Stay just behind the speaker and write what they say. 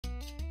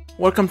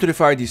Welcome to the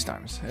Fire These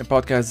Times, a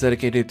podcast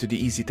dedicated to the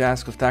easy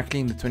task of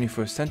tackling the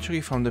 21st century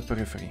from the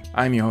periphery.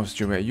 I'm your host,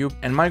 Joey Ayub,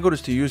 and my goal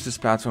is to use this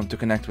platform to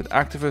connect with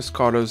activists,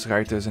 scholars,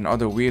 writers, and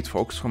other weird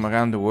folks from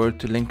around the world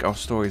to link our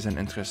stories and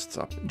interests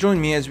up.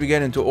 Join me as we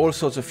get into all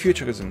sorts of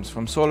futurisms,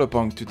 from solar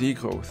punk to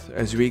degrowth,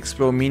 as we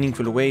explore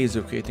meaningful ways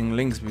of creating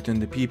links between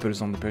the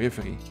peoples on the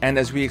periphery, and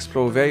as we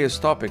explore various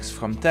topics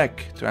from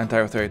tech to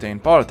anti-authoritarian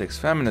politics,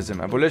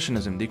 feminism,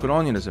 abolitionism,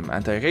 decolonialism,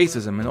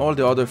 anti-racism, and all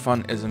the other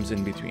fun isms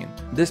in between.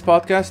 This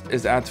podcast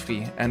is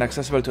ad-free and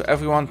accessible to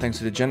everyone thanks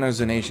to the generous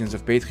donations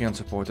of Patreon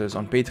supporters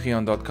on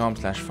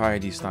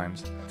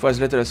patreon.com/firethesetimes. For as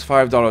little as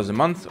 $5 a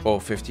month or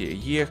 $50 a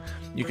year,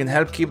 you can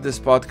help keep this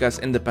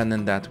podcast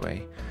independent that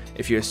way.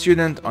 If you're a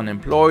student,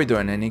 unemployed,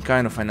 or in any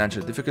kind of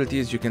financial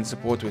difficulties, you can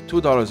support with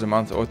 $2 a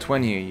month or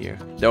 $20 a year.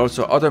 There are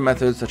also other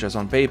methods such as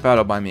on PayPal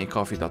or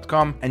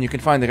buymeacoffee.com, and you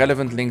can find the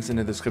relevant links in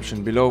the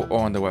description below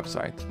or on the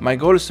website. My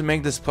goal is to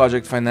make this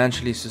project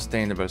financially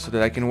sustainable so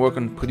that I can work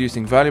on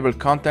producing valuable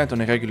content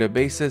on a regular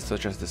basis,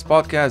 such as this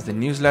podcast, the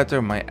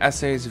newsletter, my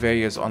essays,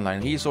 various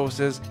online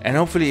resources, and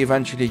hopefully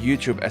eventually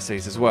YouTube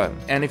essays as well.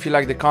 And if you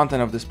like the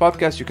content of this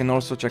podcast, you can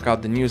also check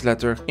out the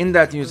newsletter. In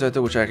that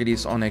newsletter, which I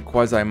release on a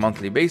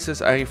quasi-monthly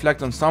basis, I reflect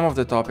on some of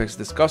the topics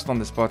discussed on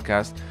this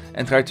podcast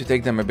and try to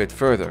take them a bit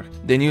further.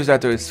 The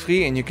newsletter is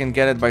free and you can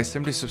get it by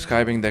simply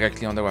subscribing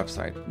directly on the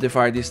website. The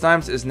Fire These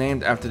Times is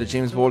named after the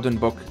James Baldwin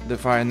book The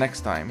Fire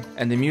Next Time,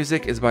 and the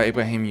music is by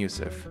Ibrahim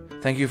Youssef.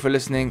 Thank you for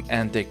listening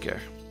and take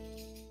care.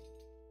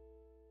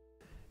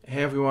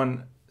 Hey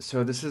everyone,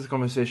 so this is a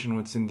conversation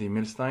with Cindy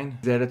Milstein,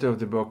 the editor of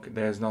the book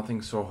There is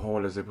Nothing So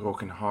Whole as a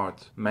Broken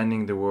Heart,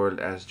 Mending the World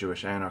as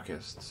Jewish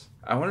Anarchists.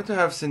 I wanted to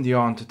have Cindy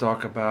on to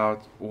talk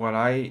about what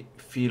I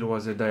feel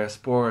was a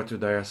diaspora to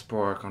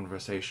diaspora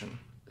conversation.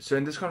 So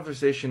in this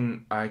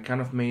conversation, I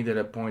kind of made it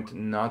a point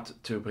not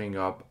to bring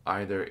up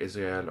either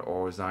Israel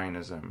or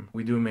Zionism.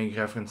 We do make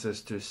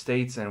references to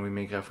states and we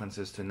make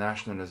references to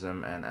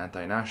nationalism and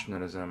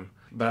anti-nationalism,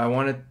 but I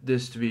wanted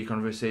this to be a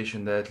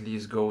conversation that at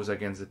least goes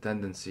against the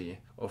tendency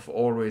of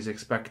always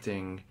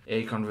expecting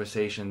a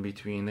conversation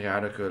between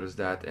radicals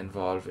that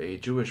involve a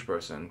Jewish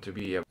person to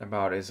be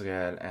about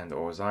Israel and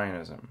or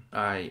Zionism.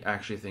 I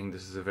actually think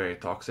this is a very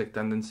toxic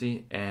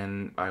tendency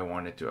and I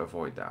wanted to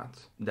avoid that.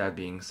 That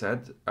being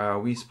said,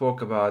 we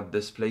spoke about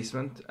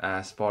displacement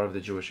as part of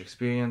the Jewish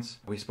experience.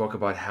 We spoke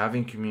about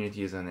having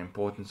communities and the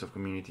importance of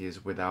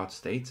communities without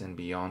states and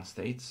beyond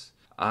states.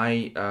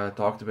 I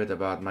talked a bit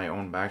about my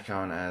own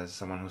background as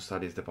someone who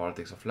studies the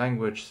politics of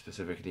language,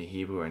 specifically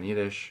Hebrew and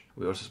Yiddish.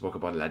 We also spoke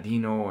about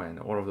Ladino and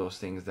all of those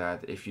things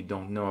that if you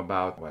don't know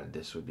about, well,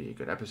 this would be a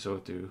good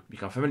episode to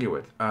become familiar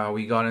with.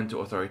 We got into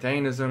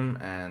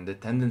authoritarianism and the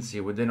tendency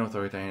within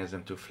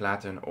authoritarianism to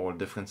flatten all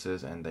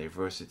differences and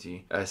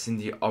diversity.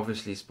 Cindy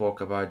obviously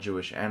spoke about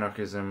Jewish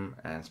anarchism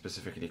and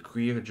specifically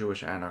queer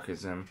Jewish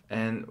anarchism,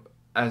 and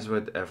as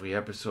with every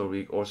episode,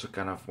 we also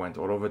kind of went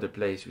all over the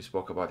place. We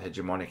spoke about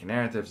hegemonic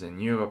narratives in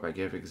Europe. I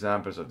gave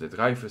examples of the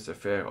Dreyfus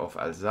affair, of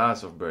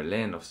Alsace, of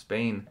Berlin, of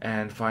Spain.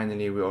 And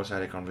finally, we also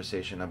had a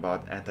conversation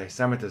about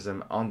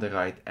antisemitism on the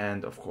right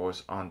and, of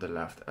course, on the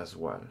left as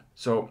well.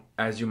 So,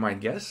 as you might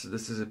guess,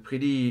 this is a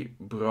pretty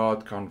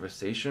broad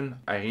conversation.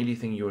 I really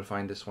think you will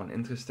find this one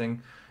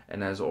interesting.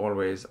 And as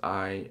always,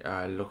 I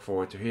look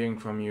forward to hearing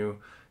from you.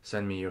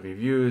 Send me your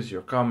reviews,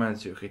 your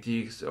comments, your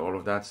critiques, all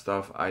of that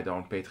stuff, either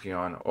on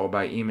Patreon or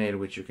by email,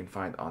 which you can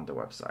find on the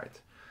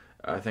website.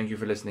 Thank you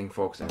for listening,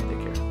 folks, and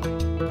take care.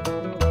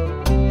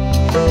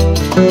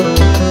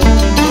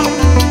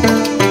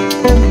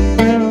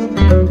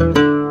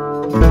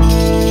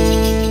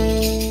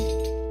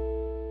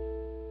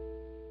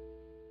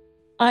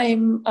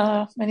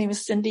 My name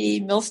is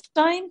Cindy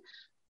Milstein,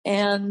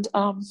 and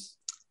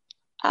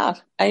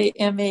I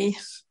am a,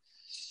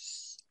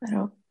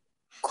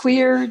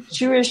 queer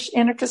Jewish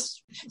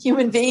anarchist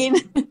human being,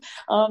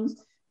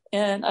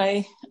 and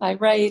I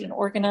write and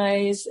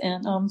organize,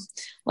 and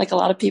like a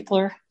lot of people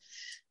are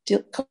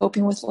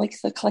coping with like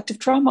the collective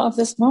trauma of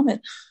this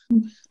moment.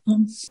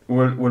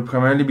 We'll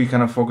primarily be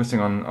kind of focusing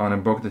on a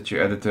book that you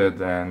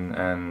edited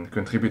and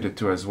contributed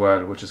to as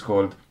well, which is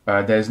called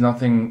There is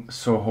Nothing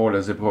So Whole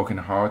as a Broken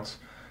Heart,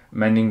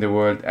 Mending the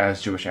World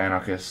as Jewish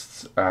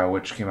Anarchists,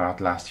 which came out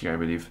last year, I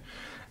believe.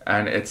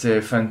 And it's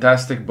a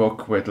fantastic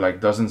book with like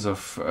dozens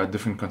of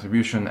different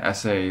contribution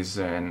essays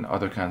and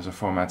other kinds of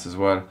formats as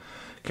well.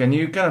 Can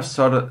you kind of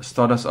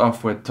start us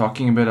off with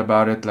talking a bit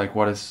about it, like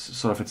what is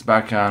sort of its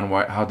background,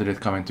 how did it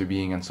come into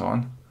being, and so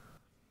on?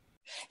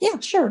 Yeah,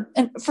 sure.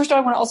 And first, I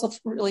want to also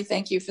really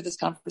thank you for this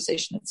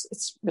conversation.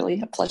 It's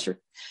really a pleasure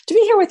to be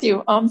here with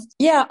you. I've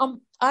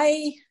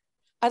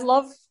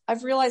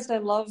realized I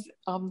love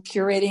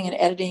curating and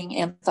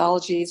editing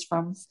anthologies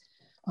from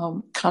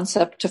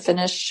concept to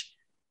finish.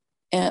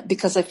 And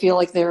because I feel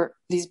like they're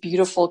these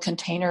beautiful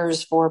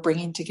containers for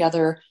bringing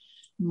together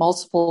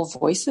multiple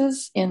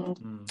voices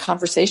in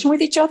conversation with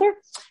each other.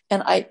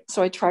 And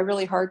so I try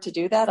really hard to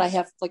do that. I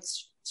have like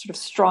sort of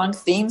strong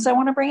themes I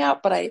want to bring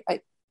out, but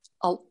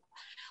I'll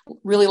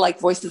really like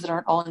voices that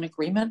aren't all in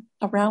agreement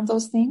around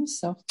those themes.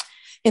 So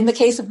in the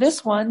case of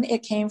this one,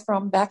 it came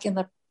from back in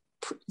the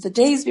the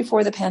days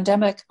before the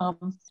pandemic,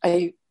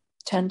 I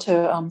tend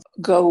to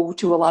go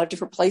to a lot of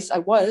different places.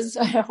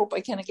 I hope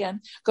I can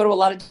again, go to a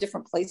lot of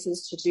different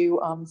places to do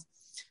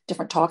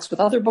different talks with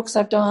other books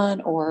I've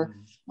done, or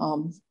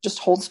just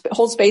hold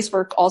space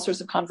for all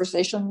sorts of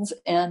conversations.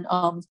 And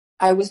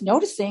I was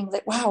noticing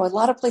that, wow, a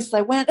lot of places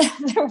I went,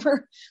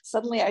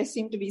 I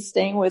seemed to be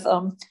staying with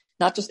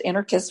not just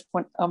anarchists,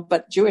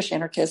 but Jewish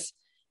anarchists.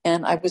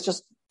 And I was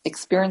just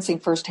experiencing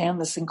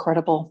firsthand this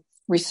incredible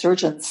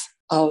resurgence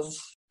of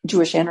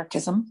Jewish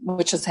anarchism,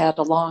 which has had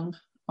a long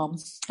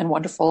and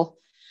wonderful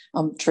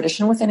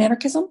tradition within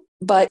anarchism.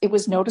 But it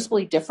was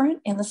noticeably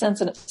different in the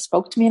sense, and it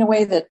spoke to me in a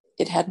way that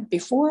it hadn't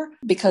before,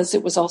 because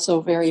it was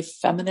also very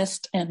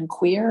feminist and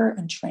queer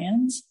and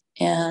trans,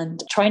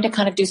 and trying to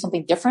kind of do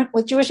something different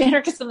with Jewish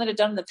anarchism than it had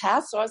done in the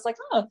past. So I was like,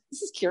 oh,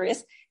 this is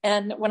curious.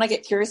 And when I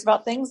get curious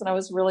about things, and I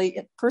was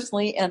really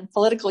personally and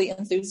politically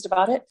enthused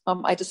about it,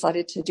 I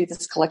decided to do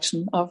this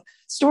collection of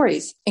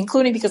stories,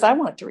 including because I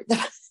wanted to read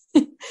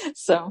them.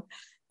 So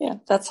yeah,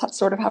 that's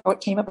sort of how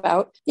it came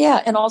about.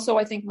 Yeah. And also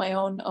I think my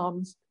own,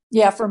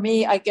 for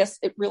me, I guess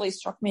it really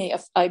struck me.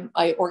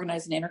 I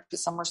organized an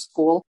anarchist summer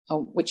school,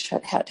 which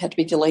had to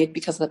be delayed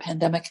because of the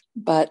pandemic.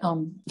 But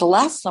the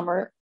last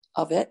summer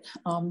of it,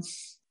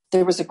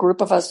 there was a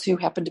group of us who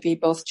happened to be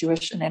both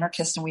Jewish and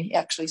anarchist, and we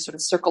actually sort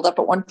of circled up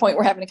at one point.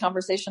 We're having a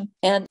conversation,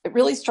 and it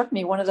really struck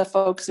me. One of the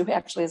folks who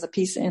actually has a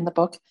piece in the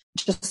book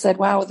just said,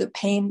 wow, the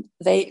pain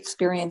they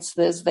experience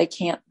is they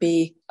can't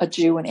be a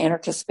Jew in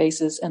anarchist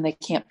spaces, and they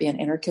can't be an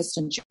anarchist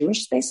in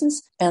Jewish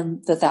spaces,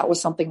 and that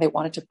was something they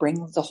wanted to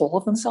bring the whole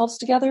of themselves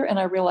together. And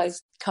I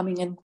realized, coming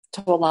in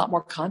to a lot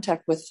more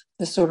contact with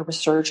this sort of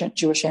resurgent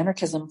Jewish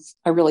anarchism,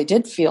 I really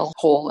did feel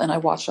whole, and I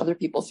watched other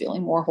people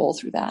feeling more whole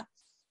through that.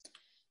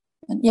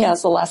 And yeah,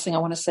 the last thing I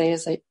want to say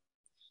is I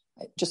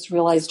just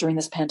realized during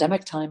this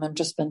pandemic time, I've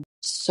just been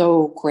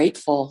so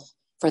grateful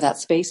for that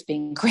space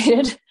being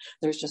created.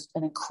 There's just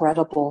an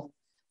incredible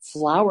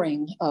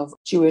flowering of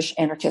Jewish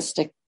anarchist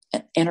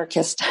and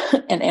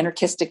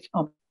anarchistic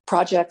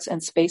projects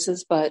and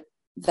spaces, but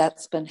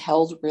that's been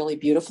held really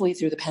beautifully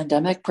through the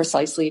pandemic,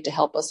 precisely to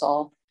help us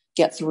all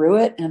get through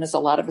it. And as a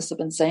lot of us have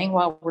been saying,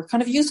 well, we're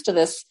kind of used to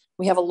this.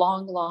 We have a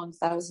long,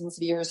 thousands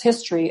of years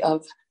history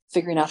of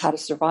figuring out how to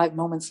survive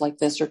moments like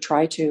this, or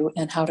try to,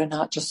 and how to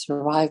not just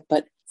survive,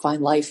 but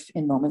find life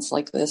in moments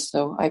like this.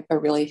 So I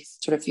really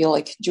sort of feel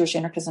like Jewish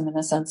anarchism, in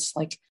a sense,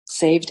 like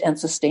saved and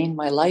sustained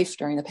my life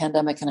during the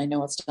pandemic. And I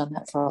know it's done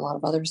that for a lot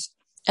of others,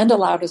 and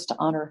allowed us to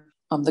honor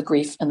the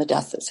grief and the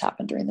death that's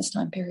happened during this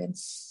time period.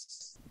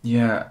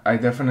 Yeah, I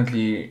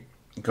definitely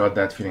got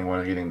that feeling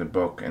while reading the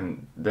book.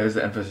 And there's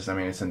the emphasis, I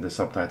mean, it's in the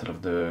subtitle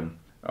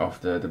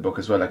of the book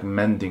as well, like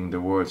mending the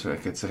world. So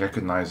like it's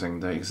recognizing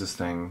the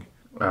existing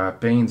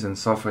pains and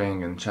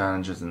suffering and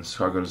challenges and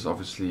struggles,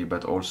 obviously,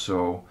 but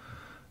also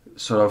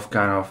sort of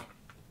kind of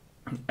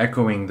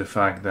echoing the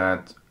fact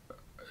that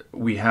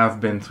we have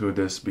been through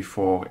this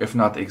before, if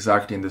not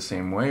exactly in the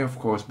same way, of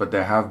course, but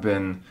there have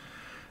been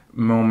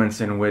moments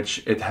in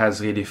which it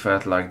has really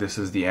felt like this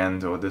is the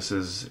end, or this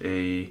is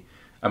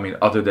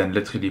other than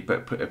literally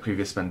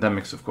previous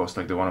pandemics, of course,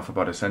 like the one of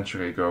about a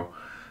century ago,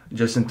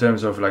 just in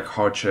terms of like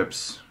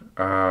hardships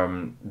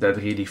that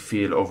really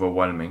feel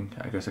overwhelming.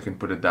 I guess I could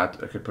put it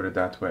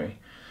that way.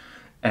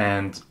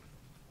 And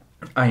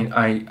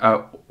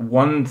I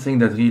one thing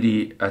that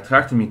really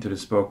attracted me to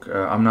this book,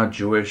 I'm not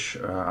Jewish,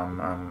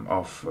 I'm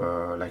of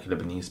like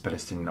Lebanese,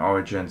 Palestinian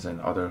origins and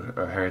other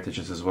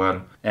heritages as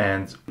well.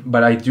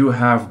 But I do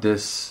have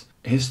this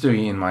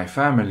history in my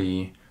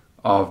family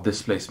of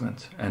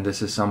displacement, and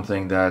this is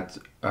something that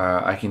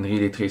I can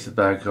really trace it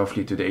back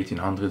roughly to the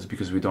 1800s,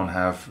 because we don't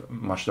have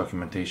much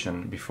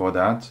documentation before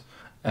that.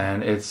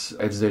 And it's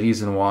the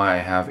reason why I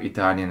have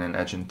Italian and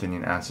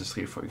Argentinian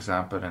ancestry, for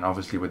example, and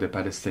obviously with the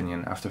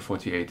Palestinian after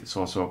 48, it's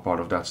also a part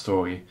of that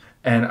story.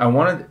 And I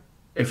wanted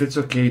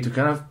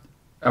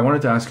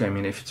to ask you,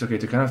 if it's okay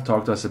to kind of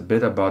talk to us a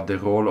bit about the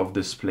role of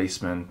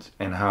displacement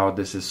and how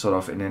this is sort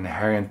of an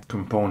inherent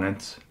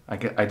component. I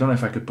don't know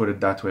if I could put it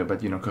that way,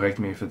 but correct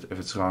me if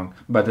it's wrong.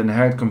 But an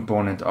inherent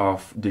component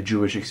of the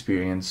Jewish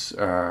experience,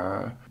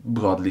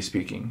 broadly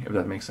speaking, if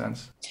that makes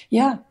sense.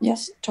 Yeah.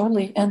 Yes.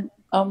 Totally.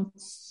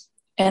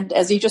 And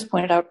as you just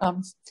pointed out,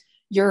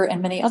 your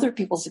and many other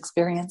people's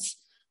experience,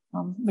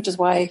 which is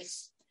why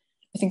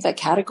I think that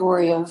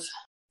category of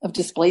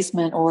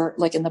displacement, or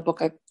like in the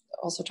book, I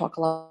also talk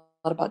a lot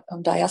about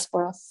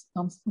diaspora,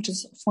 which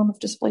is a form of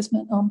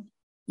displacement.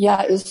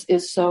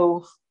 Is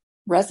so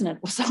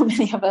resonant with so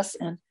many of us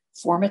and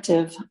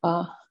formative.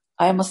 I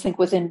almost think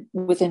within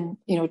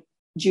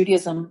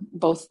Judaism,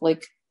 both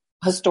like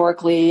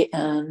historically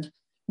and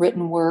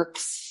written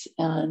works,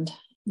 and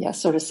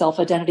sort of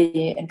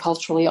self-identity and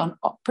culturally, on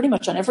pretty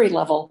much on every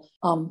level,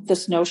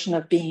 this notion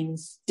of being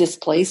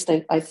displaced,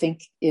 I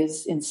think,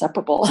 is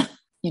inseparable.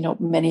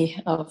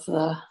 Many of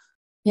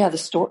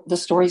the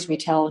stories we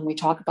tell and we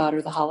talk about,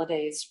 or the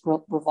holidays,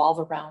 revolve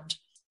around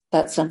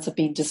that sense of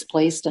being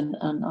displaced. And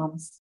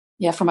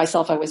for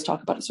myself, I always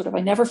talk about it sort of,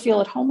 I never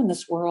feel at home in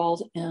this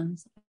world, and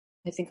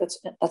I think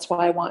that's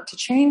why I want to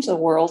change the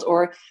world.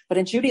 But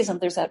in Judaism,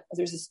 there's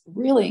this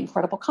really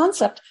incredible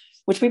concept,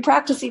 which we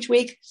practice each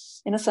week,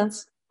 in a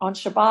sense, on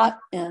Shabbat.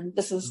 And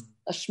this is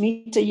a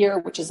Shemitah year,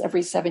 which is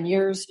every 7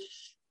 years.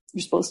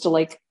 You're supposed to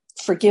like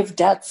forgive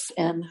debts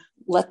and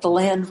let the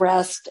land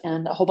rest,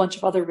 and a whole bunch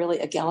of other really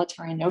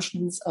egalitarian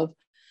notions of,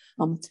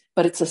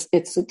 but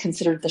it's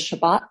considered the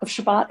Shabbat of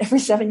Shabbat every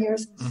 7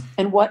 years.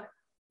 And what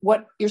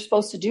you're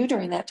supposed to do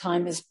during that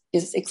time is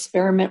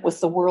experiment with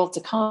the world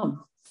to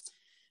come.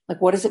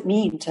 Like, what does it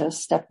mean to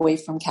step away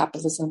from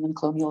capitalism and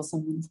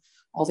colonialism and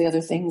all the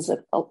other things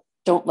that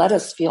don't let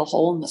us feel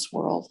whole in this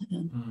world?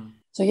 And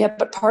so, yeah,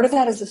 but part of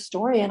that is a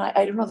story. And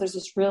I don't know, there's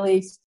this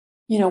really,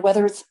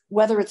 whether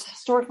it's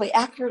historically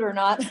accurate or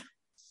not,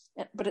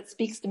 but it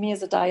speaks to me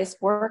as a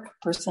diasporic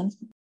person.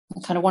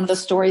 Kind of one of the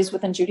stories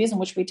within Judaism,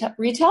 which we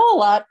retell a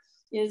lot,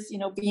 is,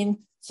 being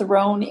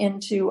thrown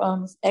into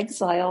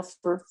exile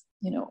for,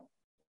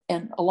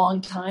 and a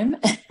long time,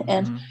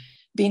 and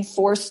being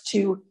forced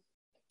to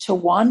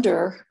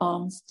wander.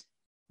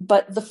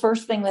 But the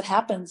first thing that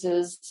happens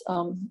is,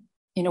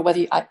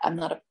 whether I'm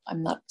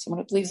not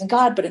someone who believes in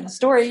God, but in the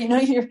story,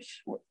 you're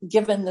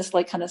given this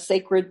like kind of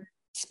sacred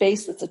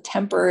space that's a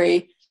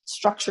temporary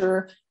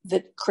structure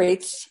that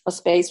creates a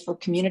space for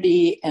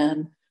community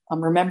and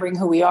remembering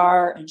who we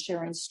are and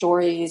sharing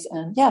stories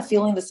and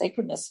feeling the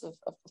sacredness of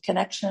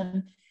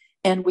connection.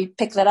 And we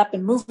pick that up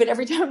and move it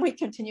every time we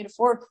continue to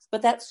forward.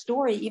 But that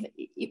story,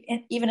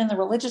 even in the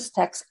religious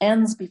text,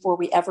 ends before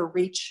we ever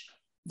reach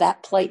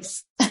that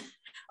place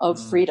of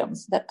freedom,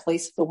 that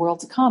place of the world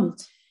to come.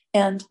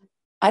 And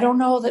I don't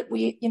know that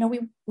we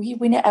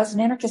as an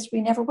anarchist,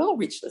 we never will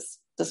reach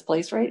this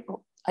place, right?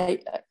 I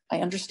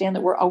understand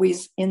that we're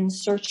always in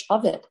search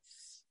of it.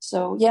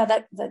 So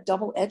that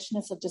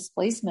double-edgedness of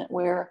displacement,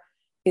 where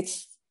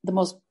it's the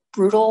most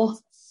brutal,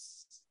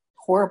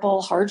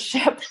 horrible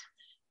hardship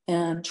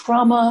and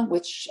trauma,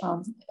 which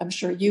I'm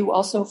sure you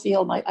also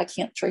feel. I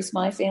can't trace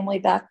my family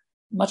back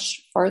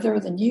much farther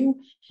than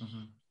you.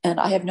 And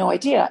I have no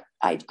idea.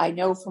 I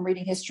know from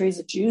reading histories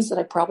of Jews that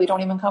I probably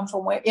don't even come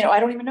from where, I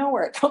don't even know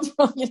where it comes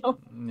from,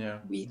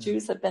 We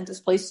Jews have been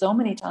displaced so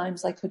many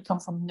times, I could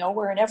come from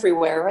nowhere and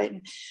everywhere,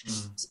 right?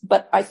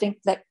 But I think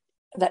that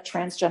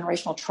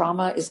transgenerational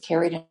trauma is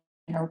carried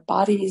in our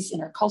bodies,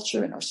 in our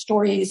culture, in our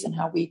stories, and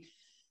how we,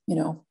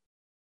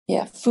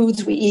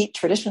 foods we eat,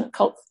 traditional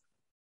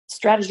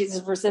strategies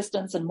of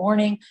resistance and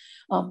mourning.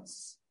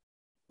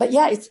 But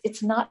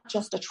it's not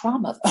just a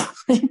trauma,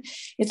 though.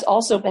 It's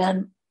also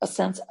been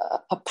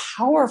a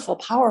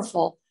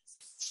powerful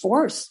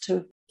force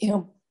to,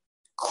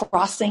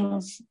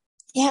 crossing.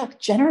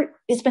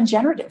 It's been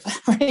generative,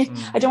 right?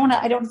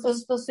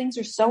 Those things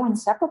are so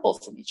inseparable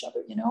from each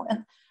other,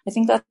 and I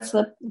think that's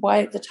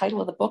why the title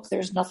of the book,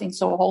 There's Nothing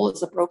So Whole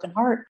as a Broken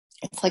Heart.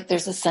 It's like,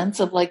 there's a sense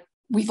of like,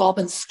 we've all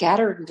been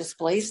scattered and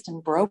displaced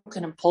and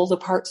broken and pulled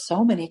apart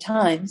so many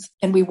times.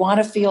 And we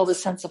want to feel the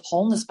sense of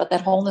wholeness, but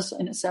that wholeness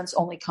in a sense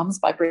only comes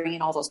by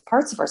bringing all those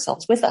parts of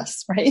ourselves with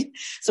us, right?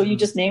 So you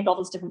just named all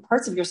those different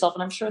parts of yourself,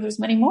 and I'm sure there's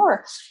many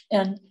more.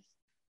 And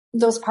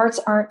those parts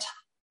aren't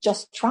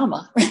just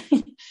trauma,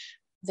 right?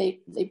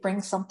 They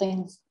bring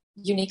something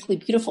uniquely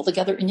beautiful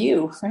together in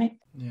you, right?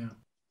 Yeah.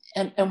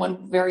 And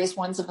when various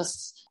ones of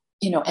us,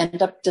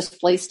 end up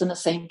displaced in the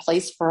same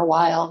place for a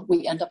while,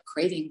 we end up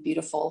creating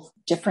beautiful,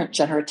 different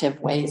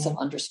generative ways of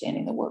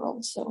understanding the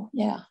world. So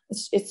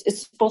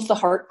it's both the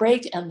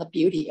heartbreak and the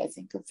beauty, I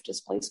think, of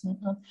displacement.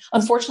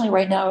 Unfortunately,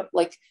 right now,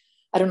 like,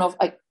 I don't know if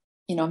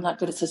I'm not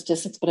good at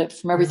statistics, but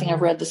from everything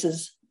I've read, this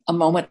is a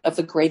moment of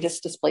the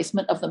greatest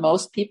displacement of the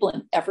most people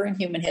ever in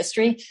human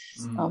history,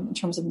 in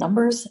terms of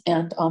numbers.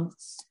 And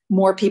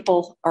more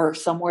people are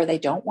somewhere they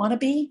don't want to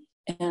be.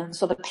 And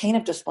so the pain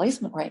of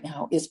displacement right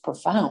now is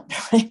profound,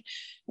 right?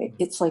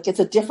 It's like, it's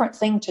a different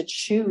thing to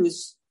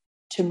choose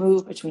to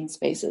move between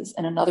spaces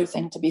and another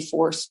thing to be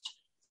forced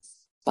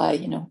by,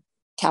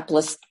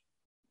 capitalist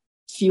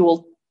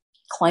fueled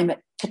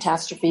climate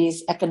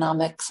catastrophes,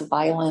 economics,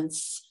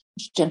 violence,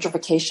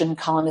 gentrification,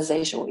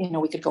 colonization.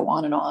 We could go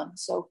on and on.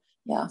 So,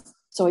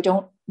 so I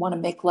don't want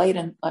to make light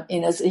and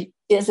as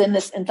in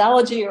this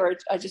anthology, or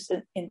I just,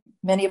 in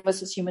many of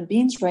us as human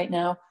beings right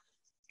now,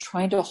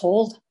 trying to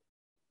hold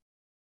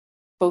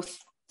both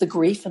the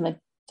grief and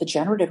the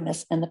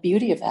generativeness and the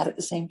beauty of that at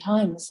the same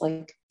time. It's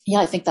like,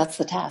 I think that's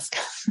the task.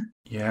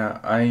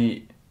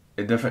 It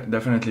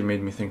definitely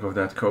made me think of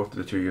that quote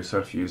that you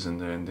yourself used in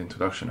the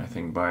introduction, I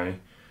think, by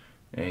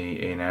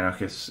a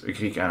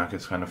Greek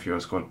anarchist friend of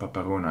yours called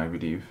Paparuna, I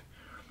believe,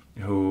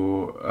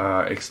 who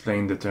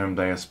explained the term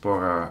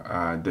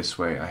diaspora this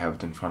way. I have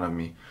it in front of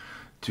me.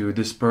 To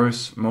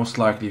disperse, most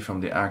likely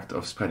from the act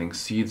of spreading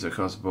seeds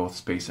across both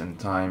space and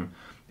time,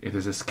 it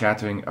is a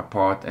scattering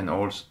apart and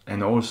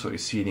also a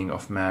seeding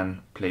of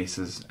man,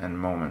 places, and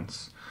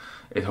moments.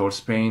 It holds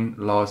pain,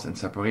 loss, and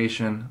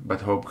separation,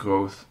 but also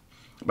growth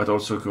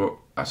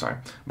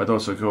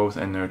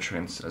and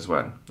nurturance as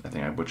well. I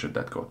think I butchered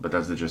that quote, but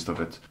that's the gist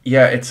of it.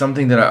 It's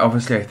something that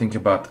I think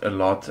about a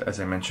lot, as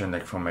I mentioned,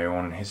 like from my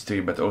own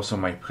history, but also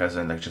my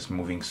present, like just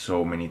moving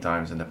so many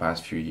times in the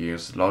past few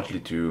years, largely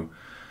to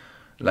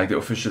like the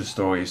official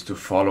story is to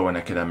follow an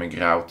academic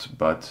route,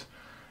 but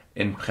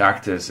in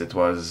practice it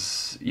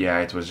was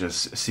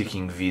just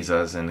seeking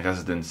visas and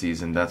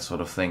residencies and that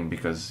sort of thing,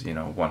 because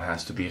one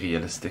has to be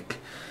realistic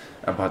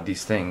about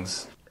these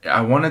things.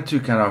 I wanted to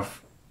kind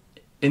of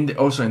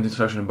also in the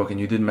introduction of the book, and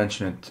you did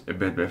mention it a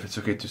bit, but if it's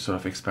okay to sort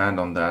of expand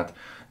on that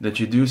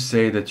you do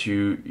say that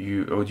you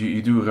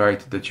do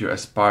write that you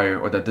aspire,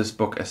 or that this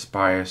book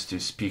aspires to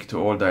speak to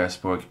all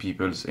diasporic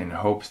peoples in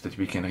hopes that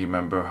we can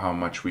remember how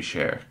much we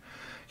share.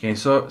 Can you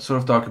sort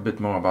of talk a bit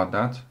more about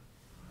that?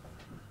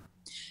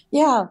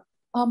 Yeah.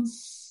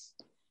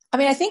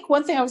 I think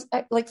one thing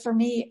like for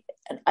me,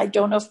 and I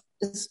don't know if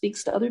this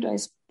speaks to other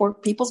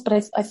diasporic peoples, but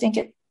I think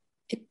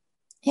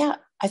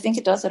I think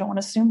it does. I don't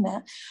want to assume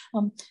that.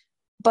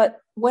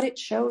 But what it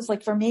shows,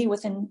 like for me,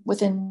 within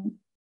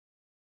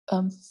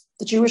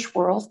the Jewish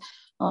world,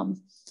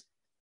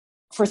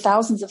 for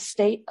thousands of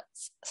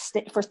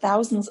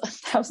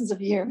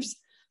years,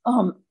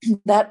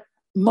 that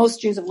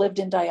most Jews have lived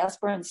in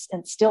diaspora,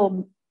 and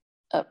still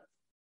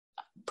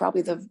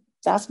probably the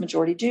vast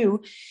majority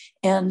do.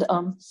 And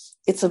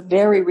it's a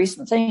very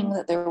recent thing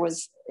that there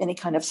was any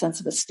kind of sense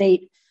of a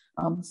state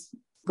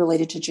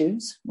related to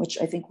Jews, which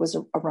I think was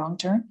a wrong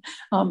turn.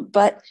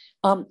 But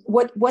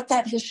what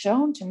that has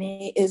shown to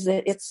me is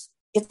that it's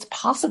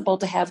possible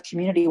to have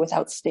community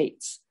without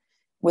states,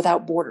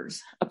 without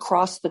borders,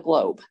 across the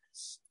globe,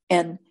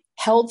 and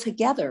held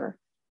together,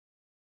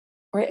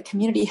 right? A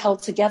community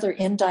held together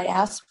in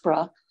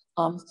diaspora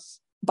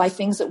by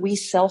things that we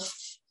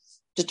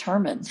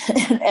self-determine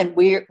and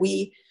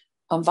we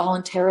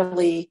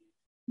voluntarily,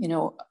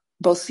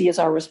 both see as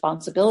our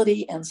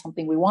responsibility and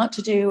something we want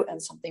to do,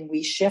 and something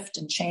we shift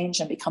and change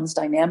and becomes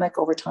dynamic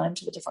over time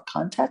to the different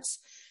contexts.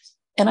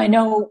 And I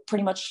know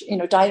pretty much,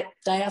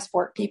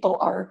 diasporic people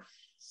are,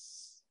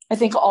 I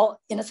think all,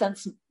 in a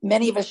sense,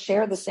 many of us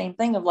share the same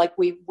thing of like,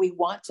 we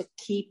want to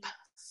keep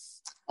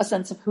a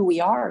sense of who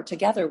we are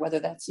together, whether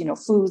that's,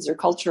 foods or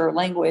culture or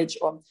language,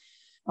 or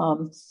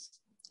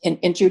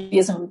in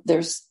Judaism,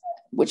 there's,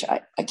 which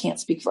I can't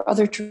speak for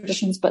other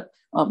traditions, but,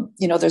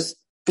 there's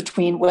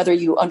between whether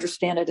you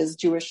understand it as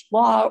Jewish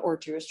law or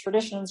Jewish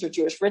traditions or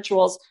Jewish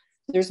rituals,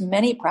 there's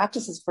many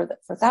practices for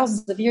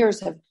thousands of years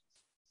have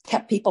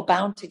kept people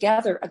bound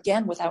together,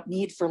 again, without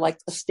need for like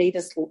a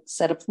statist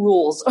set of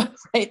rules,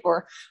 right?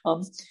 Or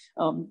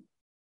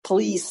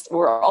police,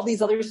 or all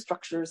these other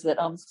structures that,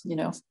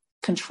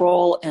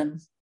 control and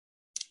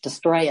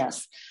destroy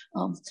us.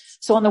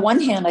 So on the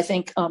one hand, I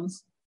think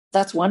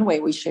that's one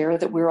way we share,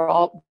 that we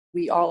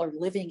all are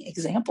living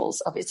examples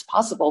of it's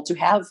possible to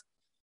have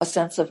a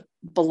sense of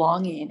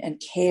belonging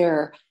and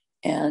care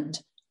and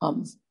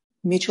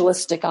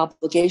mutualistic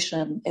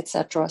obligation,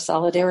 etc.,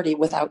 solidarity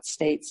without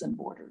states and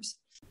borders.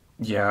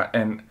 Yeah,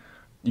 and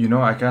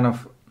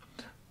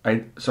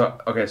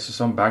so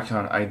some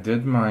background. I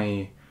did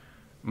my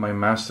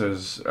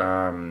master's,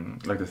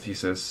 like the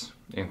thesis,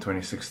 in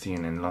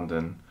 2016 in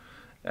London,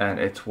 and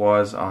it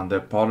was on the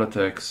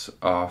politics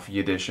of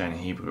Yiddish and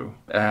Hebrew,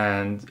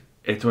 and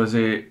it was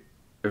a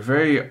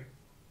very,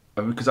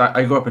 because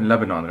I grew up in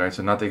Lebanon, right?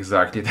 So not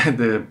exactly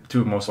the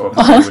two most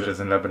orthodox languages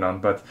in Lebanon,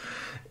 but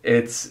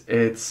it's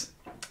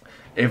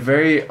a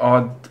very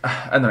odd,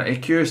 a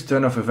curious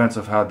turn of events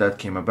of how that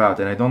came about.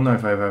 And I don't know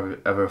if I've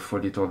ever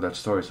fully told that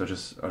story, so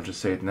I'll just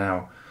say it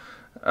now.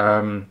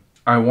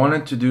 I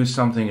wanted to do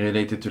something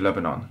related to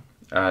Lebanon.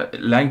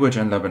 Language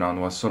and Lebanon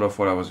was sort of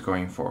what I was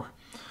going for.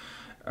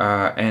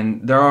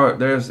 And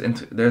there's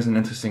an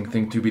interesting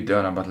thing to be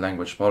done about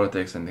language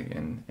politics,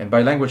 and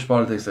by language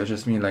politics I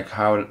just mean like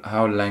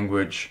how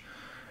language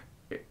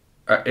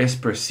is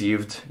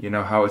perceived,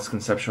 how it's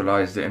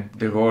conceptualized,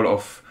 the role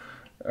of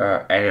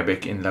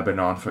Arabic in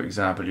Lebanon, for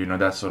example,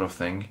 that sort of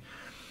thing.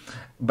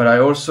 But I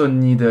also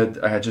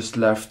I had just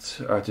left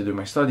to do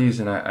my studies,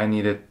 and I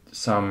needed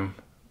some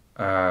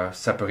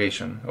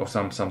separation or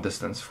some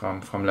distance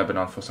from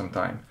Lebanon for some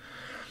time.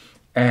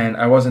 And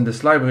I was in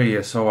this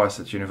library, SOAS,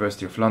 at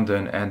University of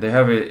London, and they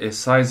have a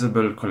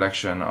sizable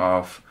collection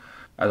of,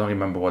 I don't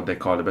remember what they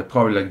called it, but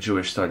probably like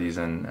Jewish studies,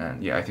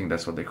 and yeah, I think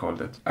that's what they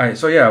called it. I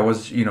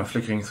was,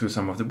 flickering through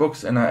some of the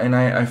books, and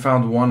I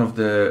found one of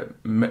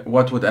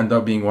what would end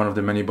up being one of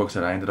the many books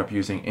that I ended up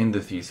using in the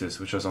thesis,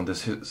 which was on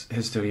this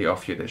history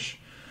of Yiddish.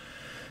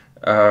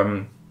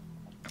 And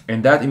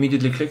that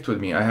immediately clicked with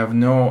me.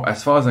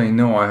 As far as I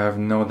know, I have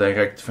no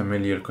direct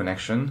familial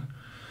connection.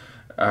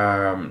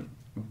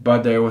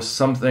 But there was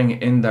something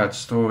in that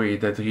story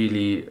that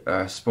really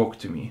spoke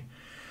to me,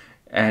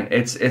 and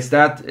it's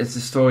a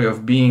story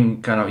of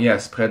being kind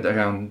of spread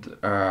around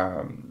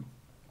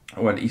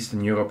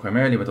Eastern Europe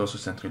primarily, but also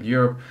Central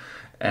Europe,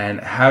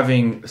 and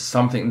having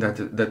something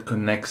that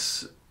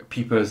connects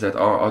peoples that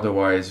are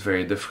otherwise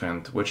very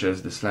different, which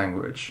is this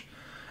language.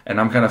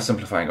 And I'm kind of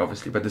simplifying,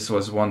 obviously, but this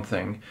was one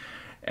thing.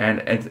 And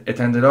it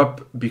ended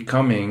up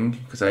becoming,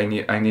 because I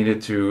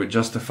needed to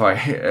justify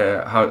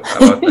about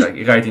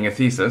writing a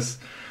thesis,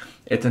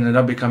 it ended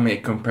up becoming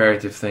a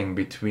comparative thing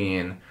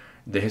between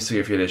the history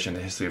of Yiddish and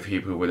the history of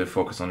Hebrew, with a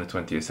focus on the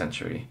 20th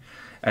century.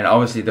 And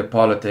obviously the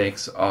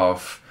politics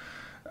of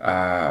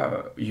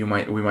we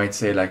might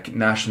say like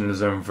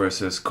nationalism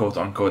versus quote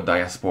unquote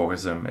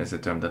diasporism is a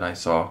term that I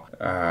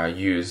saw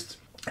used.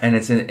 And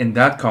it's in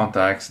that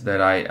context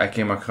that I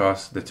came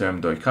across the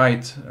term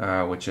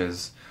Doikait, which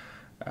is,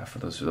 for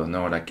those who don't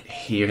know, like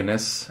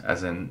here-ness,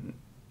 as in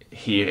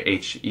here,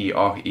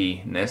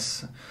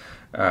 H-E-R-E-ness.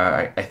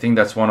 I think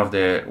that's one of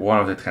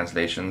the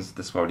translations.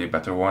 This is probably a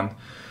better one.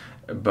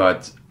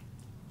 But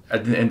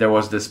and there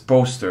was this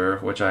poster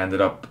which I ended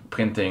up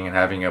printing and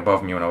having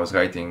above me when I was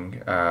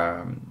writing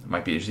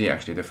my PhD,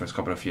 actually the first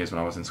couple of years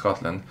when I was in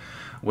Scotland,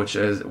 which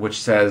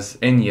says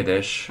in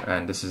Yiddish,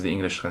 and this is the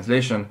English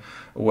translation,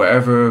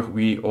 wherever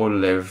we all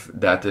live,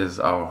 that is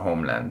our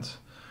homeland.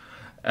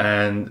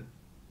 And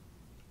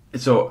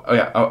so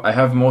I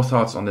have more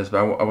thoughts on this, but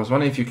I was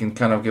wondering if you can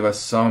kind of give us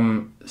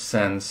some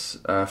sense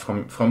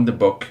from the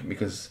book,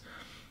 because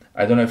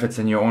I don't know if it's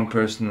in your own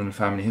personal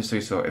family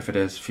history, so if it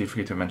is, feel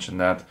free to mention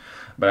that.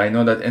 But I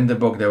know that in the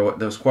book there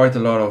was quite a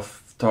lot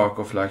of talk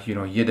of like,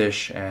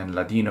 Yiddish and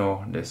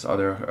Ladino, this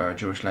other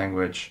Jewish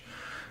language,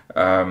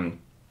 and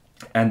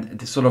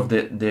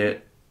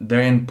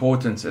their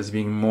importance as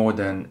being more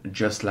than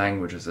just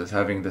languages, as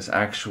having this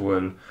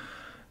actual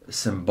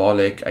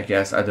symbolic, I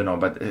guess, I don't know,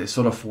 but a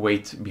sort of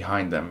weight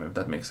behind them, if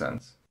that makes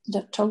sense.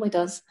 That totally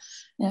does.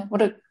 Yeah,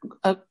 what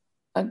a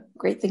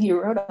great thing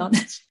you wrote on.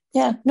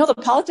 Yeah, no, the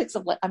politics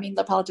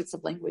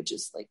of language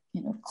is like,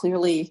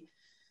 clearly,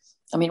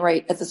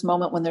 right at this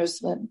moment when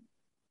there's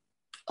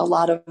a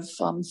lot of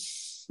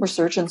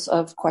resurgence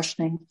of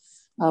questioning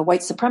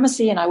white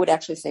supremacy, and I would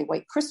actually say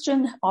white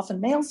Christian,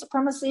 often male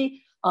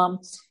supremacy,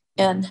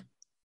 and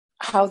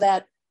how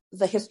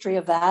the history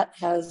of that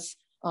has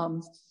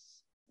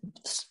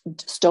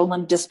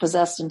stolen,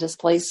 dispossessed, and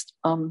displaced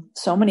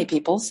so many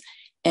peoples,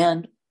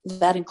 and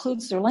that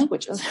includes their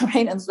languages,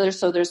 right? And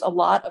there's a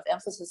lot of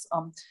emphasis,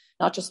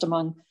 not just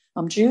among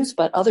Jews,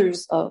 but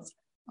others of,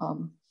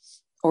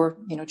 or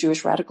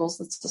Jewish radicals.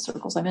 That's the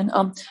circles I'm in.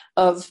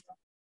 Of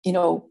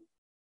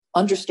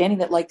understanding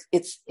that like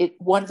it's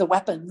one of the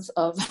weapons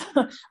of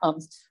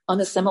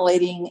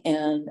unassimilating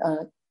and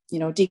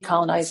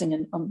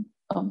decolonizing and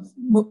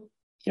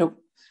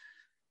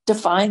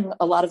defying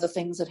a lot of the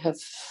things that have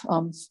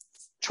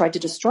tried to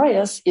destroy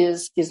us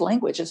is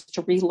language, is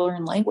to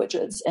relearn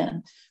languages,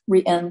 and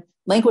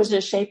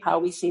languages shape how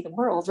we see the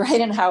world,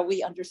 right, and how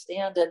we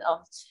understand. And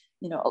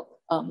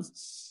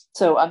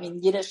so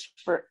Yiddish,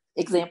 for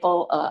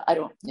example,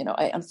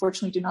 I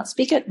unfortunately do not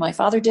speak it. My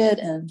father did,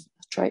 and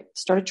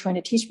started trying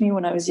to teach me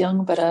when I was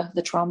young, but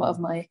the trauma of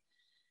my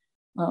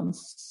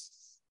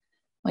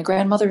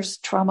grandmother's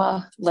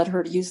trauma led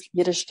her to use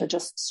Yiddish to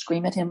just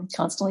scream at him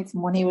constantly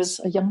from when he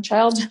was a young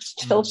child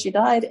till she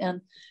died.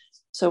 And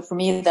so for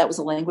me, that was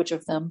a language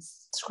of them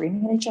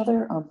screaming at each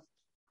other.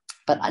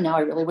 But now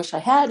I really wish I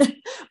had.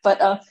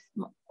 But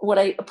what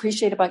I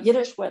appreciate about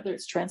Yiddish, whether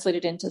it's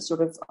translated into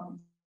sort of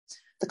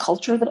the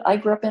culture that I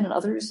grew up in and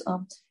others,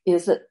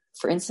 is that,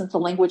 for instance, the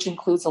language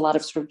includes a lot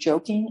of sort of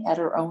joking at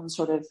our own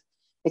sort of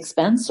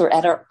expense or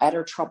at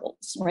our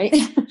troubles, right?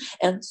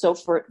 And so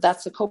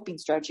that's the coping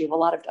strategy of a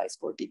lot of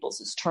diaspora peoples,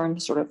 is turn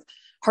sort of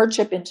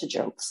hardship into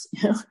jokes.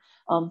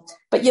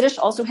 But Yiddish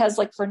also has,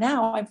 like, for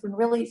now,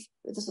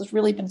 this has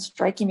really been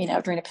striking me now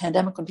during a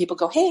pandemic, when people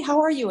go, "Hey,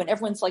 how are you?" And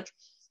everyone's like,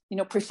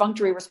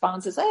 perfunctory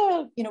responses,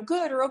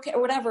 good or okay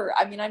or whatever.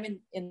 I'm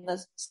in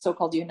the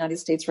so-called United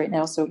States right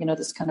now, so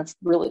this kind of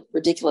really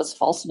ridiculous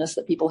falseness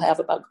that people have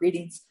about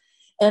greetings.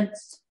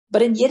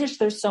 But in Yiddish,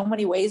 there's so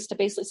many ways to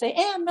basically say,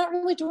 I'm not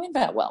really doing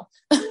that well.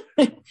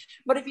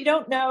 But if you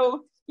don't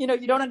know,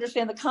 you don't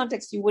understand the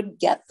context, you wouldn't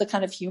get the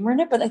kind of humor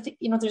in it. But I think,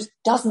 there's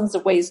dozens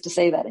of ways to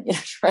say that in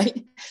Yiddish,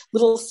 right?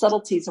 Little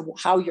subtleties of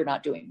how you're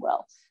not doing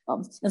well.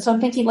 And so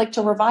I'm thinking, like,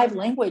 to revive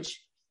language,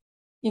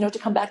 to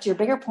come back to your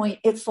bigger point,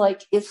 it's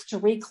to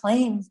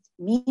reclaim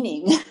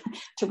meaning,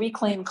 to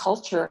reclaim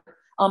culture.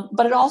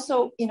 But it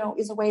also,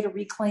 is a way to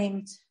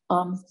reclaim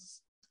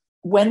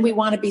when we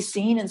want to be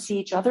seen and see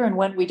each other, and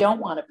when we don't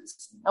want to be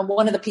seen. And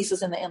one of the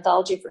pieces in the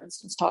anthology, for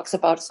instance, talks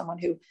about someone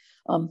who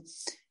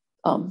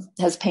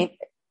has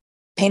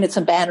painted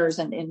some banners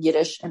in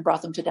Yiddish and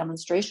brought them to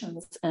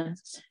demonstrations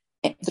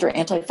that are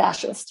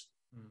anti-fascist.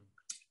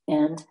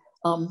 And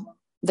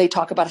they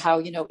talk about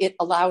how, it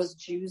allows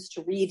Jews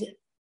to read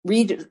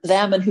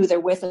them and who they're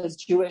with as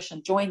Jewish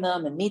and join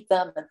them and meet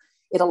them. And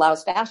it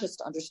allows fascists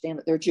to understand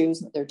that they're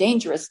Jews and that they're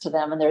dangerous to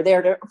them and they're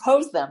there to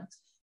oppose them.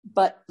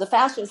 But the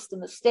fascists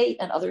and the state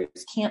and others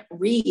can't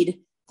read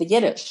the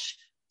Yiddish.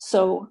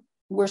 So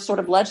we're sort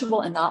of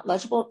legible and not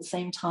legible at the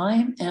same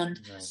time. And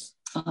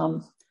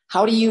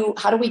how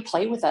do we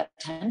play with that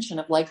tension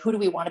of, like, who do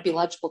we want to be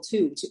legible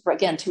to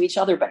each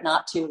other, but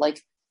not to,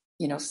 like,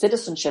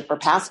 citizenship or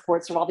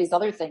passports or all these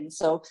other things.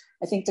 So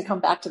I think to come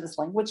back to this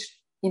language,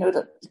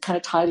 to kind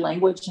of tie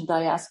language and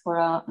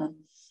diaspora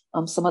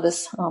and some of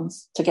this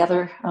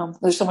together,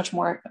 there's so much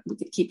more we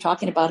could keep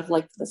talking about, of,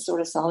 like, the sort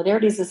of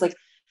solidarities, is like,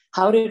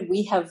 how did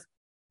we have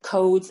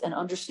codes and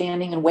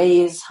understanding and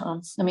ways?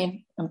 I'm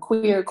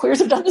queer. Queers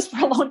have done this for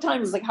a long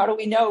time. It's like, how do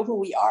we know who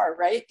we are,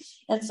 right?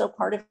 And so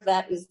part of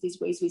that is these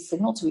ways we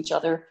signal to each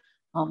other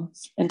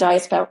And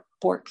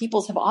diasporic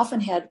peoples have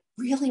often had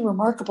really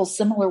remarkable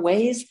similar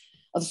ways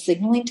of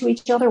signaling to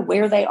each other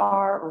where they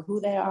are or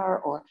who they are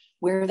or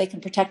where they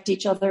can protect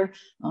each other,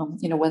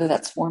 whether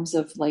that's forms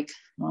of like,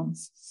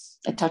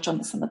 I touch on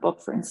this in the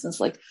book, for instance,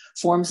 like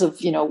forms of,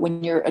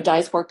 when you're a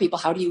diasporic people,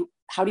 how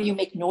do you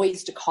make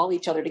noise to call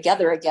each other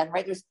together again,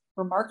 right? There's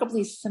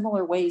remarkably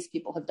similar ways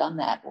people have done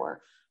that,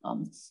 or,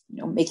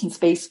 making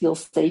space feel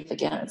safe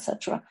again,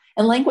 etc.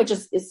 And language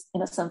is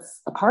in a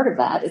sense a part of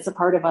that. It's a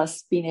part of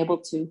us being able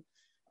to,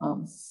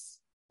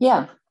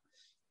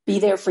 be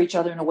there for each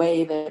other in a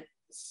way that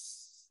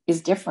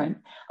is different.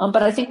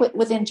 But I think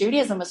within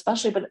Judaism,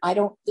 especially,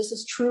 this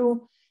is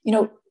true,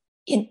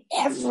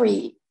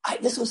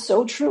 this was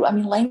so true. I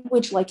mean,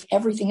 language, like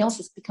everything else,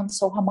 has become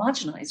so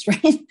homogenized,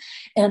 right?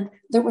 And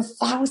there were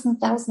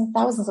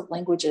thousands of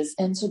languages.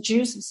 And so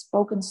Jews have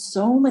spoken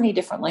so many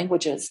different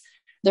languages.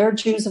 There are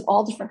Jews of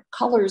all different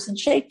colors and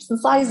shapes and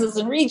sizes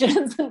and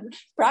regions and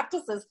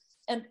practices.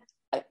 And,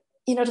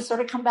 to sort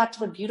of come back to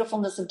the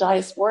beautifulness of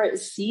diaspora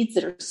is seeds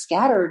that are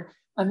scattered.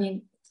 I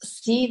mean, the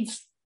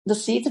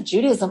seeds of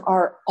Judaism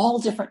are all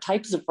different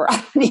types of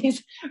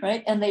varieties,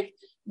 right? And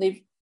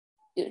they've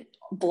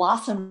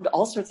blossomed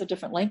all sorts of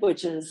different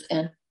languages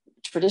and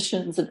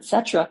traditions, and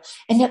etc.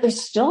 And yet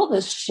there's still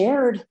this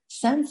shared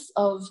sense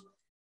of,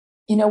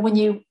 when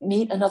you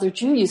meet another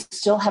Jew, you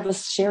still have a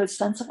shared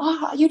sense of,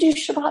 you do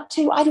Shabbat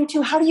too, I do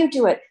too. How do you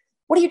do it?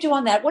 What do you do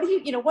on that? What do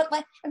you,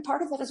 and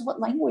part of that is what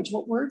language,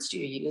 what words do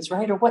you use,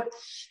 right? Or what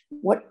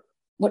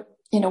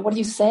do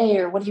you say,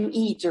 or what do you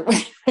eat, or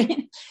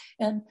right?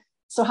 And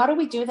so how do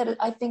we do that?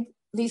 I think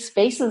these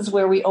spaces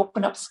where we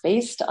open up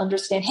space to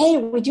understand, hey,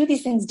 we do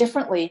these things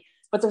differently,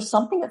 but there's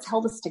something that's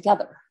held us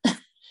together,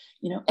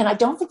 and I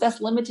don't think that's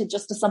limited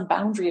just to some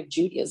boundary of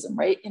Judaism,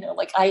 right?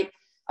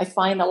 I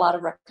find a lot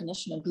of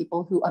recognition in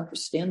people who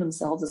understand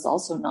themselves as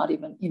also not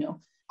even,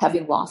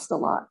 having lost a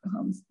lot,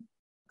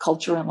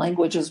 culture and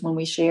languages when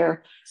we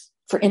share.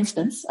 For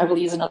instance, I will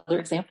use another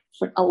example.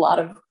 For a lot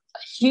of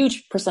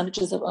huge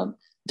percentages of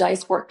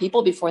diasporic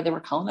people before they were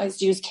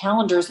colonized used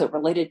calendars that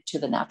related to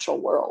the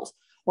natural world,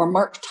 or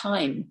marked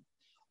time,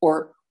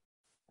 or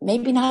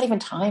maybe not even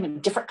time,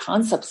 and different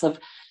concepts of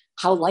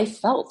how life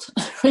felt,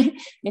 right?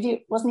 Maybe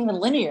it wasn't even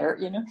linear,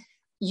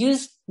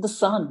 used the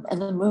sun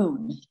and the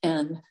moon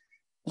and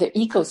the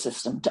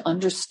ecosystem to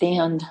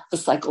understand the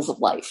cycles of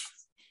life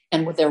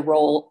and with their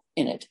role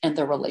in it and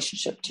their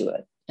relationship to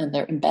it and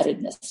their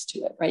embeddedness to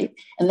it, right?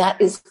 And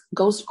that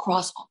goes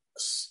across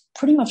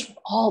pretty much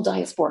all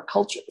diasporic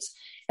cultures.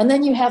 And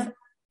then you have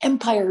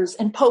empires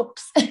and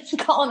popes and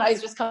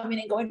colonizers coming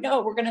and going,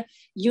 no, we're going to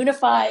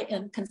unify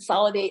and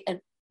consolidate and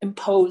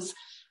impose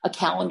a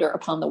calendar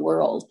upon the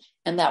world.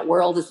 And that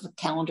world is the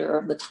calendar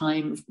of the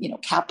time of,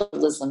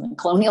 capitalism and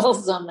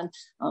colonialism and,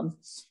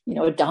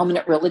 a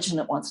dominant religion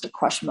that wants to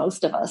crush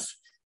most of us.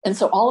 And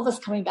so all of us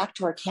coming back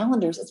to our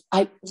calendars,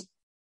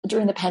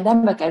 during the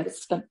pandemic, I've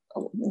spent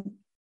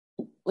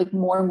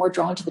more and more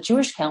drawn to the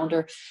Jewish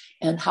calendar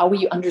and how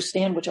we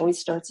understand, which always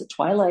starts at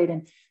twilight.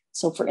 And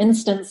so, for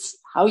instance,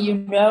 how you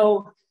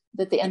know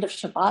that the end of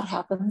Shabbat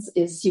happens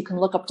is you can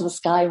look up to the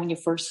sky when you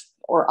first,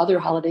 or other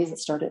holidays that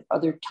start at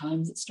other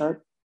times that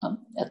start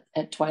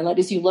at twilight,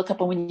 is you look up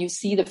and when you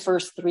see the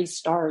first 3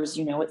 stars,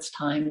 it's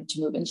time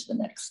to move into the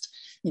next,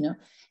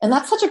 and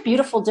that's such a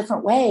beautiful,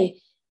 different way.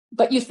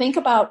 But you think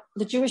about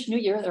the Jewish New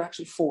Year, there are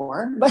actually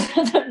 4, but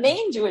the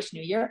main Jewish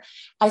New Year,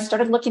 I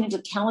started looking into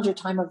the calendar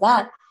time of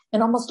that,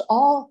 and almost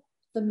all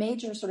the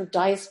major sort of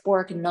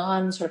diasporic,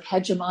 non-sort of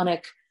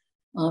hegemonic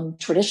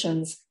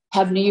traditions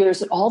have New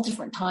Year's at all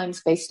different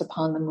times based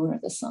upon the moon or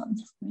the sun.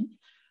 Right?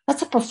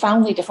 That's a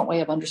profoundly different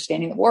way of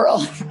understanding the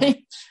world,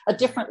 right? A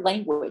different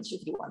language,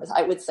 if you want.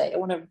 I would say, I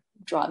want to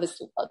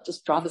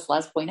just draw this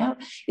last point out.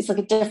 It's like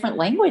a different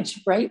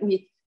language, right?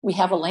 We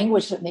have a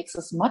language that makes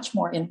us much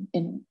more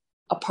in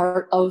a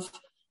part of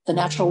the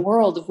natural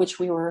world of which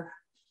we are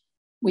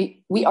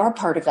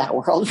part of that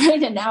world,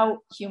 right? And now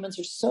humans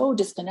are so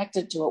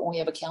disconnected to it when we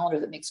have a calendar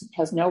that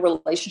has no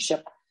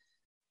relationship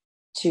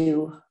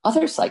to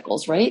other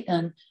cycles, right?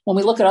 And when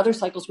we look at other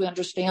cycles, we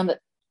understand that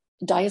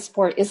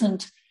diaspora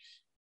isn't,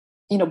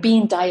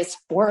 being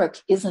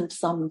diasporic isn't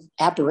some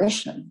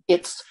aberration.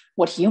 It's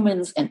what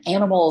humans and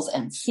animals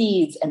and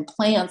seeds and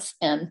plants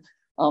and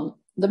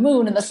the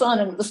moon and the sun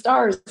and the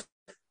stars,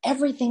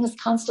 everything is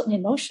constantly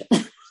in motion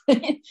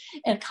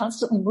and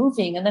constantly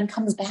moving, and then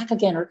comes back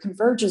again or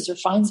converges or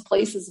finds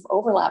places of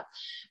overlap.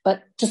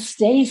 But to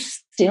stay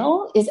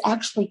still is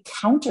actually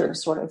counter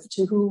sort of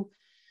to who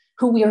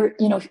we are,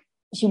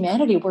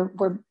 humanity.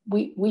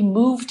 We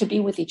move to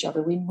be with each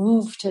other. We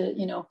move to,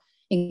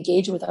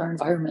 engage with our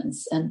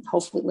environments and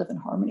hopefully live in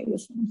harmony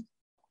with them.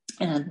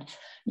 And,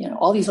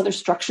 all these other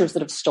structures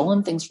that have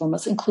stolen things from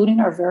us, including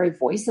our very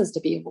voices, to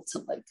be able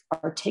to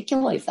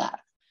articulate that,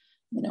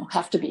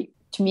 have to be,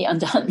 to me,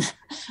 undone.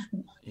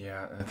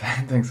 Yeah,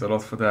 thanks a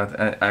lot for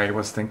that. I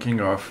was thinking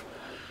of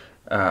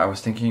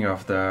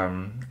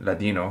the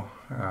Ladino,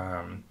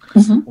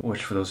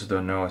 which for those who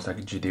don't know is like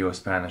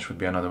Judeo-Spanish would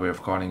be another way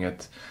of calling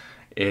it.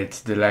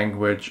 It's the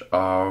language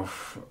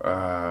of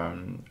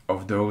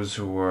those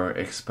who were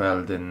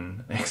expelled,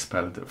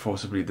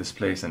 forcibly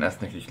displaced, and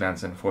ethnically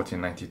cleansed in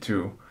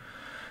 1492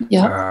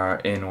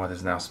 in what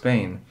is now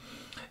Spain.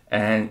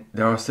 And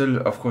there are still,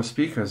 of course,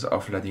 speakers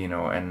of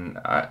Ladino, and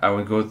I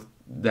would go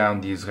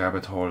down these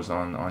rabbit holes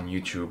on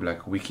YouTube,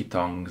 like wiki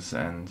tongues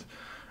and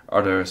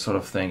other sort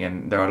of thing,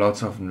 and there are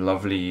lots of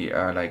lovely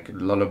like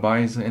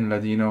lullabies in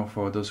Ladino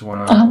for those who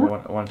want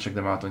to check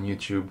them out on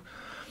YouTube.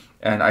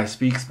 And I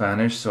speak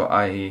Spanish, so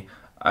I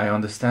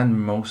understand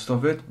most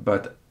of it,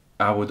 but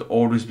I would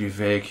always be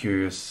very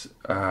curious,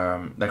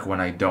 like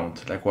when I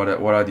don't, like what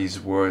are these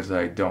words that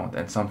I don't,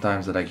 and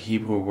sometimes they're like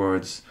Hebrew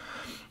words,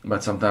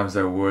 but sometimes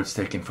they're words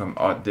taken from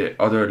the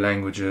other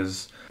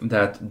languages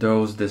that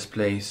those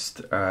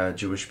displaced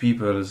Jewish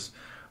peoples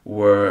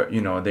were,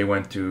 they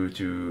went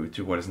to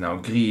what is now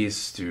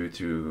Greece,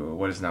 to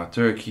what is now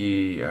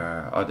Turkey,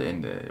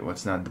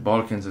 what's now the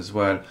Balkans as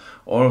well,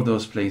 all of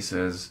those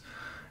places.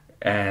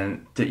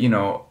 And,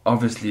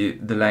 obviously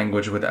the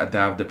language would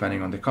adapt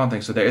depending on the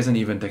context. So there isn't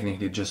even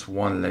technically just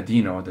one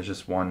Ladino, there's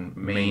just one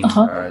main,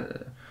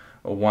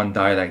 one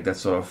dialect that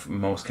sort of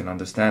most can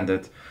understand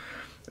it.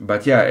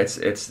 But yeah,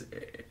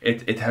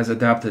 it has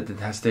adapted, it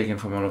has taken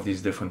from all of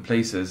these different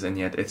places, and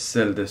yet it's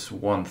still this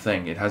one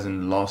thing. It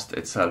hasn't lost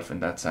itself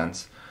in that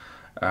sense.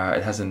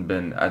 It hasn't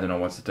been, I don't know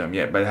what's the term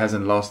yet, but it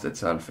hasn't lost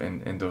itself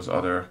in those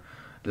other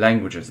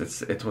languages.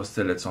 It was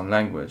still its own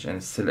language, and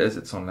it still is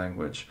its own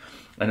language.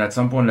 And at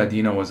some point,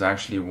 Ladino was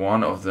actually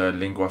one of the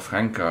lingua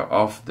franca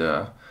of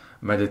the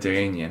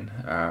Mediterranean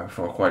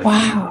for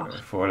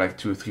for like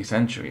 2-3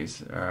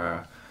 centuries.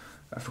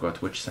 I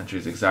forgot which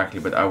centuries exactly,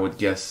 but I would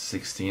guess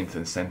 16th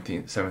and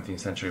 17th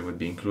century would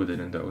be included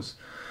in those.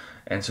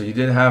 And so you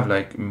did have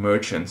like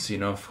merchants,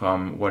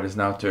 from what is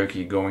now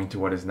Turkey going to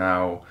what is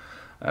now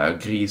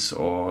Greece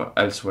or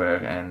elsewhere,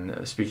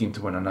 and speaking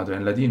to one another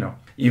in Ladino,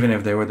 even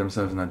if they were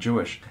themselves not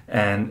Jewish.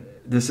 And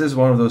this is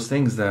one of those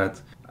things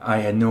that I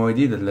had no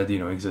idea that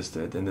Ladino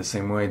existed, in the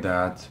same way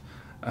that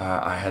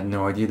I had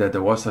no idea that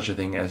there was such a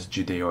thing as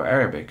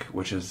Judeo-Arabic,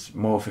 which is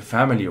more of a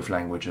family of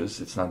languages.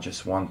 It's not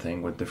just one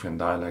thing with different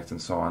dialects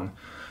and so on,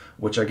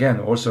 which again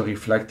also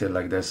reflected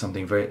like there's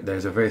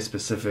a very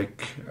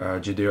specific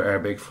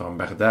Judeo-Arabic from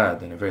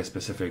Baghdad and a very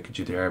specific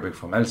Judeo-Arabic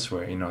from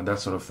elsewhere, that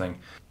sort of thing.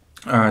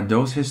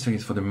 Those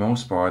histories, for the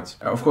most part,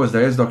 of course,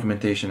 there is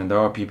documentation, and there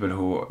are people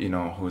who,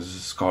 whose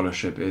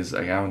scholarship is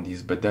around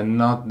these, but they're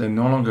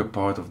no longer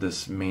part of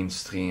this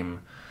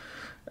mainstream.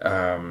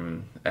 I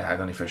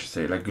don't know if I should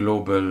say like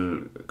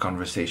global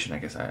conversation. I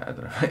guess I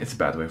don't know. It's a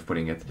bad way of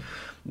putting it.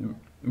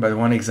 But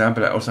another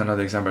example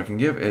I can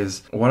give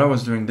is while I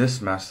was doing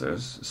this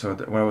master's. So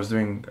when I was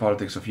doing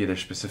politics of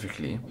Yiddish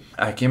specifically,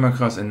 I came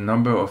across a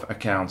number of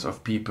accounts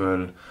of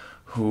people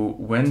who,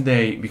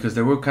 because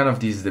there were kind of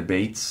these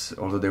debates,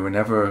 although they were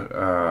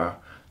never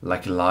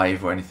like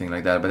live or anything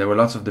like that, but there were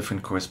lots of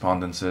different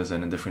correspondences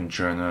and in different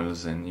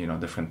journals in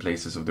different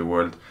places of the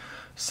world,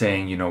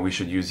 saying we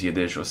should use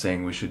Yiddish or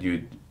saying we should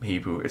use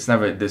Hebrew. It's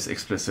never this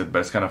explicit, but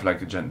it's kind of like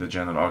the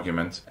general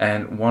argument.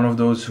 And one of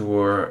those who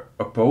were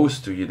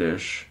opposed to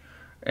Yiddish,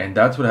 and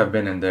that would have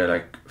been in their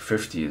like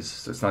 50s,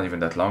 so it's not even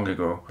that long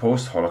ago,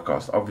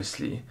 post-Holocaust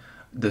obviously,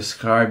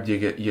 described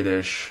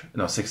Yiddish,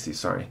 no 60s,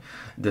 sorry,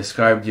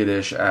 described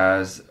Yiddish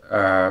as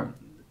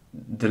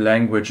the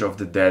language of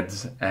the dead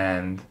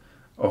and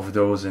of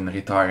those in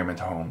retirement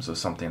homes or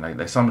something like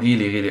that. Some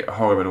really, really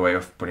horrible way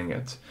of putting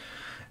it.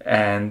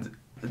 And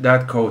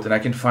that quote, and I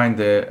can find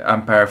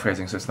I'm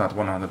paraphrasing, so it's not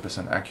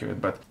 100% accurate,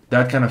 but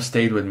that kind of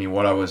stayed with me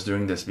while I was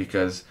doing this,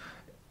 because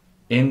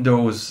in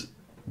those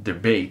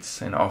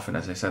debates, and often,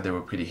 as I said, they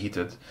were pretty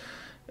heated,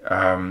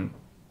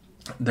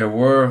 there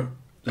were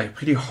like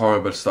pretty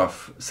horrible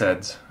stuff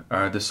said,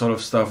 the sort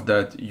of stuff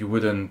that you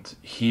wouldn't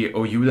hear,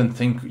 or you wouldn't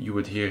think you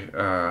would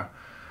hear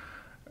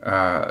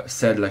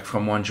said like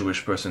from one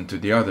Jewish person to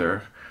the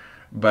other,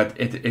 but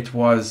it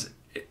was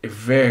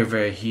very,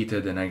 very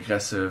heated and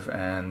aggressive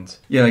and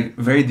like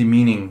very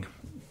demeaning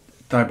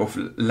type of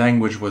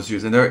language was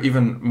used. And there are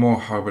even more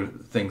horrible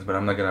things, but I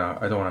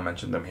don't want to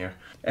mention them here.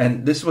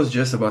 And this was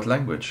just about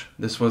language.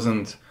 This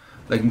wasn't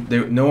like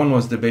no one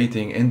was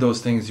debating in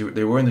those things.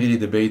 They weren't really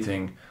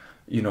debating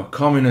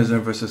communism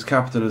versus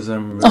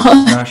capitalism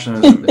versus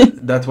nationalism.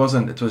 That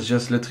wasn't, it was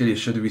just literally,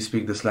 should we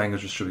speak this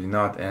language or should we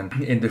not? And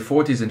in the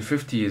 40s and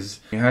 50s,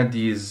 you had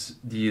these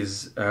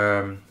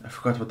I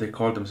forgot what they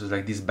called them, so it was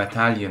like these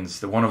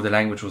battalions. One of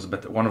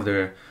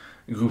the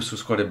groups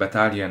was called a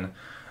battalion,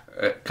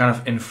 kind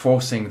of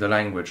enforcing the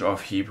language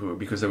of Hebrew,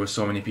 because there were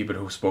so many people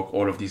who spoke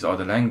all of these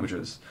other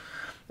languages.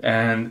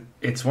 And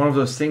it's one of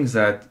those things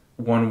that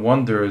one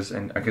wonders,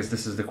 and I guess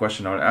this is the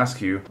question I would ask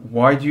you,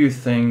 why do you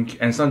think,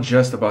 and it's not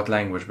just about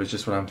language, but it's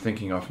just what I'm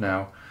thinking of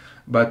now,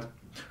 but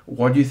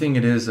what do you think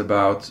it is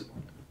about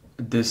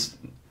this,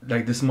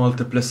 like this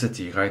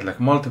multiplicity, right? Like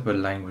multiple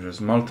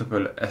languages,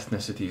 multiple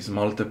ethnicities,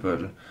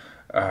 multiple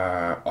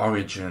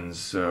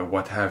origins,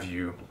 what have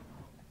you,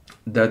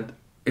 that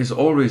is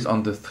always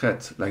under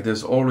threat. Like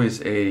there's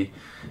always an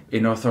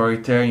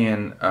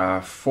authoritarian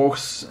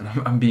force, and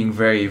I'm being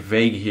very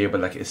vague here,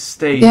 but like a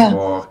state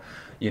or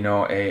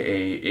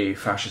a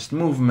fascist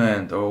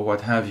movement or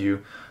what have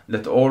you,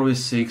 that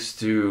always seeks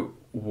to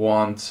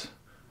want,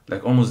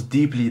 like almost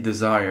deeply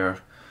desire,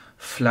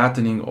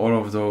 flattening all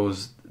of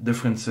those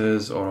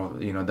differences or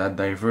that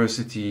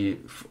diversity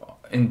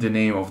in the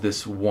name of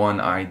this one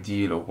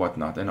ideal or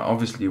whatnot. And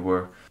obviously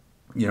we're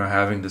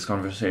having this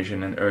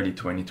conversation in early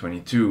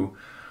 2022.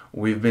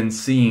 We've been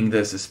seeing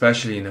this,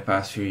 especially in the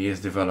past few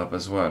years, develop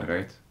as well,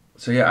 right?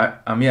 So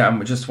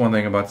I'm just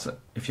wondering about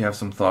if you have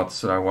some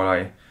thoughts while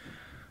I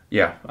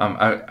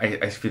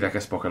feel like I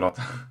spoke a lot.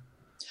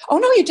 Oh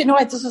no, you didn't. No,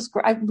 this is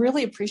great. I'm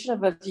really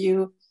appreciative of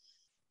you.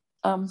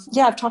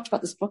 I've talked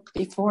about this book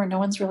before. No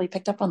one's really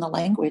picked up on the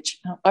language.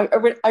 I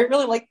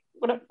really like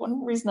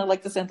one reason I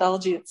like this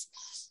anthology.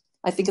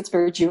 I think it's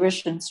very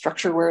Jewish in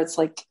structure, where it's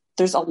like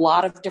there's a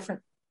lot of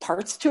different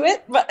parts to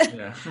it. But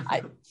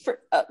I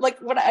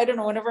don't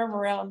know. Whenever I'm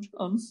around,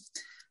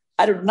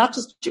 I don't know, not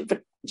just Jew,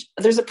 but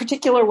there's a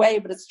particular way,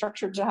 but it's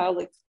structured to how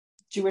like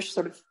Jewish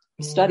sort of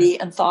study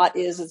and thought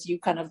is, as you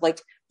kind of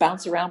like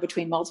bounce around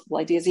between multiple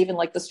ideas, even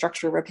like the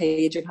structure of a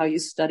page of how you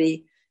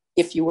study.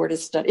 If you were to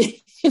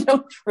study,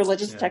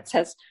 religious text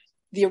has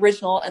the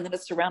original, and then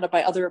it's surrounded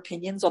by other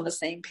opinions on the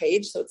same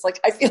page. So it's like,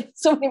 I feel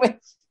so many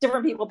ways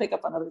different people pick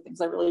up on other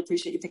things. I really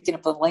appreciate you picking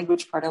up on the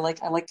language part. I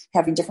like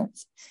having different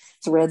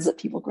threads that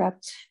people grab.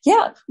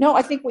 Yeah, no,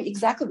 I think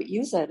exactly what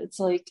you said. It's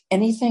like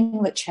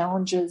anything that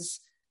challenges,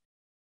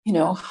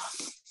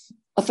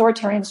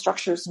 authoritarian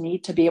structures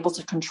need to be able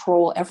to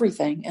control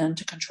everything, and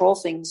to control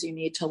things, you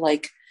need to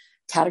like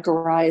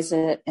categorize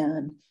it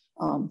and,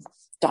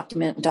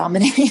 document and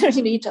dominate.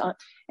 You need to,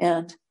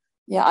 and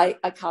I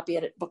copy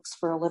edit books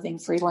for a living,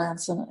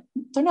 freelance, and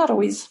they're not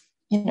always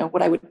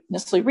what I would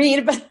necessarily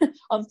read,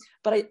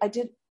 but I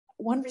did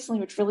one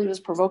recently, which really was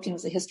provoking.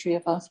 Was a history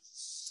of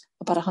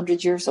about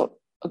 100 years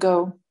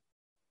ago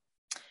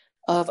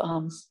of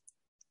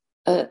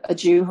a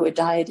Jew who had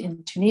died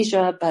in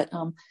Tunisia, but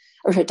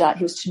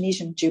he was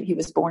Tunisian Jew. He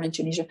was born in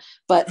Tunisia,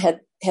 but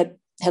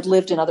had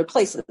lived in other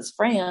places,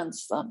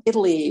 France,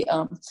 Italy,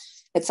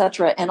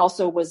 etc., and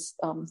also was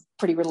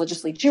pretty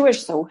religiously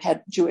Jewish, so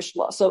had Jewish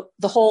law. So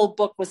the whole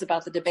book was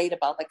about the debate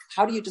about like,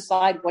 how do you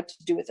decide what to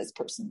do with this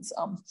person's,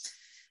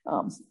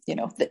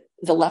 the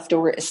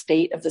leftover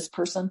estate of this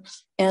person.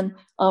 And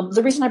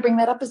the reason I bring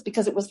that up is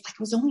because it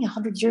was only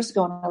 100 years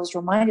ago, and I was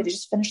reminded. I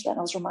just finished that, and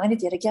I was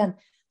reminded yet again,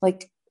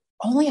 like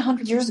only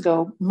 100 years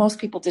ago, most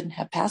people didn't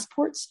have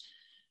passports.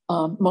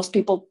 Most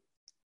people,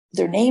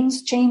 their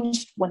names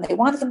changed when they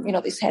wanted them.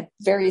 They had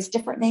various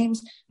different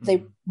names.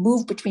 They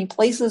moved between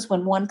places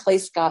when one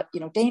place got,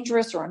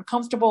 dangerous or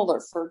uncomfortable, or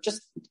for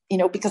just,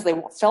 because they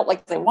felt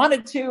like they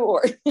wanted to,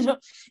 or,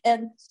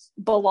 and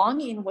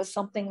belonging was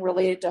something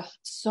related to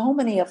so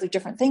many of the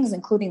different things,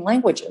 including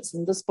languages.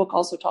 And this book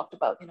also talked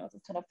about, the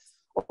kind of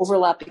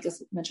overlap, because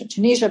it mentioned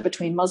Tunisia,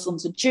 between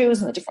Muslims and Jews,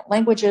 and the different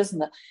languages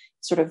and the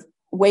sort of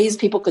ways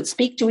people could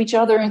speak to each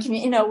other, and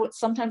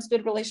sometimes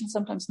good relations,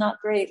 sometimes not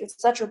great,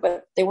 etc.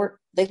 But they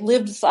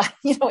lived aside,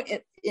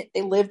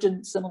 they lived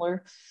in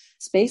similar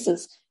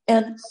spaces,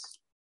 and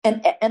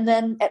then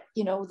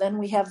then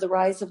we have the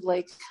rise of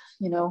like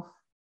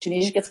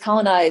Tunisia gets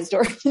colonized,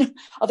 or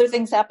other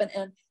things happen,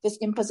 and this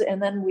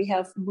and then we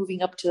have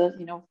moving up to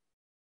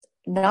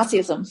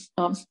Nazism,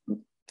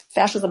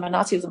 fascism and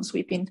Nazism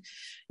sweeping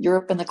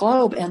Europe and the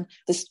globe, and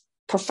this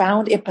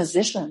profound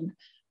imposition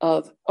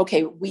of,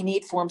 okay, we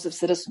need forms of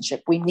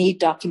citizenship. We need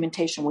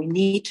documentation. We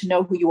need to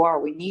know who you are.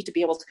 We need to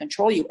be able to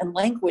control you. And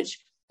language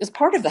is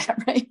part of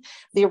that, right?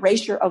 The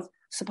erasure of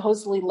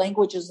supposedly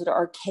languages that are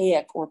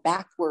archaic or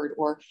backward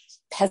or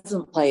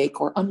peasant-like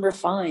or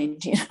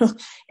unrefined,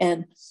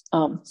 and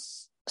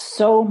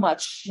so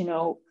much,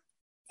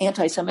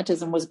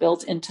 anti-Semitism was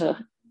built into,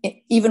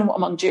 even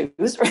among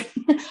Jews, right?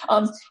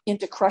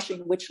 Into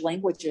crushing which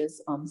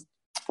languages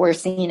were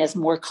seen as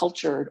more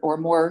cultured or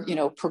more,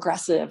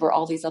 progressive, or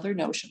all these other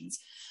notions.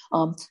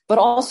 But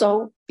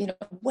also,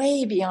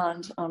 way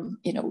beyond,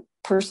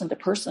 person to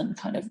person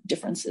kind of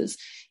differences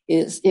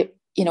is it,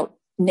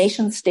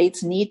 nation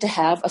states need to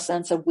have a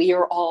sense of we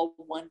are all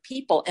one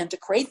people. And to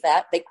create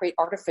that, they create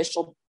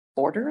artificial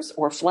borders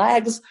or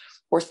flags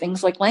or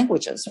things like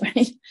languages,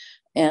 right?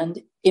 And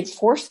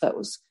enforce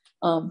those,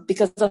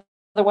 because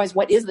otherwise,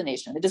 what is the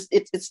nation?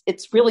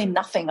 It's really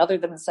nothing other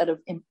than a set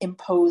of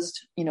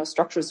imposed,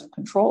 structures of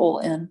control.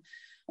 And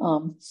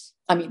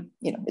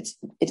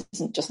it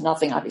isn't just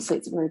nothing. Obviously,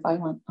 it's very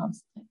violent.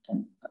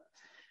 And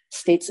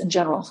states in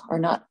general are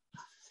not.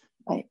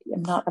 I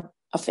am not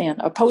a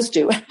fan. Opposed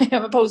to.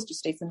 I'm opposed to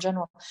states in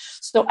general.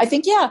 So I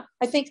think,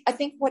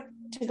 what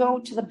to go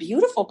to the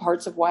beautiful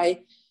parts of why,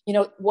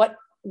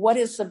 what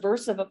is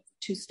subversive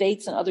to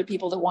states and other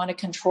people that want to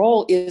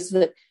control is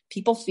that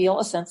people feel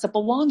a sense of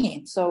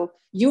belonging. So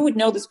you would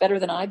know this better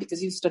than I,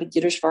 because you've studied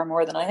Yiddish far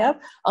more than I have.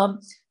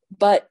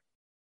 But,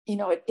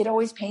 it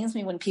always pains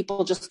me when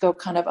people just go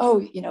kind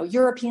of,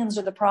 Europeans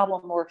are the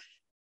problem, or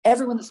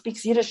everyone that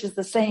speaks Yiddish is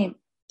the same.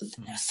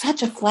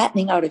 such a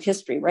flattening out of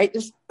history, right?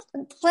 There's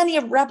plenty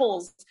of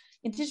rebels,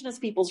 indigenous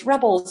peoples,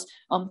 rebels,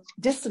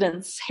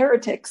 dissidents,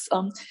 heretics,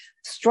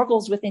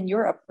 struggles within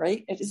Europe,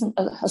 right? It isn't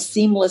a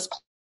seamless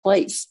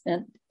place,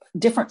 and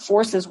different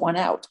forces won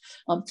out.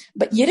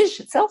 But Yiddish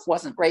itself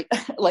wasn't, right?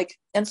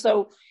 And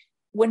so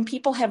when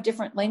people have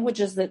different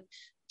languages that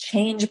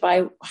change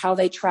by how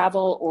they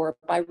travel or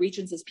by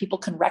regions, as people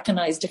can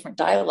recognize different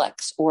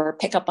dialects or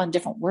pick up on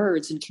different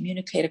words and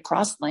communicate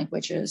across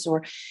languages,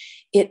 or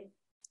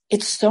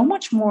it's so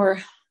much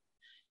more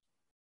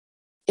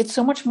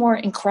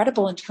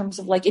incredible in terms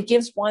of it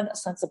gives one a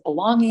sense of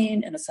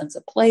belonging and a sense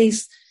of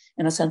place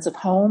and a sense of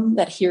home.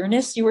 That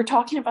here-ness you were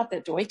talking about,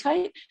 that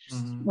Doikite,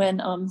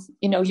 when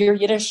your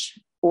Yiddish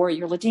or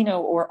your Ladino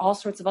or all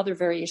sorts of other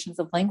variations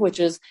of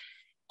languages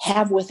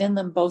have within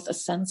them both a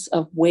sense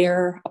of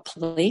where a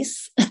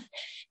place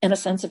and a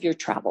sense of your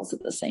travels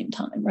at the same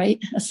time, right?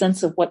 A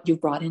sense of what you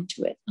brought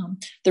into it.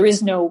 There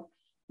is none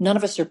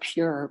of us are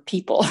pure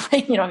people,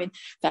 right?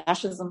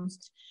 Fascism,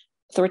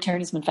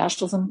 authoritarianism and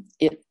fascism,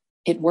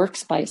 it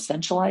works by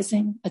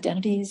essentializing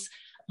identities,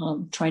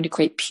 trying to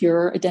create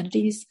pure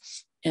identities.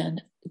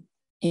 And,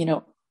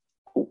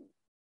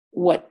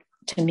 what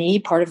to me,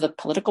 part of the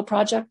political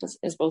project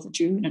as both a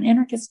Jew and an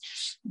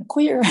anarchist and a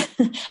queer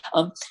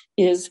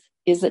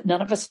is that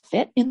none of us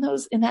fit in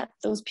those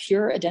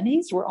pure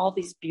identities. We're all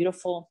these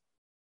beautiful,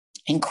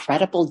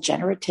 incredible,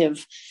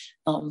 generative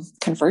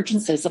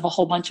convergences of a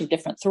whole bunch of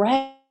different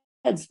threads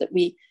that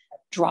we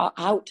draw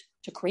out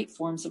to create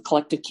forms of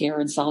collective care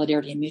and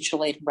solidarity and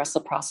mutual aid and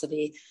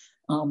reciprocity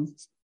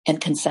and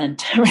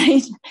consent,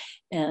 right?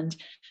 And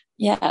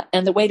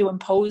and the way to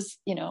impose,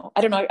 I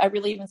don't know, I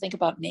really even think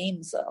about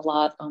names a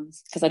lot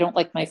because I don't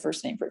like my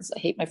first name. For instance,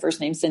 I hate my first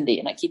name, Cindy,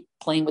 and I keep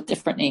playing with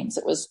different names.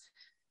 It was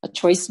a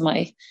choice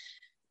my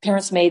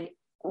parents made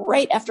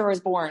right after I was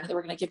born. They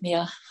were going to give me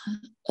a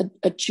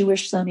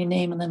Jewish sounding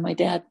name. And then my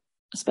dad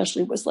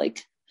especially was from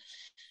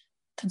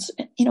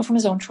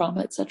his own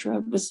trauma, etc.,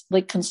 was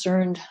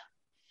concerned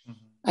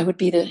I would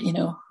be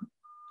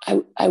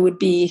I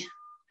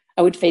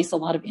would face a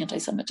lot of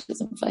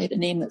anti-Semitism if I had a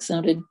name that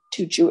sounded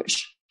too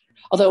Jewish.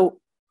 Although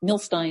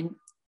Milstein,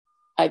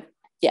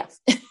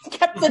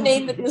 kept the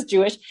name that was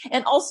Jewish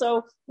and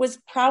also was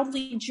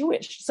proudly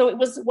Jewish. So it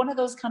was one of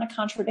those kind of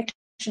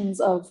contradictions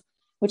of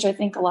which I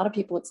think a lot of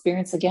people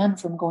experience again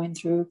from going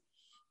through,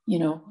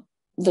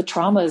 the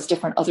trauma as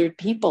different other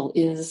people,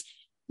 is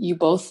you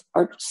both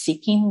are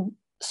seeking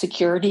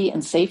security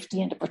and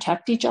safety and to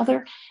protect each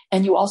other.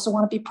 And you also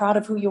want to be proud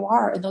of who you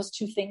are. And those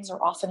two things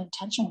are often in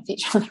tension with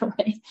each other,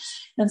 right?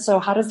 And so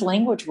how does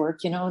language work?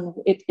 And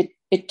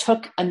it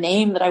took a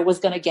name that I was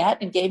going to get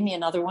and gave me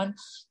another one.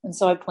 And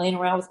so I'm playing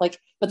around with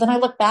but then I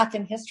look back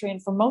in history,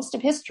 and for most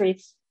of history,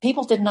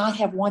 people did not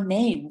have one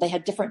name. They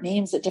had different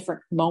names at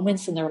different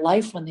moments in their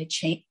life when they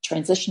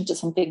transitioned to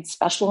something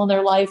special in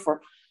their life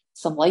or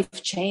some life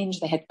change.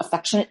 They had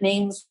affectionate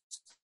names,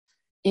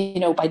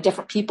 by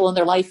different people in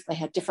their life. They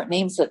had different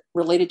names that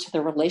related to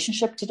their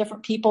relationship to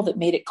different people that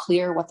made it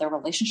clear what their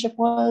relationship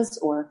was,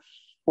 or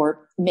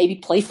maybe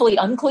playfully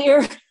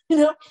unclear,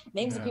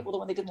 names of people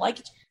when they didn't like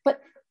it.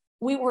 But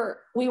we were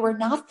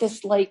not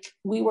this,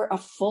 we were a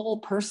full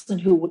person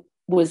who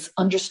was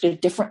understood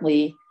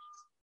differently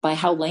by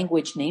how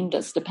language named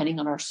us, depending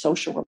on our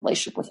social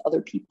relationship with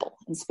other people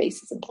and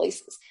spaces and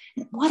places.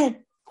 And what a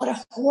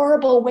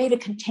horrible way to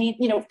contain,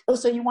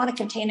 so you want to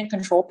contain and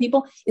control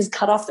people is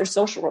cut off their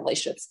social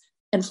relationships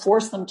and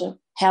force them to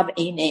have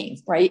a name,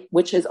 right?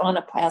 Which is on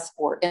a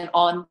passport and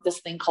on this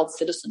thing called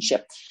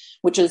citizenship,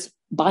 which is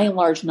by and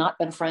large not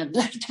been a friend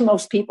to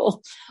most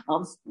people,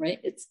 right?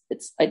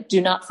 I do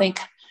not think,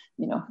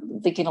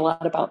 I'm thinking a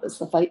lot about this,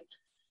 the fight,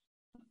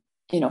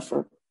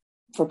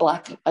 for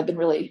Black, I've been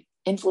really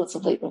influenced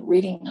of late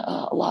reading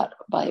a lot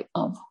by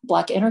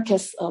Black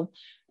anarchists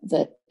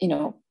that,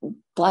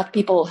 Black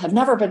people have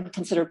never been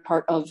considered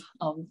part of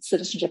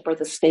citizenship or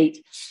the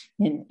state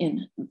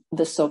in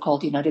the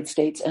so-called United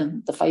States.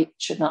 And the fight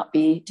should not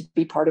be to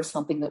be part of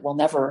something that will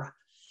never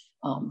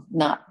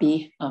not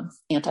be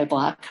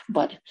anti-Black,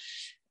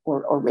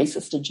 or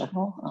racist in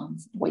general,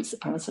 white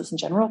supremacist in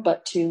general,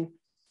 but to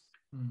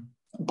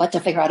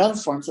figure out other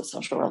forms of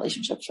social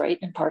relationships, right?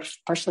 And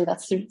partially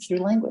that's through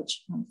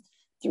language,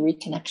 through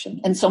reconnection,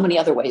 and so many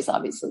other ways,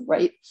 obviously,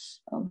 right?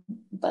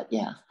 But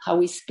yeah, how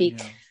we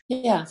speak.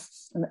 Yeah.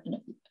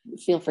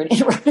 Feel free to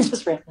interrupt me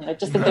just randomly. I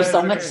just think there's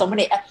so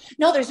many.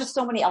 No, there's just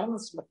so many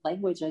elements with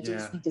language. I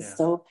just think is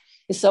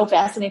so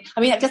fascinating.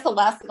 I mean, I guess the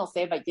last thing I'll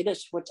say about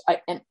Yiddish, which I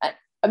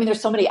mean,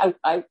 there's so many.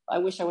 I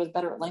wish I was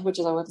better at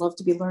languages. I would love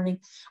to be learning.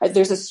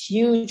 There's this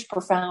huge,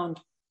 profound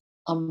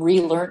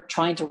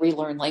trying to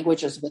relearn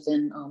languages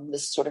within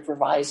this sort of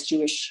revised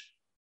Jewish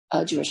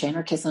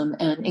anarchism,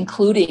 and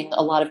including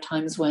a lot of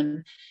times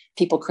when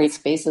people create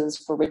spaces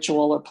for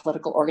ritual or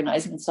political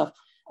organizing and stuff,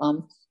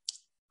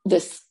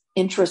 this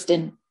interest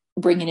in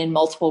bringing in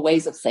multiple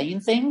ways of saying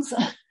things.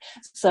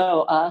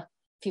 So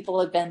people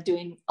have been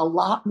doing a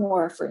lot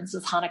more. For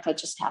instance, Hanukkah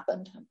just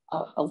happened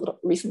a little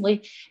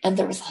recently, and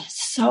there was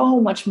so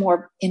much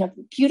more in a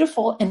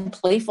beautiful and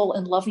playful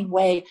and loving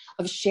way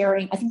of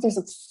sharing. I think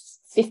there's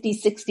 50,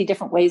 60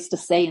 different ways to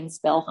say and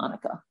spell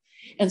Hanukkah.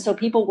 And so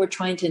people were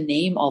trying to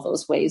name all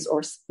those ways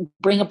or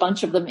bring a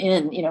bunch of them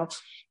in,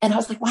 and I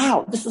was like,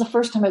 wow, this is the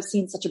first time I've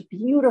seen such a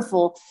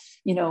beautiful,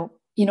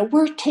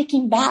 we're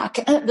taking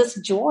back this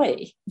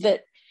joy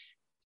that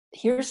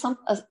here's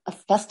a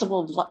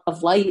festival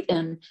of light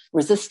and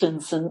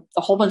resistance and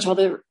a whole bunch of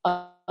other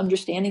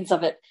understandings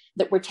of it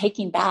that we're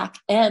taking back,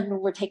 and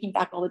we're taking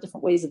back all the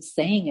different ways of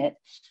saying it.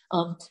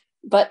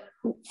 But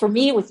for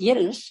me with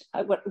Yiddish,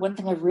 one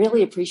thing I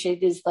really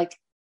appreciated is like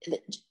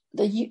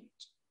the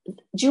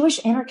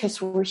Jewish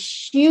anarchists were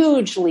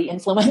hugely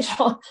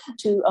influential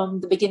to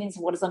the beginnings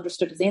of what is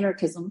understood as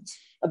anarchism,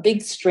 a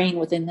big strain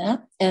within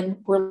that, and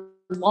were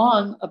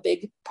long a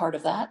big part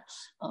of that.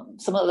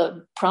 Some of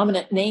the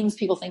prominent names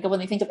people think of when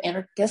they think of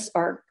anarchists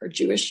are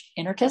Jewish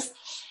anarchists,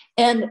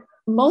 and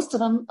most of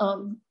them,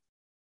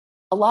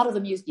 a lot of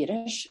them used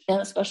Yiddish, and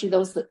especially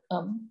those that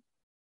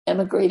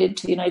emigrated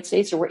to the United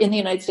States or were in the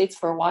United States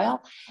for a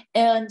while.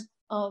 And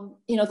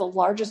the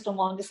largest and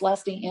longest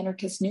lasting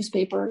anarchist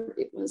newspaper,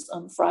 it was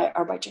Freie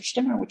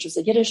Arbeiterstimme, which is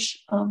a Jewish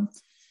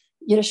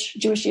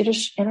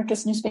Yiddish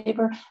anarchist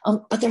newspaper.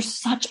 But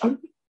there's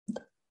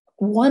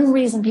one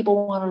reason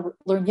people want to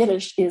learn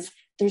Yiddish is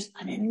there's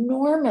an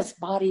enormous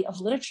body of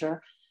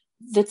literature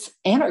that's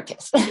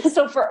anarchist.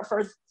 So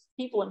for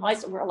people in my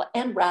world,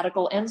 and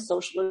radical and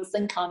socialists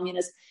and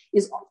communists,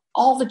 is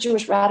all the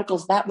Jewish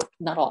radicals,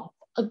 not all,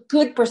 a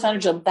good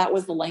percentage of them, that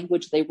was the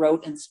language they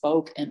wrote and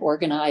spoke and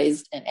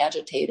organized and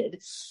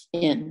agitated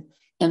in.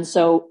 And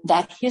so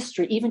that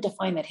history, even to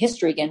find that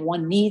history again,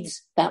 one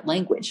needs that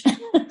language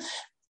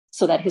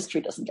so that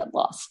history doesn't get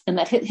lost. And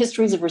that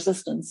histories of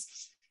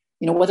resistance,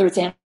 whether it's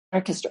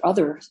anarchist or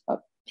other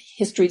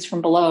histories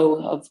from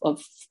below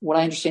of what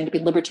I understand to be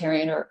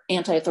libertarian or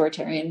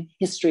anti-authoritarian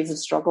histories of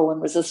struggle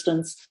and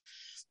resistance,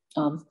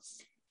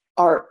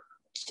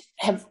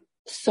 have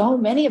so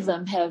many of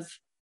them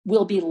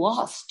will be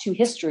lost to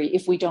history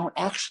if we don't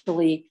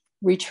actually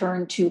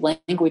return to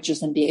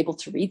languages and be able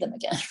to read them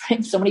again.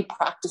 Right? So many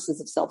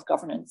practices of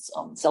self-governance,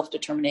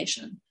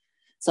 self-determination,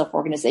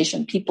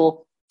 self-organization,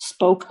 people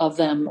spoke of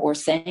them or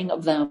sang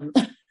of them,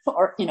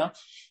 or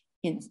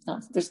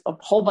there's a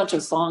whole bunch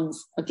of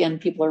songs, again,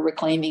 people are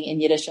reclaiming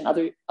in Yiddish and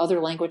other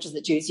languages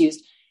that Jews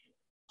used.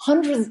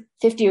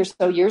 150 or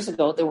so years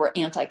ago, there were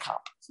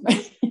anti-cop,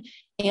 right?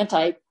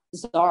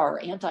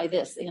 Anti-czar,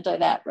 anti-this,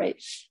 anti-that, right?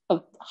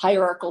 Of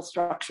hierarchical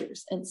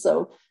structures. And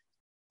so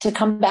to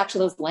come back to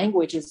those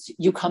languages,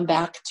 you come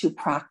back to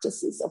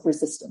practices of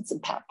resistance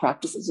and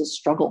practices of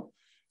struggle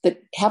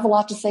that have a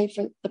lot to say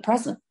for the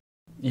present.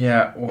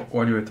 Yeah,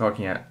 what you were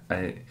talking at.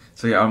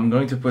 I'm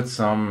going to put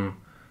some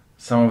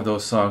of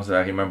those songs that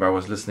I remember I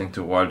was listening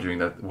to while doing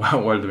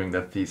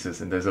that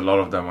thesis, and there's a lot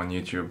of them on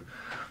YouTube.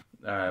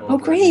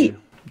 Great!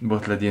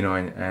 Both Ladino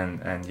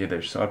and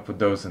Yiddish, so I'll put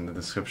those in the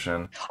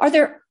description. Are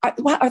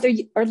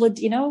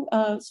Ladino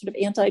sort of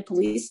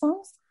anti-police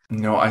songs?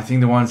 No, I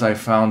think the ones I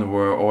found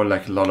were all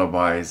like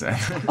lullabies.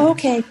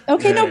 Okay,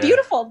 no,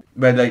 beautiful.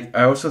 But like,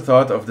 I also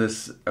thought of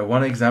this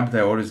one example that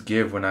I always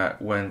give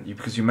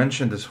because you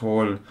mentioned this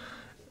whole.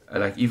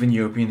 Like even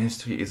European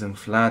history isn't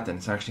flat and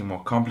it's actually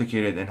more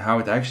complicated, and how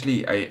it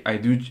actually, I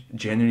do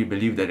genuinely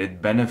believe that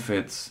it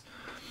benefits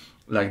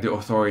like the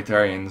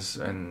authoritarians,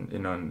 and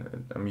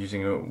I'm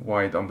using a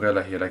wide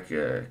umbrella here, like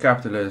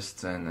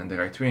capitalists and the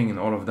right wing and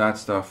all of that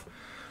stuff.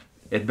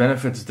 It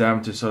benefits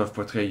them to sort of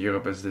portray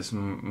Europe as this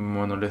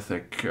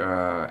monolithic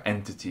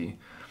entity.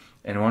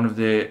 And one of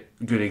the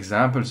good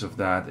examples of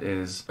that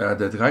is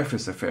the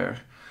Dreyfus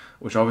affair,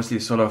 which obviously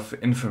is sort of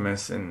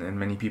infamous, and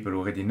many people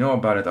already know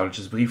about it. I'll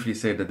just briefly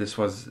say that this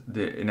was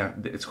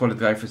it's called the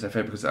Dreyfus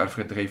affair because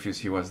Alfred Dreyfus,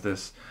 he was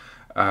this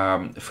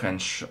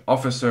French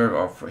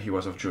officer, he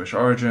was of Jewish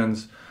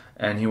origins,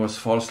 and he was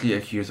falsely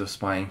accused of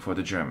spying for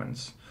the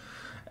Germans.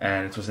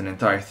 And it was an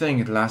entire thing.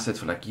 It lasted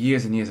for like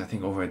years and years, I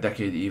think over a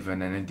decade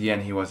even, and in the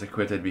end he was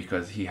acquitted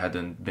because he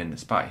hadn't been the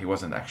spy. He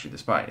wasn't actually the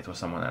spy, it was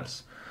someone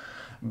else.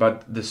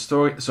 But the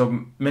story,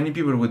 so many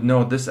people would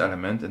know this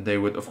element, and they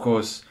would, of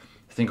course,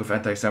 think of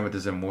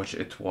anti-Semitism, which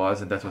it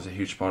was, and that was a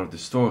huge part of the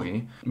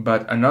story.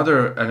 But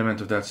another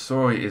element of that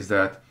story is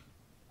that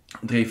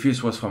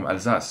Dreyfus was from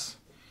Alsace.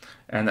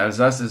 And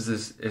Alsace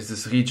is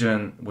this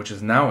region which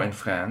is now in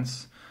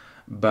France,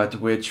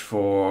 but which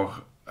for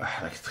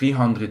like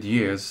 300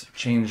 years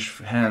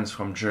changed hands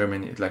from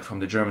Germany, like from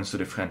the Germans to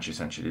the French,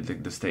 essentially,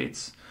 the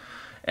States.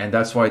 And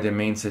that's why the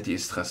main city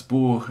is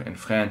Strasbourg in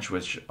French,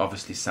 which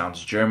obviously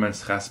sounds German,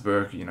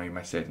 Strasbourg, you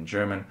might say it in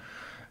German.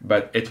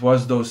 But it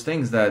was those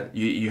things that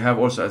you have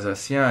also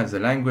Alsacien as a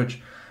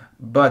language,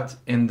 but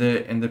in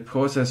the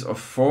process of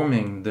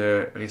forming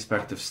the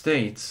respective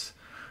states,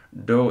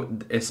 though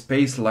a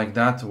space like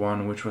that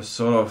one, which was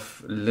sort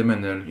of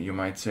liminal, you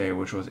might say,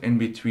 which was in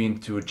between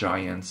two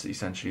giants,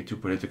 essentially two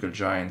political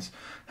giants,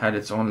 had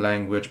its own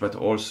language, but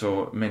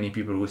also many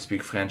people who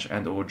speak French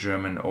and or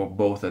German or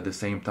both at the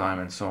same time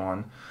and so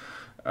on.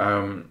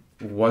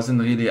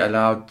 wasn't really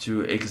allowed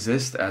to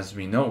exist as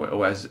we know it,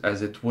 or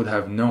as it would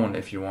have known,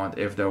 if you want,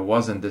 if there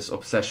wasn't this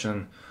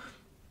obsession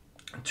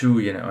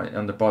to,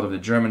 on the part of the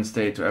German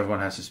state, to everyone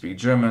has to speak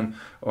German,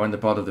 or in the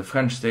part of the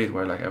French state,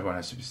 where like everyone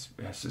has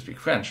to speak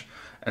French.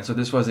 And so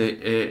this was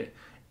the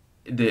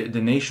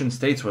nation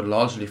states were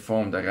largely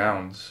formed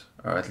around,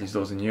 or at least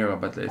those in Europe,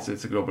 but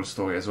it's a global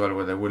story as well,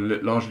 where they were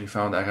largely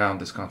found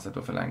around this concept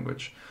of a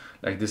language.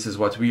 Like, this is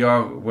what we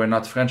are. We're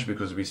not French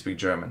because we speak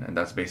German, and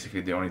that's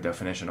basically the only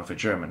definition of a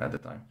German at the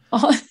time.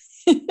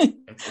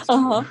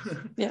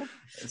 Yeah.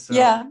 So,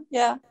 yeah.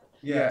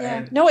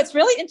 And, no, it's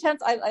really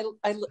intense. I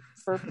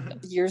for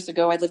years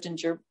ago, I lived in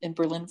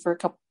Berlin for a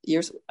couple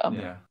years.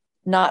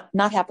 Not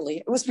happily.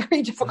 It was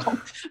very difficult,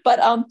 but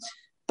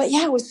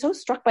yeah, I was so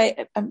struck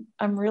by.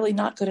 I'm really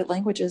not good at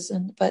languages,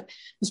 but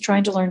was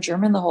trying to learn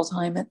German the whole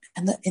time,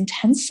 and the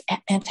intense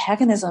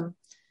antagonism.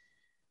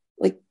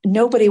 Like,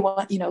 nobody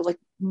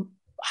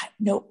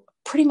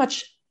pretty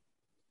much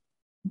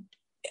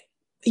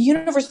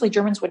universally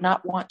Germans would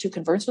not want to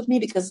converse with me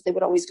because they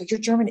would always go, your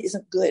German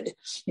isn't good.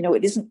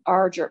 It isn't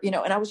our German,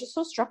 and I was just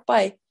so struck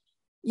by,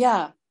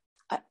 I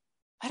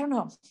don't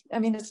know. I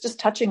mean, it's just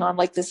touching on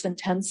like this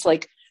intense,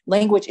 like,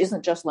 language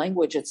isn't just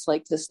language. It's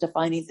like this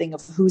defining thing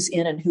of who's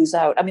in and who's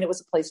out. I mean, it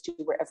was a place too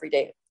where every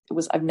day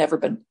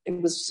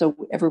so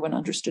everyone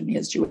understood me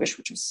as Jewish,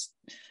 which was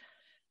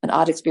an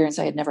odd experience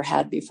I had never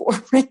had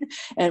before. Right?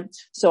 And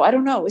so I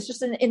don't know, it's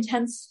just an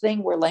intense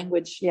thing where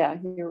language,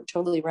 you're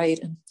totally right.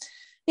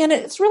 And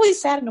it's really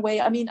sad in a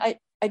way. I mean, I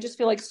just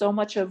feel like so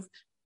much of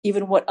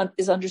even what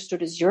is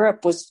understood as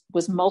Europe was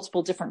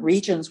multiple different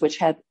regions, which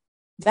had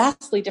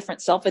vastly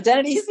different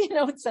self-identities,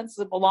 and senses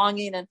of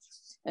belonging and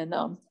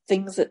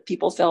things that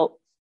people felt,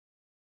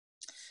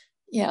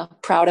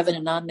 proud of in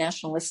a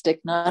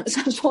non-nationalistic,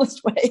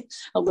 non-essentialist way,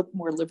 a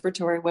more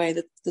liberatory way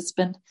that's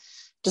been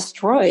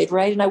destroyed,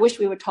 right? And I wish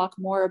we would talk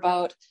more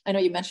about, I know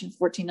you mentioned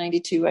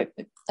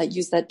 1492, I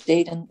used that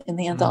date in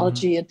the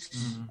anthology, and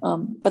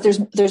but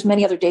there's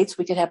many other dates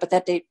we could have, but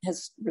that date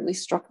has really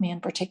struck me in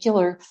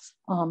particular.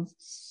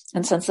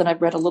 And since then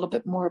I've read a little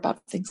bit more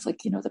about things like,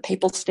 the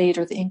Papal State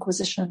or the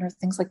Inquisition or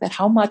things like that,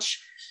 how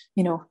much,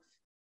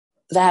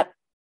 that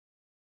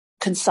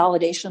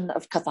consolidation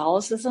of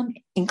Catholicism,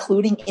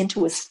 including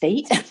into a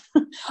state,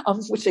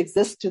 which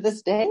exists to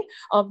this day,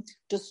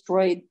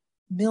 destroyed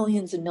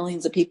millions and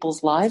millions of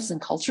people's lives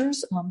and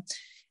cultures.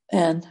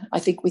 And I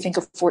think we think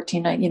of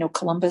 1490,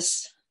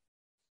 Columbus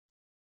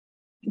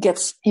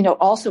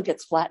also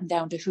gets flattened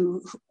down to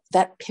who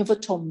that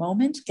pivotal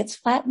moment gets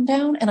flattened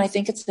down. And I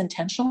think it's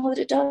intentional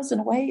that it does in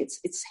a way.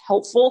 It's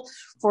helpful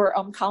for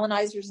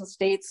colonizers and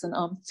states and,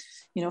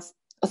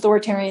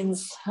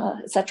 authoritarians,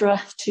 et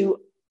cetera, to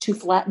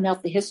flatten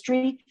out the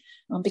history,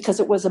 because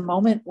it was a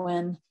moment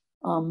when,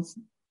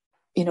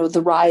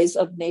 the rise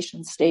of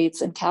nation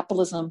states and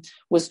capitalism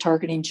was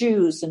targeting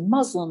Jews and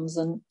Muslims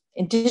and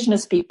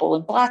indigenous people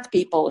and Black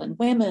people and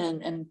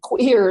women and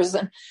queers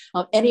and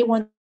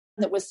anyone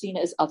that was seen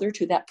as other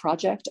to that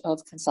project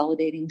of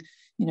consolidating,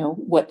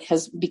 what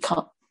has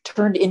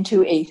turned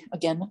into a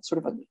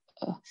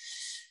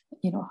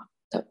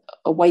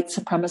white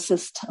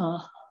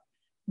supremacist,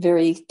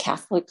 very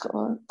Catholic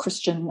or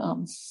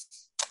Christian,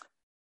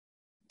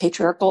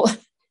 patriarchal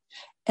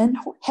and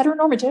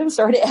heteronormative,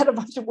 sorry to add a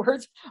bunch of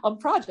words,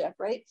 project,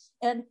 right?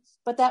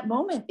 But that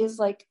moment is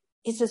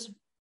this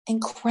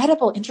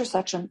incredible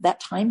intersection, that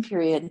time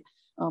period,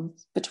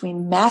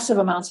 between massive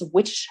amounts of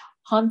witch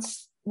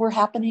hunts were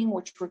happening,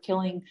 which were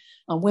killing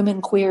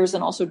women, queers,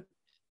 and also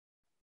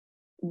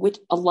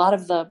a lot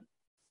of the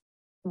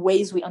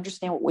ways we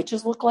understand what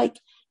witches look like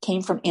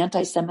came from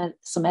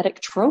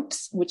anti-Semitic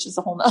tropes, which is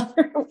a whole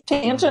nother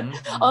tangent.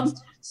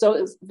 So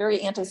it was a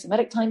very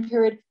anti-Semitic time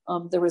period.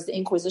 There was the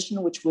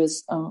Inquisition, which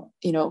was,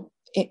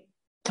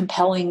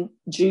 compelling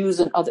Jews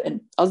and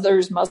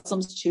others,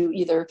 Muslims, to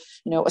either,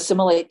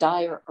 assimilate,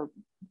 die, or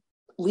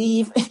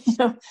leave.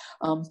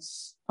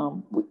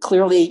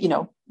 Clearly,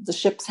 the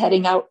ships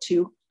heading out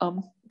to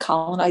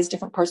colonize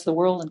different parts of the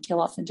world and kill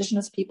off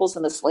indigenous peoples,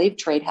 and the slave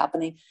trade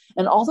happening,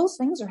 and all those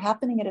things are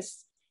happening at a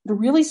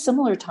really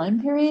similar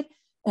time period.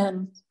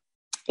 And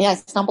I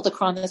stumbled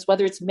across this,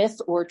 whether it's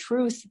myth or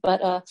truth, but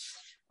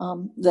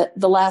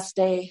the last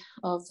day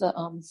of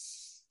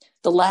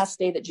the last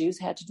day that Jews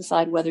had to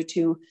decide whether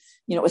to,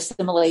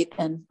 assimilate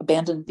and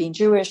abandon being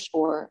Jewish,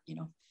 or,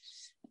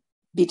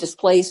 be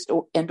displaced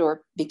or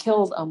be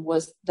killed,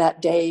 was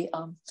that day.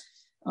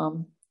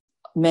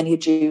 Many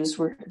Jews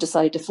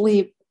decided to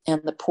flee,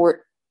 and the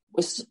port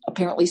was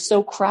apparently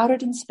so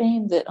crowded in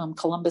Spain that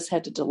Columbus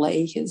had to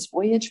delay his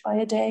voyage by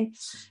a day.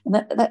 And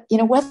that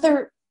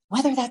whether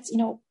that's, I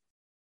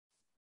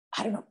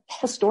don't know,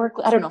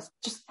 historically, I don't know,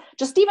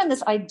 just even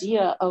this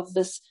idea of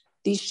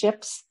these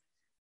ships,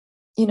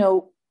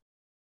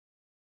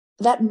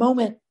 that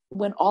moment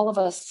when all of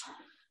us,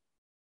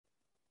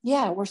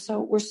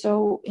 we're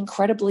so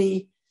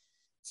incredibly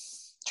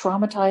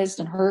traumatized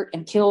and hurt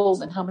and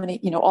killed, and how many,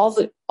 all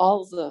that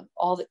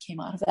came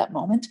out of that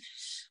moment.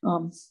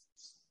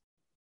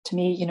 to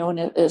me, in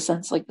a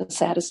sense, like the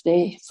saddest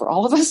day for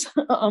all of us.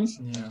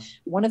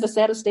 One of the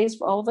saddest days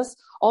for all of us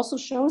also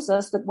shows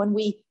us that when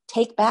we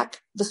take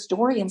back the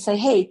story and say,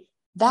 hey,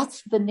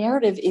 that's the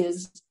narrative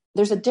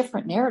there's a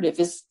different narrative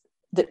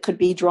that could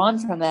be drawn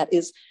from that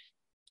is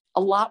a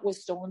lot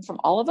was stolen from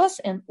all of us.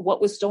 And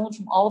what was stolen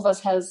from all of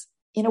us has,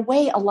 in a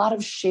way, a lot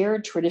of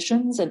shared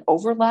traditions and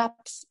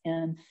overlaps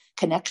and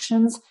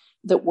connections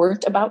that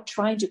weren't about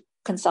trying to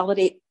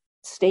consolidate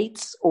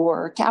states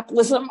or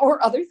capitalism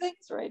or other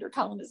things, right? Or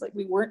colonies. Like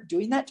we weren't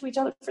doing that to each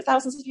other for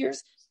thousands of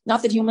years.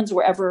 Not that humans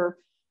were ever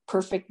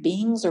perfect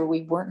beings or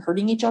we weren't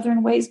hurting each other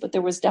in ways, but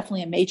there was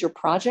definitely a major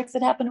project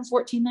that happened in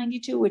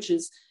 1492, which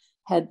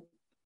had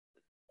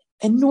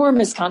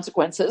enormous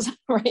consequences,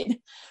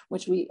 right?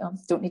 Which we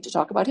don't need to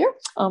talk about here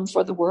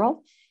for the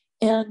world.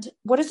 And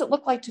what does it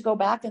look like to go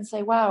back and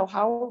say, wow,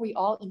 how are we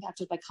all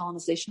impacted by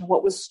colonization?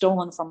 What was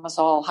stolen from us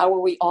all? How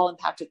are we all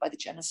impacted by the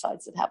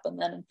genocides that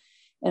happened then?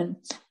 And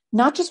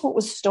not just what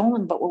was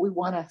stolen, but what we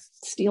want to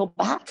steal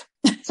back.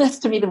 That's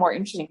to me the more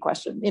interesting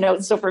question.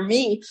 So for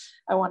me,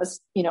 I want to,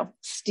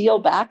 steal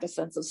back a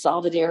sense of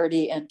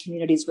solidarity and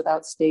communities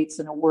without states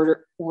and a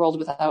world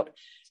without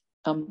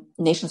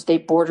nation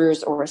state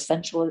borders or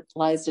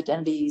essentialized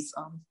identities,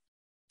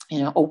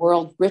 a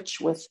world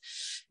rich with,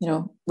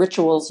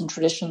 rituals and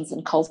traditions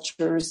and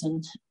cultures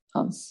and,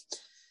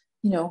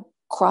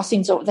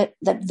 crossings over that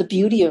the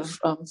beauty of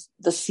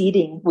the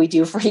seeding we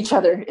do for each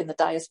other in the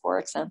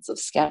diasporic sense of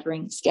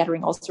scattering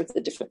all sorts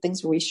of different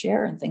things where we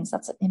share and things.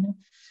 That's,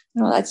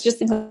 I just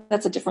think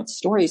that's a different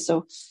story.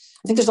 So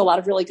I think there's a lot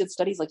of really good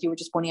studies, like you were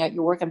just pointing out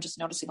your work. I'm just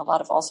noticing a lot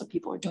of also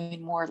people are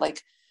doing more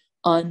like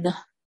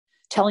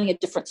telling a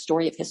different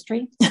story of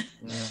history,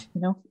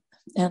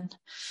 and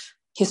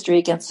history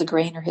against the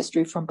grain or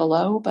history from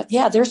below. But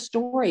yeah, their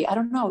story, I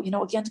don't know,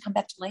 again, to come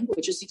back to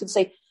languages, you can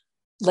say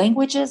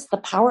languages, the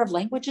power of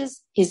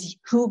languages is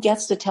who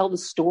gets to tell the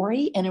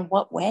story and in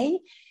what way.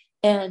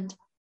 And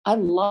I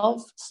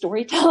love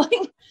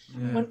storytelling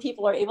when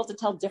people are able to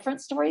tell different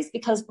stories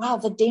because, wow,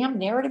 the damn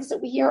narratives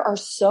that we hear are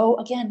so,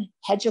 again,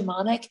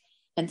 hegemonic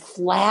and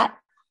flat.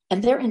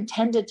 And they're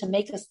intended to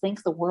make us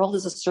think the world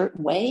is a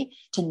certain way,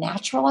 to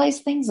naturalize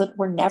things that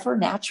were never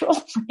natural,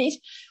 right?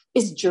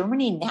 Is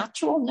Germany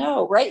natural?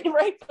 No, right?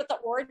 But the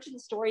origin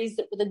stories,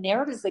 the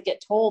narratives that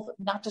get told,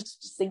 not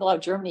just to single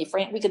out Germany,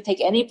 France, we could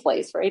take any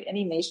place, right?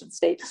 Any nation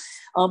state.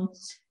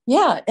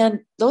 And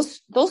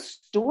those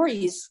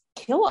stories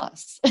kill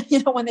us,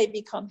 when they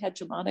become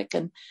hegemonic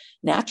and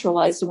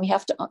naturalized, and we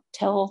have to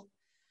tell.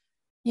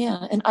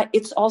 And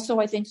it's also,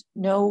 I think,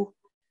 not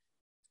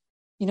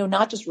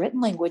just written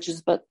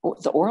languages, but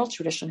the oral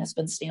tradition has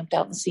been stamped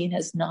out and seen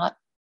as not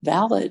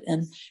valid.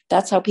 And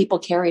that's how people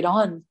carried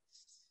on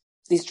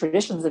these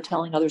traditions of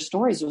telling other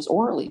stories. It was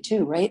orally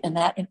too, right? And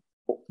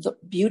the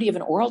beauty of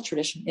an oral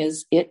tradition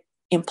is it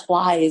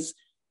implies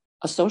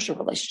a social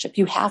relationship.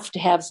 You have to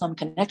have some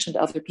connection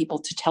to other people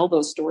to tell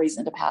those stories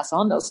and to pass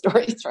on those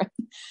stories, right?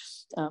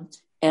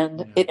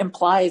 It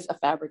implies a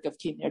fabric of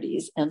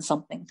communities and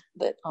something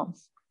that,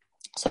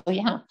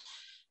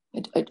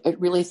 I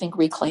really think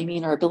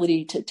reclaiming our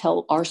ability to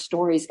tell our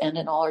stories and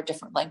in all our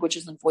different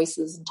languages and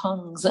voices and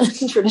tongues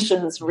and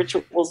traditions,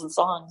 rituals and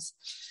songs,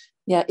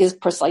 is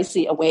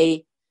precisely a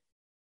way.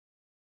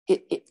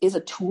 It is a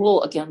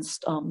tool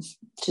against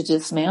to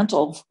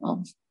dismantle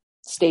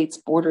states,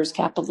 borders,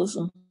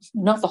 capitalism.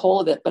 Not the whole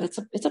of it, but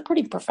it's a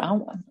pretty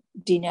profound one.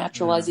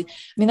 Denaturalizing.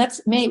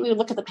 We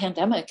look at the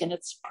pandemic, and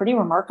it's pretty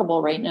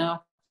remarkable right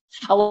now.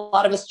 A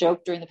lot of us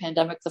joked during the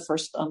pandemic, the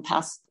first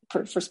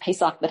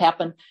Pesach that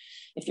happened.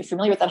 If you're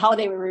familiar with that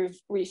holiday,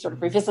 we sort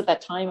of revisit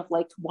that time of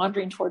like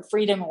wandering toward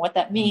freedom and what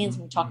that means.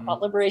 And we talk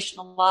about liberation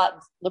a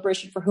lot,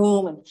 liberation for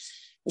whom, and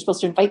we're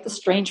supposed to invite the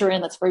stranger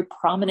in. That's very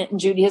prominent in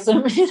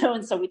Judaism,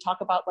 and so we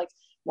talk about like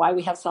why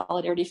we have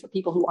solidarity for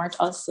people who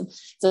aren't us. And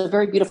it's a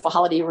very beautiful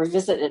holiday to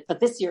revisit it. But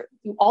this year,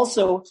 you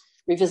also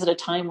revisit a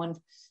time when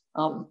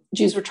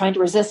Jews were trying to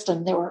resist,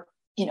 and they were,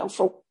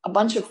 for a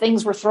bunch of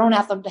things were thrown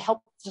at them to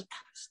help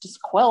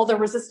just quell their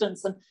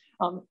resistance. And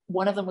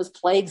one of them was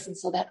plagues. And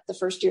so that the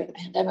first year of the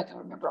pandemic, I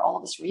remember all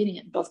of us reading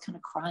it and both kind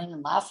of crying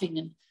and laughing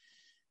and,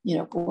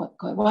 going,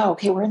 wow,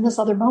 okay, we're in this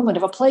other moment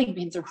of a plague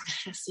being thrown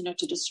at us,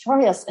 to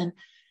destroy us.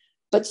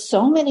 But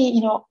so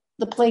many,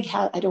 the plague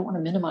I don't want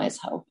to minimize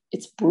how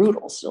it's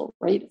brutal still,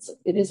 right?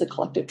 It is a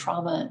collective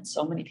trauma, and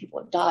so many people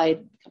have died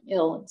and become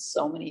ill in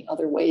so many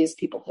other ways.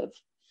 People have,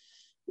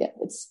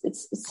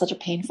 it's such a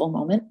painful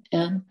moment.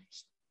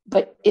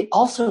 But it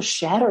also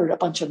shattered a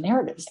bunch of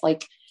narratives,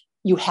 like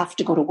you have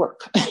to go to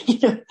work,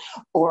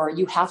 or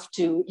you have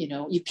to,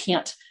 you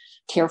can't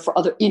care for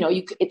other,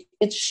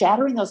 it's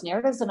shattering those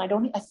narratives. And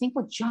I think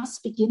we're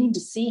just beginning to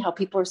see how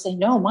people are saying,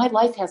 no, my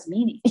life has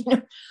meaning.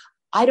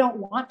 I don't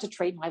want to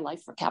trade my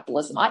life for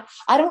capitalism.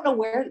 I don't know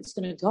where it's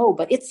going to go,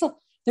 but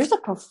there's a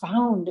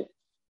profound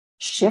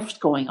shift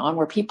going on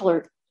where people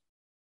are,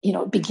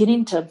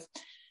 beginning to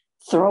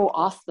throw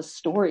off the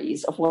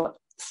stories of what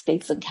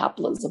states and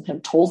capitalism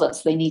have told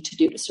us they need to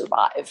do to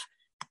survive,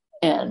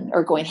 and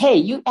are going, hey,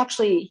 you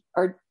actually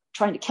are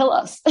trying to kill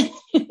us.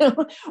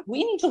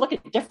 We need to look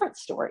at different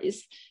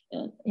stories.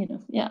 And,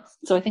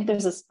 so I think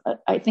there's this,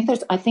 I think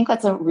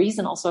that's a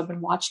reason also I've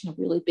been watching a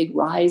really big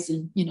rise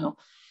in,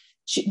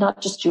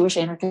 not just Jewish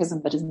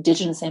anarchism, but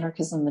indigenous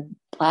anarchism and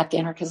Black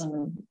anarchism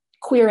and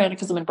queer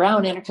anarchism and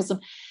brown anarchism.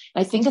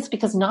 And I think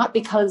it's not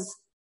because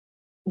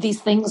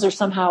these things are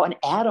somehow an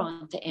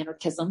add-on to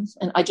anarchism.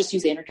 And I just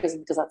use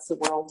anarchism because that's the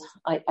world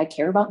I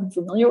care about and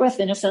familiar with,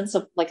 in a sense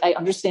of like, I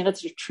understand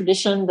it's a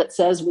tradition that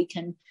says we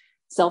can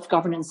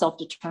self-govern and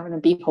self-determine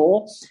and be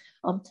whole.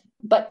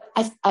 But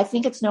I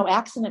think it's no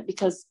accident,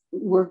 because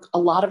a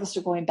lot of us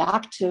are going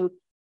back to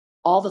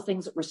all the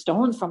things that were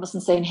stolen from us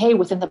and saying, hey,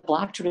 within the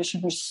Black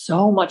tradition, there's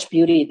so much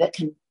beauty that's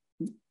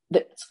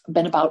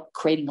been about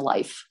creating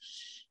life.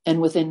 And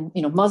within,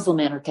 Muslim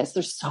anarchists,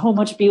 there's so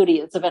much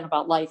beauty that's been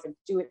about life, and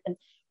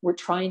we're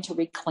trying to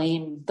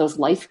reclaim those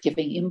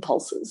life-giving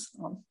impulses.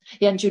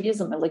 And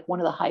Judaism, like one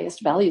of the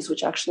highest values,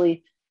 which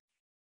actually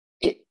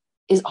it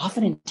is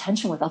often in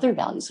tension with other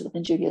values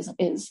within Judaism,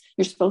 is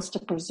you're supposed to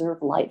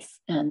preserve life.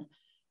 And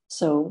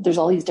so there's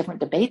all these different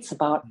debates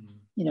about,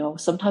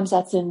 sometimes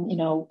that's in,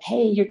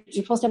 hey, you're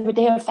supposed to have a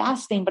day of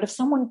fasting, but if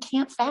someone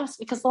can't fast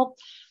because they'll,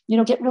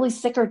 get really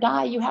sick or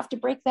die, you have to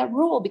break that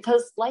rule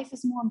because life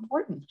is more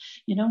important,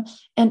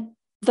 and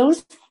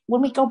those,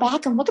 when we go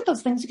back and look at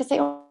those things, you can say,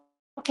 oh,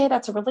 okay,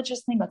 that's a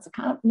religious thing. That's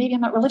maybe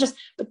I'm not religious,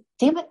 but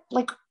damn it,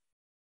 like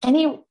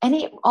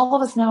all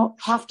of us now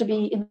have to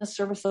be in the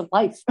service of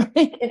life,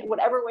 right? In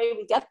whatever way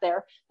we get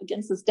there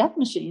against this death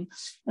machine.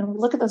 And we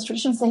look at those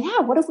traditions and say, yeah,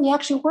 what if we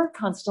actually were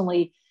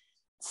constantly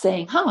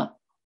saying,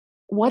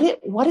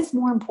 what is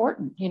more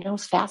important?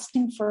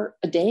 Fasting for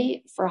a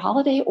day, for a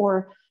holiday,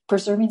 or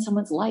preserving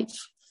someone's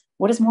life?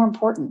 What is more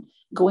important?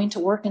 Going to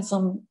work in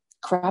some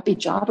crappy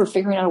job, or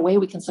figuring out a way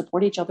we can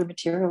support each other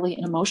materially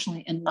and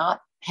emotionally and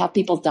not have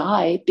people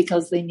die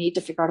because they need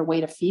to figure out a way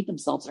to feed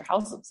themselves or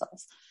house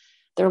themselves?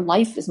 Their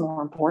life is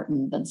more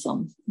important than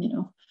some,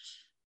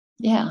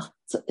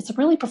 it's a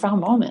really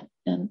profound moment.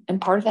 And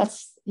part of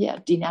that's,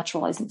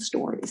 denaturalizing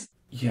stories.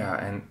 Yeah.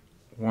 And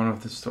one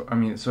of the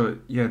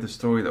the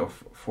story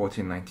of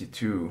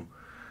 1492,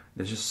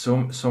 there's just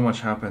so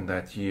much happened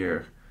that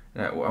year.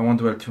 I won't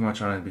dwell too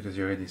much on it because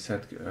you already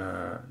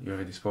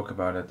spoke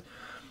about it.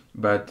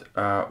 But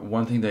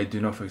one thing that I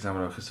do know, for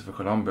example, of Christopher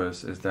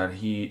Columbus, is that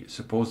he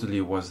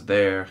supposedly was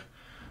there.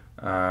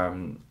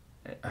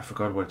 I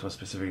forgot what it was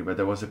specifically, but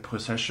there was a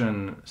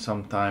procession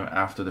sometime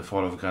after the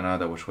fall of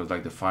Granada, which was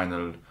like the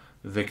final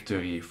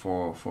victory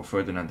for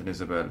Ferdinand and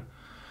Isabel.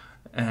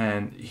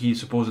 And he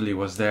supposedly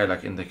was there,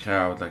 like in the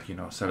crowd, like,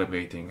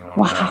 celebrating and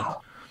all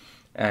that.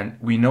 And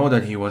we know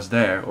that he was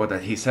there, or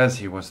that he says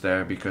he was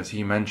there, because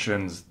he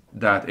mentions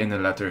that in a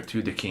letter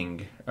to the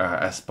king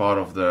as part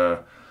of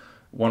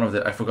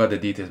I forgot the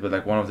details, but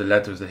like one of the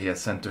letters that he had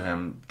sent to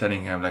him,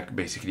 telling him like,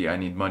 basically, I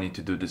need money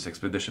to do this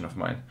expedition of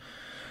mine.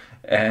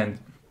 And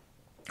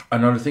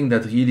another thing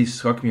that really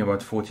struck me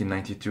about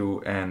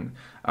 1492, and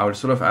I would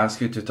sort of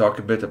ask you to talk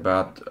a bit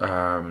about,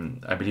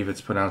 I believe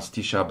it's pronounced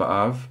Tisha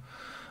B'av,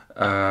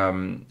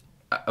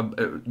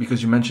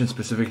 because you mentioned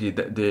specifically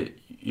the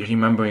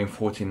remembering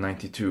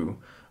 1492.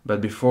 But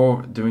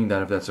before doing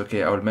that, if that's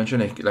okay, I would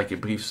mention a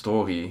brief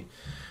story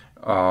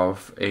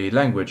of a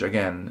language.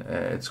 Again,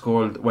 it's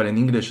called, in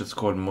English it's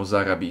called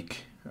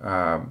Mozarabic,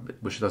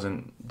 which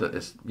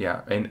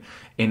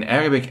in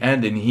Arabic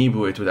and in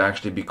Hebrew it would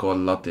actually be called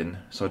Latin,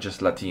 so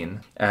just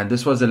Latin. And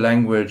this was a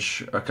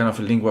language, a kind of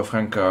a lingua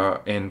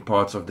franca in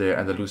parts of the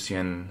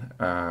Andalusian,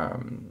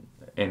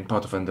 in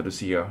part of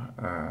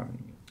Andalusia,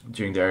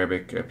 during the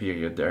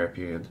Arab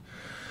period.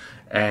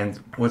 And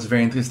what's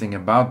very interesting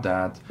about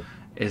that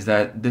is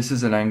that this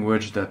is a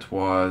language that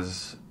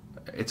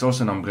it's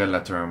also an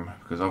umbrella term,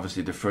 because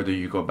obviously the further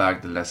you go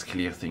back, the less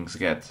clear things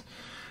get.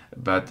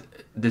 But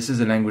this is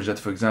a language that,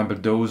 for example,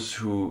 those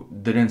who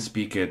didn't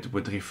speak it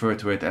would refer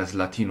to it as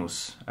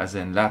Latinus, as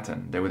in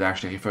Latin. They would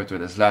actually refer to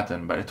it as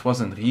Latin, but it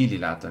wasn't really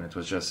Latin. It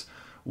was just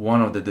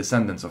one of the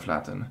descendants of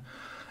Latin.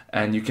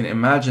 And you can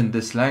imagine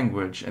this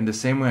language in the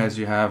same way as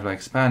you have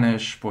like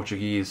Spanish,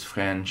 Portuguese,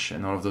 French,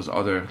 and all of those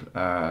other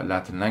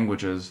Latin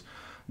languages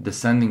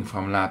descending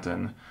from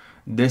Latin.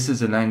 This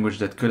is a language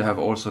that could have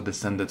also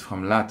descended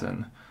from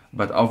Latin,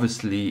 but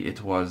obviously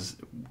it was,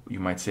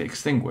 you might say,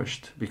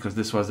 extinguished, because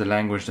this was a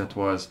language that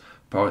was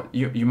part,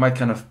 you might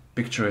kind of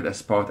picture it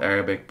as part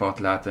Arabic,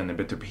 part Latin, a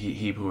bit of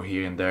Hebrew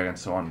here and there and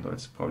so on, though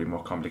it's probably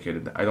more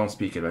complicated. I don't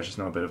speak it, I just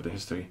know a bit of the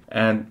history.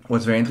 And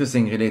what's very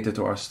interesting related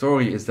to our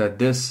story is that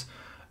this,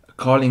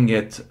 calling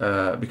it,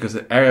 because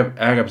the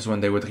Arabs,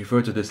 when they would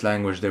refer to this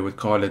language, they would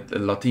call it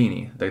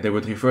Latini, like they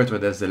would refer to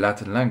it as the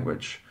Latin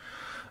language.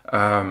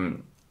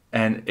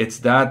 And it's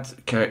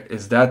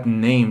that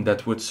name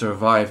that would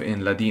survive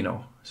in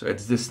Ladino. So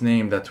it's this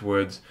name that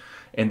would,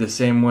 in the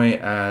same way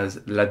as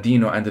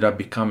Ladino ended up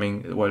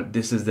becoming,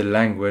 this is the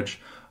language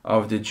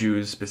of the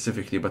Jews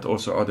specifically, but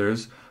also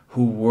others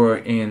who were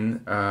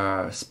in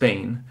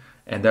Spain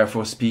and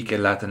therefore speak a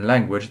Latin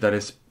language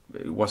that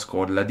was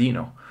called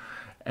Ladino.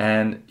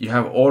 And you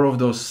have all of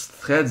those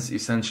threads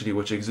essentially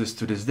which exist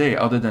to this day,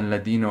 other than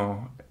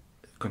Ladino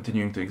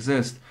continuing to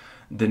exist,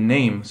 the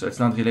name, so it's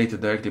not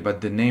related directly,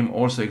 but the name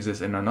also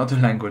exists in another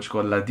language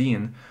called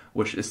Ladino,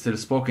 which is still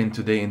spoken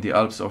today in the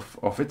Alps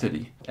of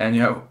Italy. And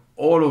you have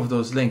all of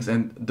those links,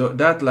 and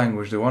that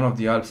language, the one of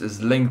the Alps,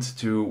 is linked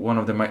to one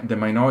of the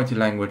minority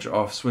language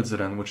of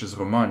Switzerland, which is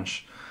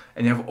Romansh.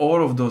 And you have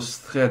all of those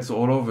threads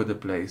all over the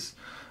place.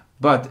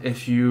 But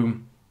if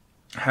you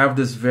have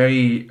this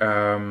very,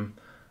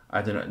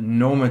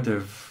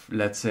 normative,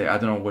 let's say, I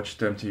don't know which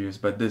term to use,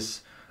 but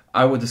this,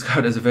 I would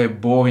describe it as a very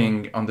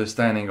boring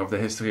understanding of the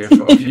history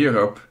of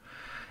Europe.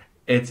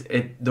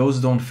 Those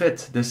don't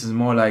fit. This is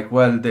more like,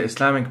 well, the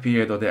Islamic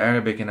period or the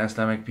Arabic and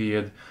Islamic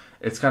period,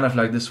 it's kind of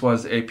like this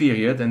was a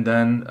period and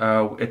then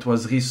it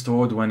was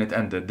restored when it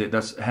ended.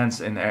 That's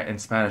hence in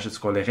Spanish it's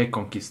called a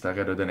reconquista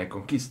rather than a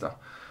conquista.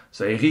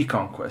 So a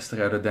reconquest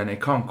rather than a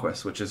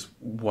conquest, which is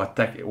what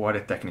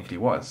it technically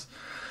was.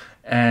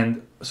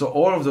 And so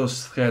all of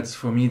those threads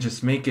for me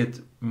just make it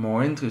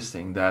more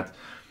interesting that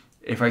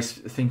if I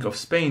think of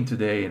Spain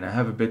today and I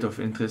have a bit of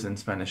interest in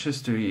Spanish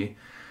history,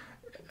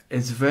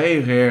 it's very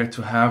rare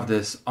to have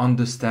this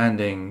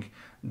understanding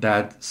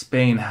that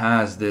Spain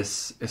has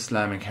this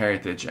Islamic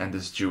heritage and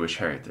this Jewish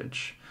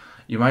heritage.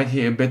 You might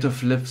hear a bit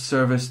of lip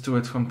service to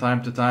it from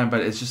time to time,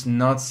 but it's just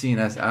not seen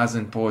as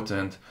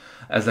important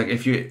as, like,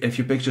 if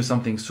you picture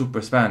something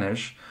super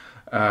Spanish,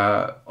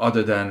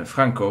 other than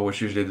Franco,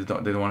 which usually they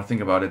don't want to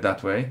think about it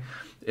that way,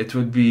 it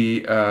would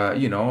be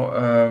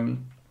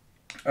Don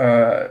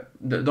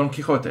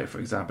Quixote, for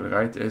example,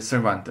 right?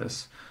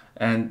 Cervantes,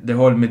 and the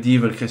whole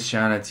medieval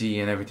Christianity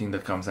and everything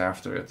that comes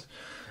after it.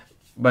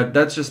 But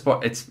that's just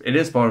it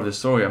is part of the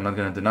story. I'm not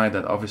going to deny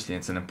that. Obviously,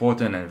 it's an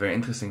important and very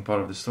interesting part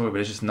of the story, but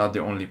it's just not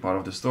the only part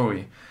of the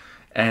story.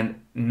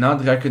 And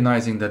not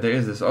recognizing that there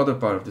is this other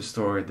part of the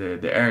story,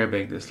 the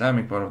Arabic, the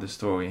Islamic part of the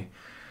story,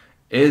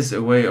 is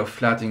a way of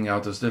flattening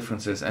out those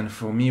differences. And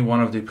for me,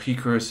 one of the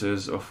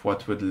precursors of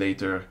what would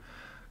later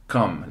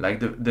come, like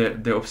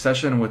the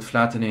obsession with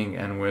flattening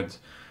and with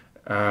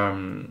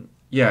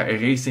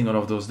erasing all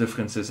of those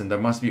differences, and there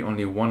must be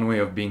only one way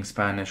of being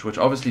Spanish, which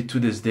obviously to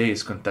this day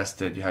is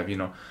contested. You have,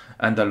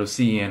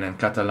 Andalusian and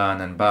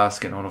Catalan and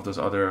Basque and all of those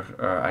other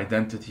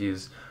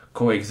identities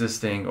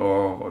coexisting,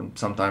 or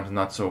sometimes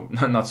not so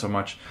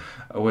much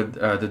with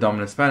the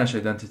dominant Spanish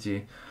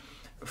identity.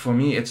 For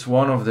me, it's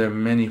one of the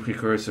many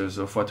precursors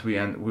of what we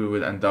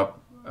would end up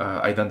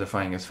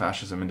identifying as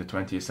fascism in the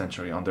 20th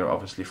century under,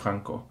 obviously,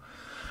 Franco.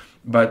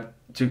 But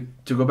to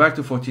go back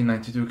to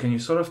 1492, can you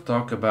sort of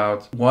talk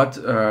about what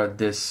what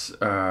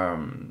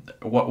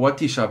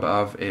Tisha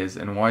B'av is,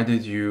 and why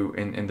did you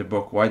in the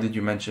book, why did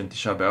you mention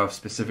Tisha B'av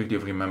specifically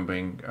of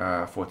remembering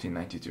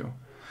 1492?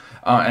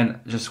 And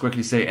just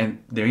quickly say,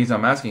 and the reason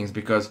I'm asking is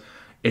because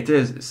it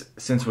is,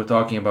 since we're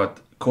talking about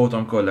quote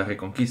unquote la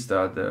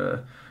reconquista,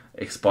 the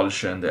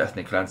expulsion, the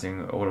ethnic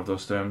cleansing, all of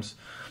those terms.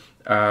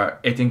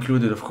 It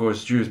included, of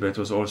course, Jews, but it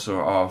was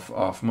also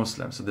of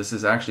Muslims. So this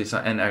is actually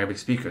an Arabic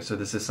speaker. So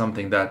this is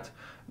something that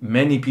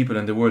many people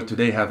in the world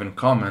today have in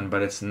common,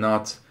 but it's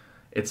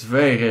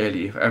very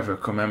rarely, if ever,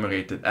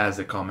 commemorated as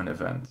a common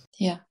event.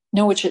 Yeah,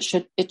 no, which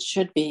it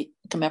should be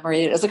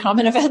commemorated as a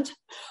common event.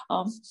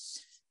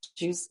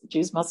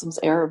 Jews, Muslims,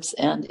 Arabs,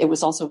 and it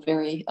was also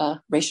very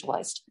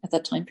racialized at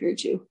that time period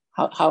too.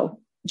 How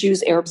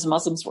Jews, Arabs, and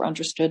Muslims were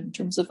understood in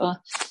terms of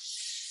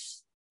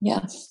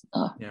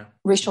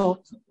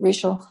racial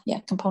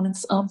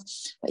components. I think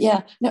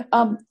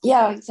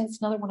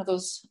it's another one of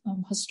those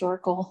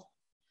historical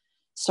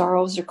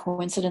sorrows or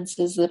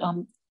coincidences that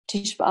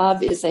Tisha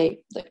B'av is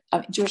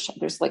Jewish.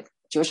 There's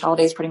Jewish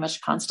holidays pretty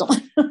much constantly.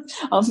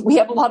 We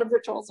have a lot of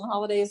rituals and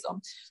holidays,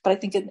 but I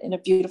think in a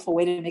beautiful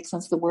way to make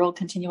sense of the world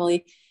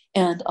continually.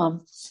 And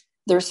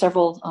there are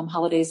several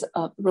holidays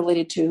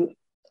related to,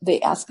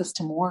 they ask us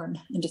to mourn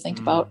and to think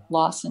about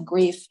loss and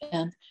grief.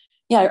 And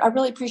I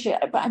really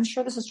appreciate it. But I'm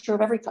sure this is true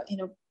of every,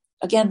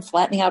 again,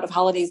 flattening out of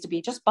holidays to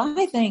be just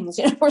buy things,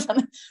 or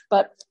something.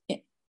 But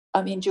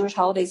I mean, Jewish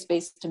holiday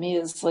space to me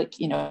is like,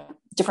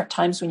 different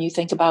times when you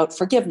think about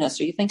forgiveness,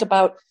 or you think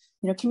about,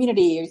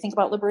 community, or you think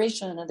about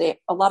liberation. And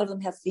a lot of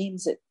them have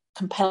themes that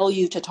compel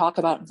you to talk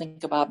about and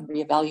think about and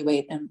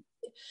reevaluate, and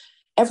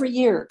every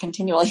year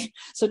continually.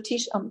 So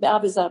Tisha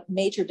B'av is a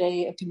major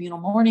day of communal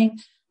mourning,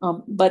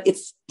 but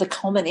it's the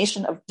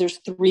culmination of, there's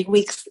 3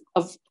 weeks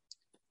of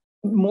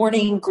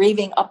mourning,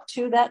 grieving up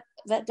to that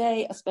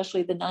day,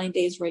 especially the 9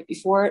 days right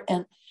before it.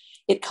 And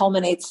it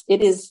culminates,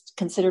 it is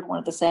considered one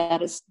of the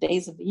saddest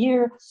days of the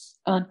year,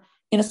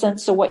 in a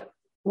sense. So what,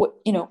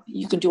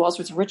 you can do all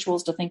sorts of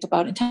rituals to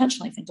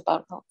intentionally think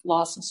about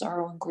loss and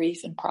sorrow and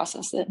grief and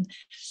process it,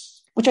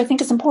 which I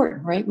think is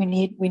important, right? We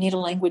need a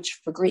language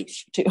for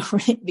grief too,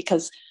 right?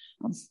 Because,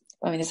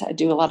 I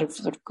do a lot of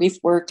sort of grief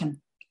work, and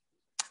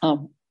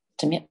to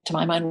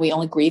my mind, we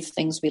only grieve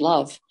things we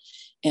love.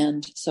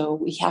 And so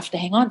we have to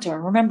hang on to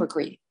and remember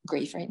grief,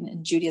 right?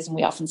 In Judaism,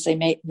 we often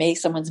say, may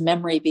someone's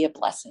memory be a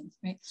blessing,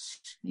 right?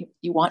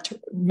 You want to,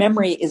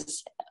 memory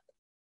is,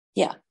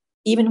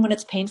 even when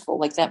it's painful,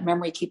 like that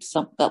memory keeps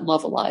that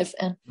love alive.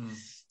 And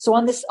So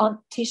on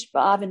Tisha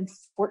B'av in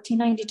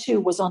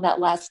 1492 was on that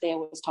last day I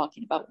was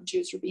talking about when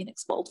Jews were being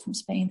expelled from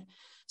Spain.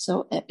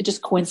 So it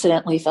just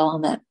coincidentally fell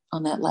on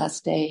that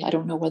last day. I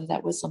don't know whether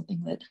that was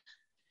something that,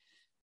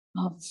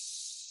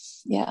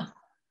 was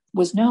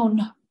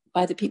known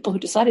by the people who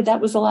decided that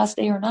was the last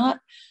day or not.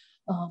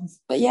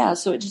 But yeah,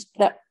 so just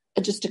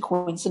a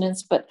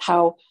coincidence, but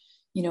how,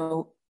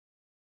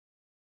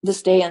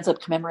 this day ends up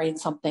commemorating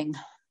something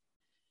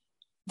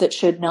that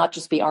should not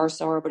just be our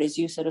sorrow, but as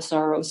you said, a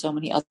sorrow of so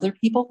many other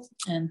people.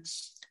 And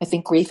I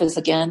think grief is,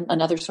 again,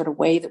 another sort of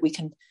way that we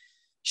can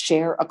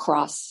share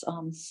across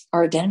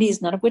our identities,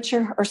 none of which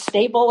are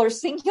stable or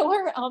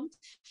singular.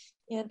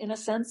 In a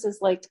sense, is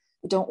like,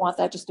 we don't want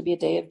that just to be a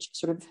day of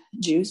sort of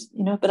Jews,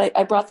 but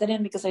I brought that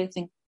in because I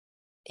think,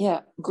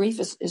 grief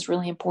is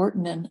really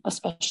important. And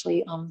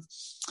especially,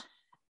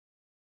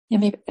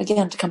 maybe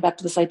again, to come back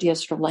to this idea of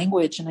sort of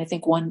language. And I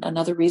think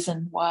another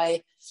reason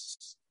why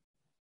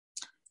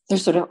they're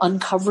sort of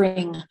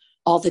uncovering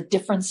all the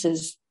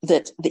differences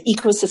that the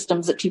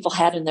ecosystems that people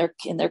had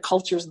in their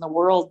cultures in the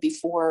world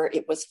before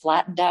it was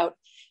flattened out.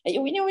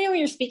 When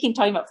you're speaking,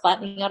 talking about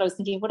flattening out, I was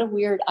thinking, what a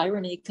weird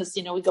irony, because,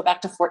 we go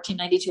back to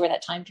 1492 or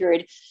that time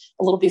period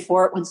a little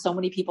before it, when so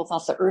many people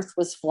thought the earth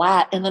was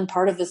flat. And then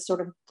part of this sort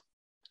of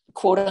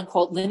quote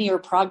unquote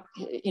linear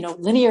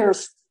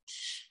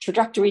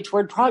trajectory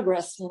toward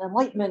progress and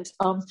enlightenment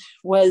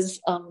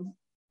was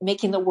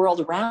making the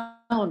world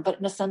round. But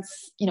in a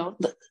sense,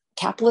 the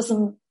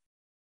capitalism,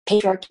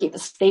 patriarchy, the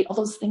state, all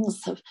those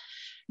things have,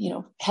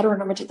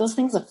 heteronormativity, those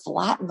things have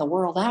flattened the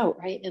world out,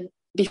 right? And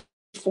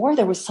before,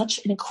 there was such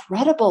an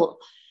incredible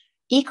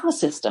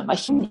ecosystem, a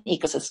human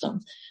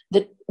ecosystem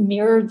that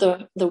mirrored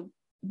the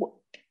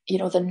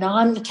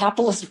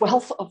non-capitalist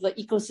wealth of the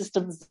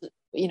ecosystems that,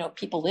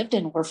 people lived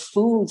in, where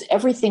foods,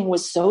 everything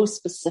was so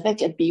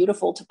specific and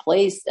beautiful to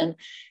place, and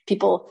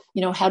people,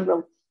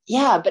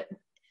 but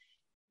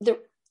there,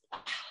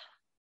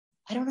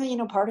 I don't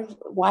know, part of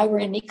why we're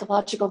in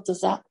ecological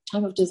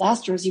time of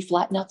disaster is you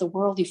flatten out the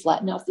world, you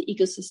flatten out the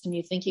ecosystem,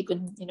 you think you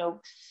can,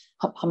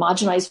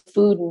 homogenize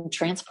food and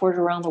transport it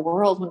around the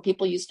world, when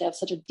people used to have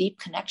such a deep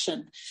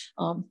connection.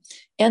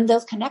 And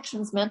those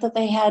connections meant that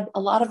they had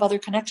a lot of other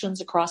connections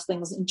across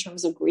things in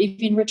terms of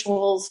grieving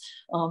rituals,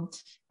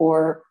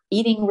 or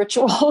eating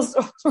rituals.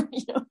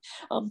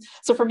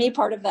 So for me,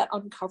 part of that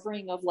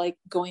uncovering of like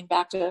going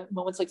back to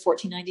moments like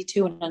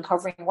 1492 and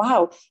uncovering,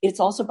 wow, it's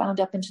also bound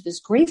up into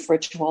this grief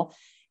ritual.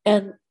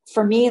 And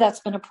for me, that's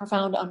been a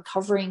profound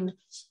uncovering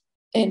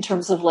in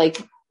terms of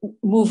like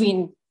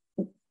moving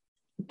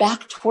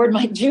back toward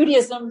my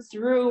Judaism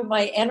through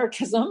my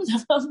anarchism,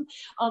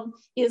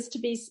 is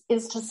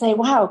to say,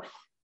 wow,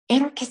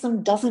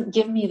 anarchism doesn't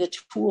give me the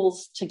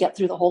tools to get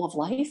through the whole of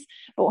life.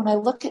 But when I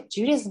look at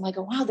Judaism, I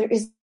go, wow, there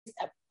is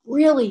a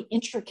really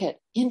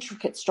intricate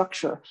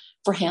structure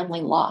for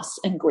handling loss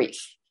and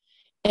grief,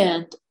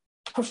 and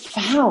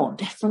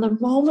profound. From the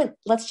moment,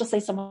 let's just say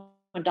someone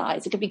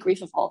dies, it could be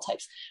grief of all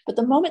types, but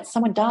the moment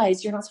someone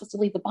dies, you're not supposed to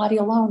leave the body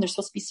alone. They're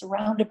supposed to be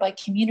surrounded by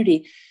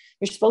community.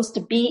 You're supposed to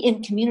be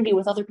in community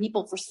with other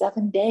people for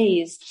 7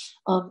 days.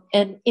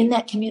 And in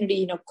that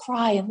community,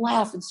 cry and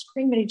laugh and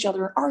scream at each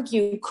other,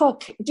 argue,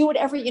 cook, do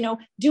whatever you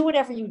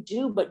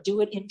do, but do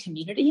it in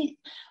community.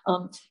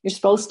 You're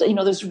supposed to,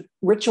 there's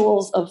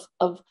rituals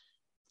of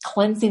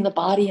cleansing the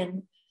body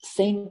and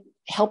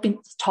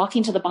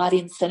talking to the body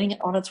and sending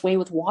it on its way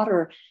with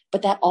water.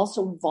 But that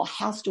also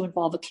has to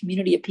involve a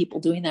community of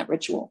people doing that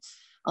ritual.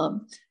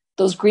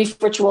 Those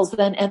grief rituals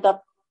then end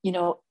up,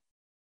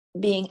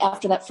 being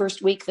after that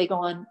first week, they go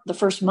on the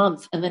first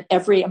month, and then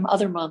every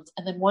other month,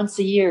 and then once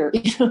a year,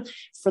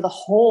 for the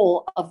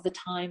whole of the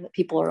time that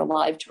people are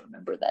alive to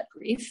remember that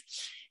grief.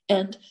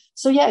 And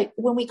so,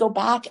 when we go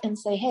back and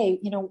say, hey,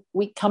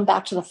 we come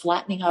back to the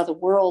flattening out of the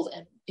world,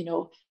 and,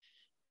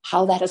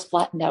 how that has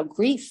flattened out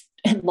grief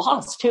and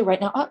loss too.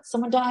 Right now,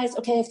 someone dies.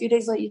 Okay, a few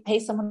days later, you pay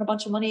someone a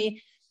bunch of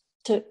money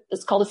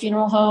it's called a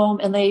funeral home,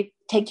 and they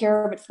take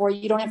care of it for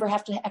you. You don't ever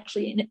have to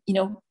actually,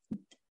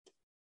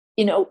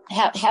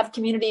 have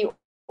community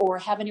or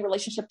have any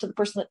relationship to the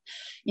person that,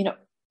 you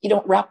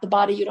don't wrap the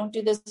body, you don't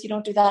do this, you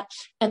don't do that.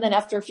 And then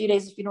after a few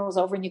days, the funeral is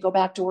over and you go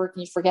back to work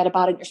and you forget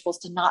about it. And you're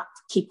supposed to not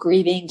keep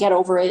grieving, get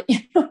over it.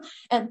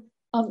 And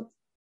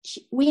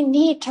we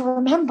need to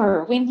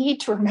remember,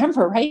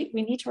 right?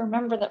 We need to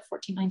remember that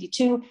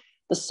 1492,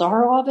 the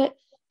sorrow of it.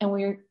 And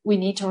we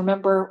need to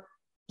remember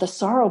the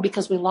sorrow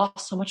because we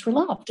lost so much we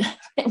loved.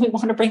 And we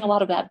want to bring a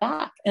lot of that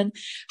back. And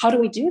how do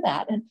we do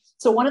that? And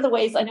so one of the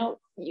ways I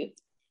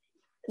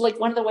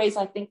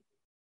think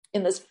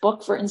in this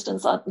book, for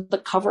instance, on the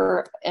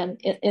cover, and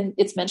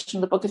it's mentioned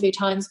in the book a few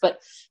times, but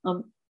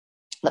the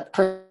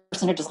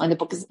person who designed the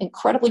book is an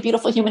incredibly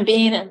beautiful human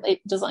being, and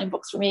they design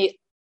books for me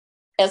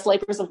as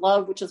labors of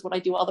love, which is what I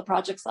do all the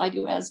projects I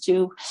do as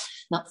too,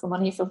 not for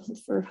money, for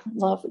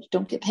love, which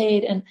don't get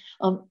paid. And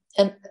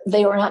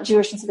they were not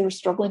Jewish, and so they were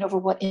struggling over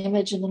what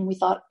image. And then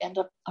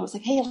I was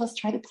like, hey, let's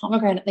try the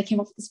pomegranate. And they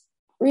came up with this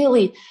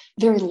really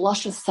very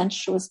luscious,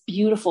 sensuous,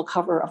 beautiful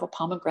cover of a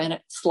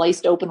pomegranate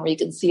sliced open where you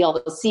can see all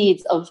the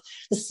seeds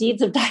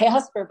of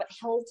diaspora, but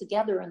held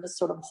together in this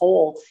sort of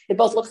whole. It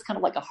both looks kind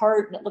of like a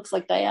heart, and it looks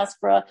like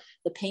diaspora,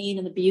 the pain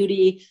and the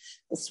beauty,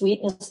 the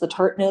sweetness, the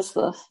tartness,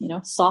 the,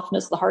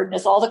 softness, the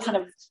hardness, all the kind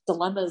of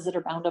dilemmas that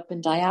are bound up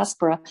in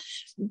diaspora.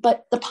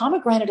 But the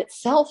pomegranate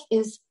itself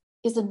is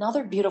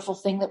another beautiful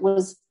thing that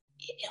was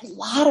a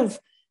lot of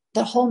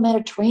the whole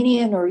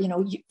Mediterranean, or,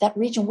 that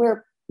region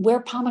where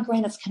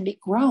pomegranates can be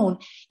grown.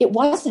 It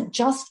wasn't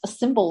just a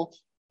symbol.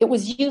 It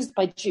was used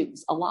by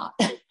Jews a lot.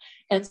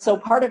 And so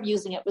part of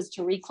using it was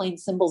to reclaim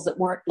symbols that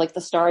weren't, like the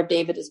Star of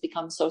David has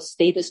become so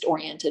statist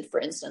oriented, for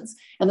instance.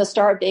 And the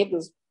Star of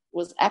David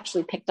was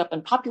actually picked up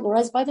and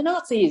popularized by the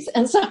Nazis.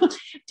 And so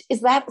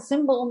is that a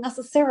symbol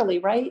necessarily,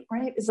 right?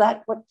 Is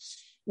that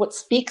what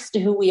speaks to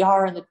who we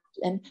are?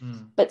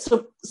 But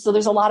so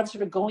there's a lot of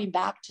sort of going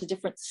back to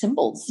different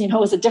symbols,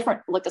 as a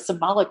different, like a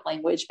symbolic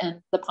language,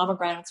 and the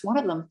pomegranate's one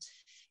of them.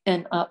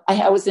 And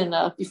I was in,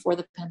 before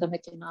the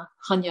pandemic, in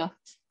Hania,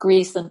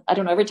 Greece. And I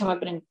don't know, every time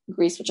I've been in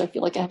Greece, which I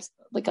feel like I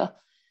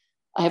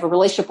have a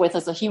relationship with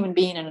as a human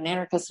being and an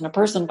anarchist and a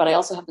person, but I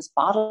also have this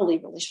bodily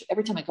relationship.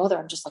 Every time I go there,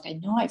 I'm just like, I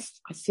know, I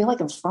feel like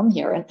I'm from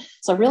here. And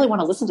so I really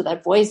want to listen to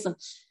that voice. And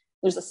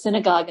there's a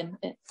synagogue, and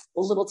a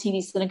little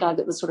teeny synagogue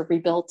that was sort of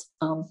rebuilt,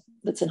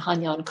 that's in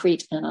Hania on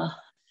Crete. And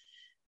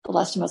the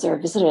last time I was there,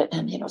 I visited it,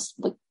 and, it's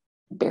like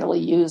barely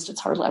used. It's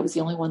hardly, I was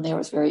the only one there. It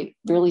was very,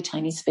 really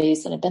tiny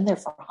space, and had been there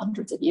for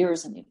hundreds of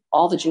years. And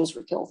all the Jews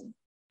were killed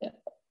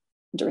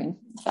during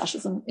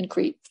fascism in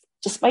Crete,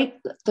 despite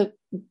the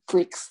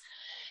Greeks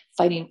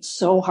fighting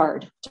so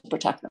hard to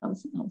protect them,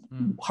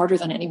 harder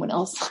than anyone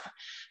else.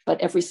 But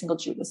every single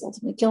Jew was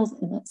ultimately killed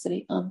in that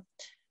city,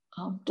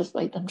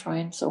 despite them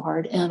trying so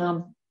hard.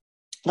 And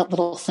that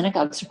little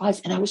synagogue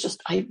survives. And I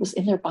was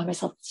in there by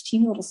myself, this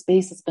teeny little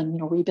space that's been,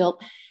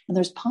 rebuilt. And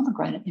there's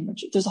pomegranate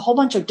images. There's a whole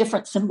bunch of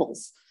different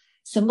symbols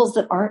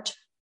that aren't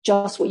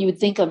just what you would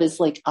think of as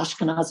like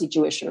Ashkenazi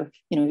Jewish or,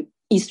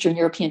 Eastern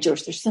European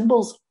Jewish. There's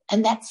symbols.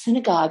 And that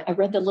synagogue, I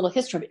read the little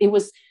history of it. It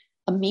was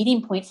a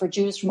meeting point for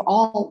Jews from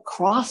all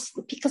across,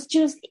 because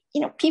Jews,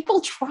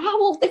 people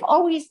travel.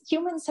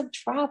 Humans have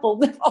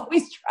traveled. They've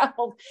always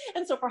traveled.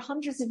 And so for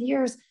hundreds of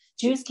years,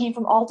 Jews came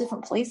from all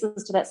different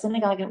places to that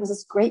synagogue. And it was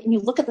this great, and you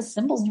look at the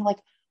symbols and you're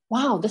like,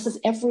 wow, this is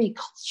every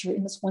culture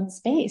in this one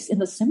space, in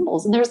the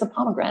symbols. And there's the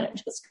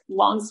pomegranate, just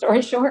long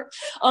story short.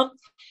 But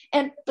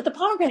the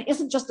pomegranate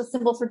isn't just a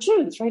symbol for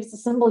Jews, right? It's a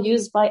symbol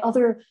used by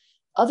other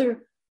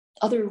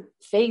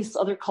faiths,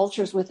 other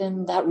cultures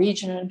within that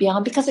region and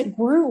beyond, because it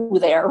grew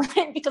there,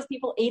 right? Because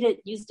people ate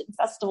it, used it in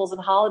festivals and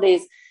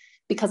holidays,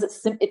 because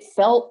it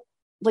felt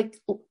like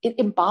it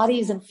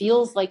embodies and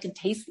feels like and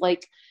tastes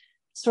like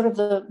sort of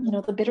the,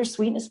 the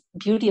bittersweetness,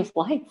 beauty of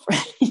life,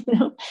 right?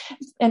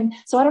 And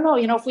so I don't know,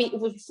 if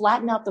we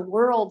flatten out the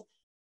world,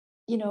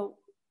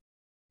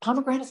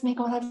 pomegranates may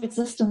go out of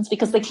existence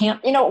because they can't,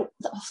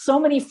 so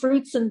many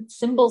fruits and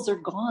symbols are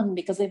gone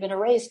because they've been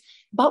erased.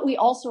 But we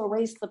also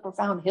erase the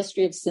profound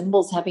history of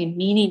symbols having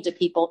meaning to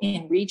people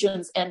in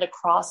regions and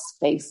across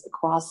space,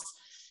 across,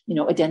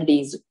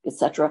 identities,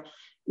 etc.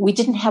 We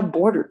didn't have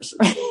borders,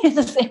 right? In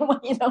the same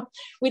way,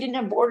 we didn't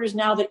have borders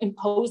now that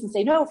impose and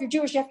say, no, if you're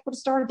Jewish, you have to put a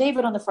Star of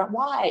David on the front.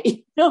 Why?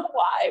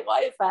 Why?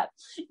 Why is that?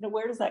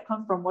 Where does that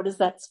come from? What is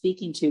that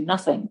speaking to?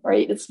 Nothing,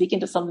 right? It's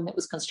speaking to something that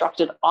was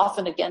constructed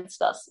often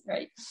against us,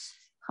 right?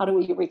 How do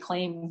we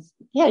reclaim,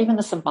 even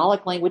the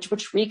symbolic language,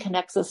 which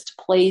reconnects us to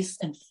place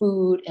and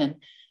food and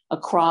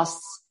across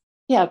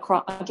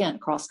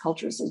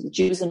cultures. So the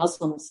Jews and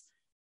Muslims,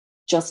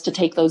 just to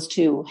take those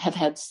two, have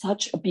had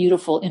such a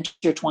beautiful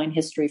intertwined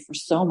history for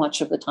so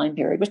much of the time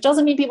period, which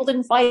doesn't mean people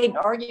didn't fight and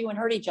argue and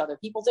hurt each other.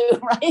 People do,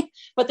 right?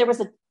 But there was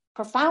a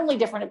profoundly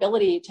different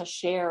ability to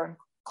share and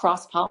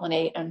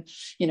cross-pollinate and,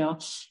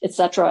 et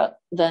cetera,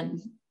 than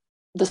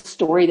the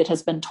story that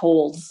has been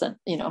told,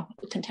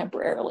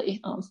 contemporarily,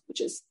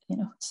 which is,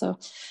 so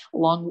a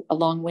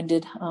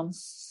long-winded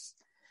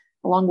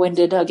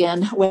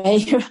again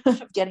way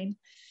of getting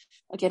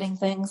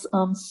things.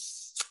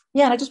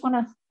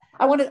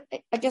 And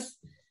I guess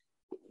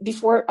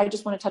before, I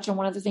just want to touch on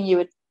one other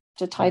thing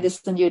to tie this,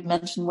 then you had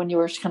mentioned when you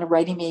were kind of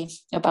writing me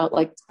about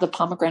like the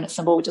pomegranate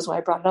symbol, which is why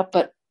I brought it up,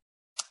 but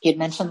you had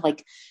mentioned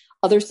like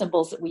other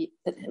symbols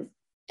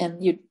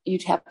and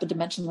you'd happen to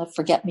mention the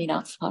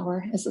forget-me-not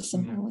flower as a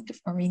symbol, like of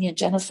Armenian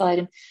genocide.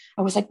 And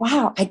I was like,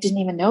 wow, I didn't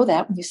even know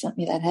that when you sent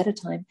me that ahead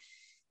of time.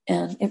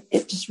 And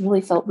it just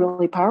really felt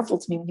really powerful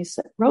to me when you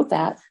wrote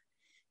that,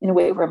 in a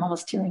way where I'm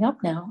almost tearing up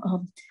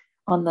now,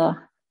 on the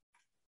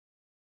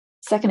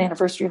second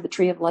anniversary of the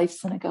Tree of Life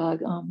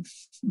Synagogue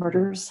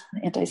murders,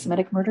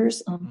 anti-Semitic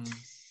murders. I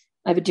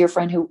have a dear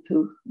friend who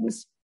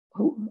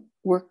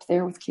worked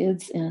there with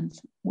kids and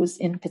was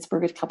in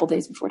Pittsburgh a couple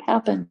days before it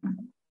happened,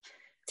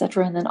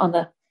 etc. And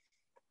then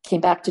came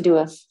back to do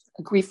a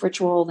grief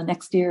ritual the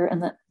next year.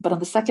 But on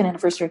the second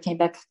anniversary, I came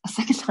back a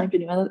second time to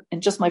do another,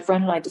 and just my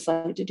friend and I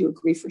decided to do a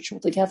grief ritual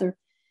together.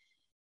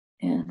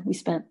 And we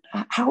spent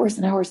hours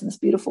and hours in this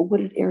beautiful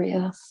wooded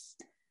area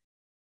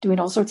doing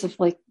all sorts of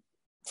like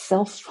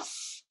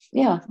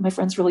my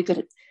friend's really good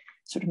at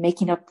sort of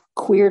making up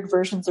queered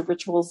versions of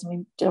rituals. And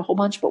we did a whole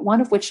bunch, but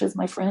one of which is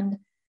my friend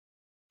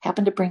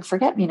happened to bring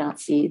forget-me-not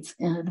seeds.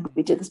 And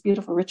we did this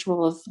beautiful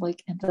ritual of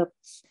like, ended up,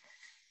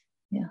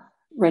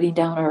 writing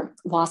down our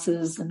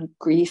losses and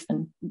grief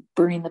and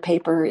burning the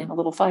paper in a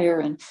little fire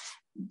and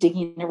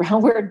digging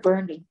around where it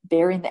burned and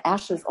burying the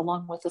ashes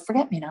along with the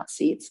forget-me-not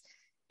seeds.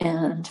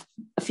 And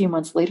a few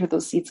months later,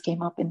 those seeds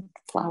came up in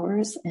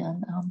flowers.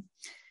 And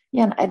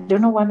and I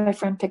don't know why my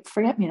friend picked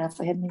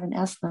forget-me-nots. I hadn't even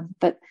asked them,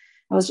 but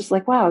I was just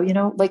like, wow,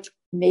 like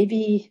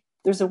maybe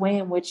there's a way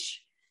in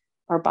which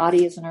our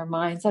bodies and our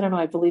minds, I don't know,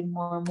 I believe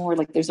more and more,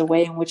 like there's a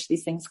way in which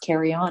these things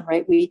carry on,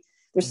 right?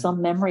 There's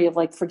some memory of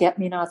like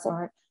forget-me-nots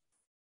aren't,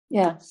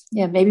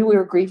 maybe we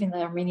were grieving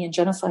the Armenian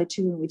genocide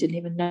too, and we didn't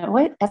even know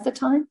it at the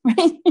time,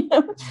 right?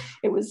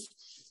 It was,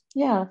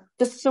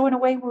 just so in a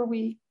way where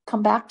we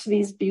come back to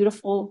these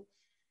beautiful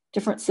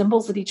different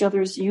symbols that each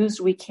other's used,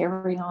 we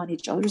carry on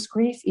each other's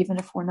grief, even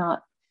if we're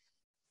not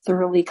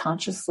thoroughly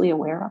consciously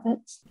aware of it.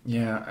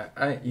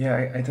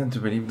 I tend to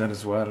believe that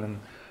as well. And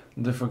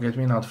the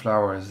forget-me-not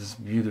flower is this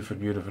beautiful,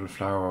 beautiful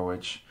flower,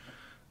 which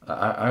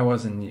I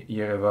was in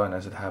Yerevan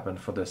as it happened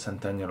for the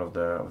centennial of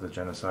the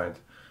genocide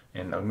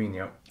in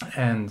Armenia,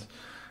 and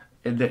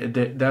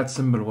that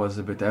symbol was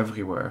a bit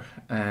everywhere.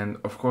 And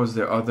of course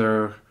the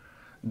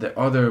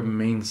other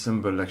main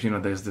symbol, like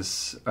there's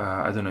this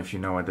I don't know if you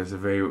know it, there's a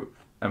very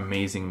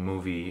amazing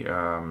movie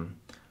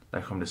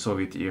like from the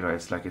Soviet era.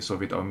 It's like a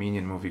Soviet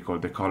Armenian movie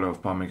called The Color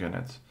of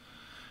Pomegranate.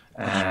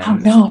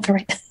 And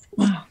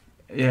Wow.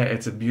 Yeah,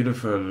 it's a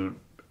beautiful,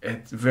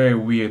 it's very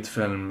weird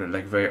film,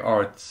 like very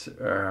art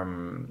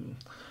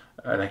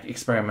like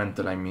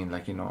experimental,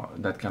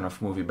 that kind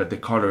of movie, but the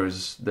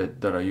colors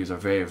that are used are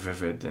very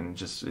vivid, and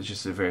it's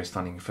just a very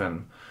stunning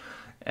film.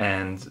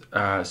 And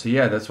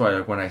that's why,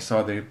 like, when I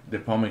saw the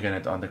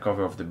pomegranate on the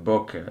cover of the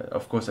book,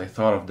 of course I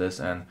thought of this,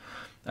 and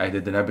I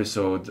did an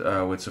episode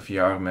with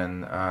Sophia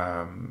Armen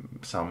a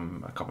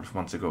couple of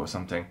months ago or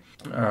something.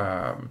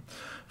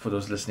 For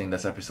those listening,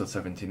 that's episode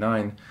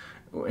 79,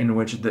 in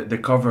which the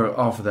cover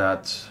of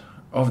that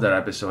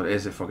episode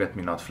is a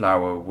forget-me-not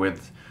flower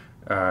with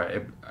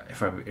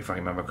if I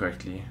remember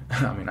correctly,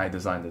 I mean, I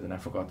designed it and I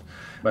forgot,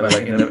 but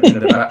like in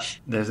the back,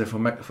 there's a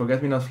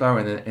forget-me-not flower,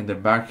 and in the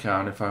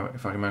background, if I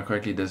remember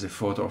correctly, there's a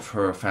photo of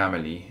her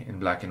family in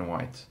black and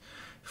white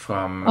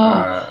from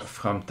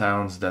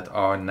towns that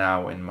are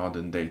now in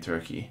modern day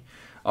Turkey,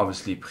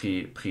 obviously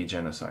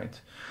pre-genocide.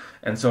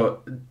 And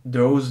so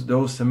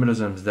those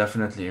symbolisms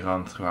definitely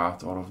run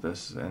throughout all of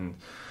this. And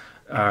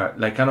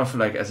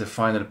as a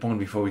final point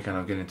before we kind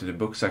of get into the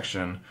book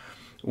section,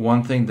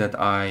 one thing that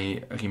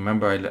I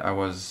remember,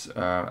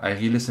 I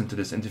re-listened to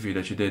this interview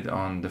that you did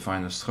on the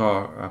Final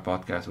Straw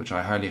podcast, which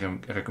I highly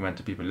recommend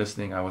to people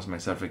listening. I was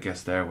myself a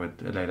guest there with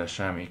Leila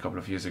Shami a couple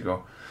of years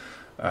ago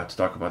to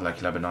talk about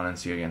like Lebanon and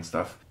Syria and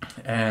stuff.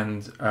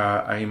 And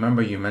I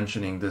remember you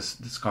mentioning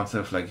this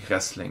concept of like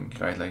wrestling,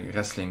 right? Like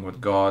wrestling with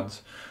God,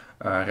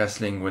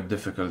 wrestling with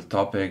difficult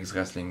topics,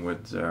 wrestling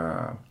with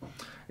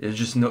it's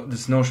just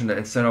this notion that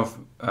instead of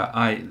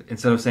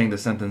saying the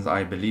sentence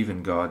 "I believe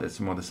in God,"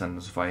 it's more the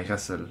sentence of "I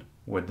wrestle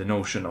with the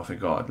notion of a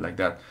God." Like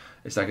that,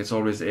 it's like it's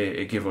always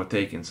a give or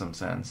take in some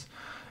sense.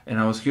 And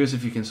I was curious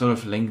if you can sort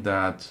of link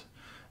that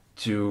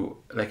to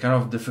like kind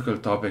of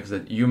difficult topics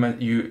that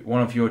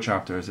one of your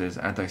chapters is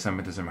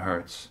Antisemitism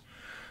Hurts.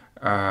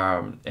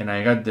 And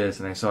I read this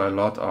and I saw a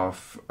lot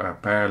of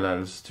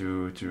parallels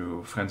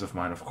to friends of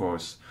mine, of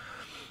course.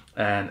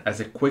 And as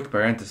a quick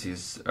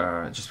parenthesis,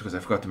 just because I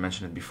forgot to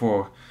mention it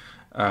before,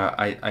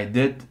 I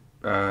did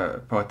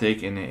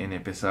partake in a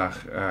Pesach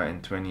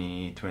in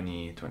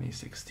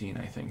 2016,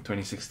 I think,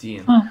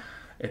 2016,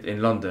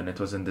 in London. It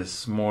was in this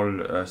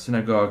small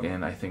synagogue,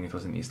 and I think it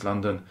was in East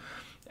London.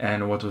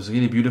 And what was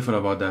really beautiful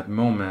about that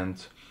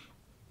moment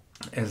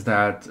is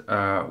that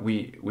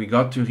we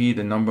got to read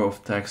a number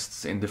of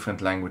texts in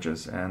different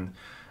languages. And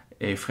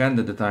a friend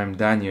at the time,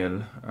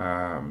 Daniel,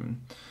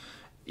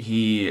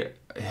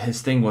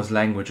 his thing was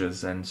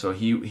languages, and so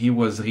he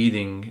was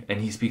reading, and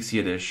he speaks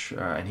Yiddish,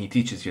 and he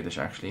teaches Yiddish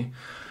actually,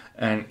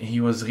 and he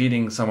was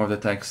reading some of the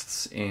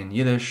texts in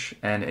Yiddish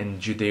and in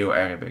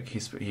Judeo-Arabic.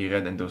 He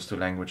read in those two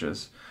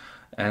languages,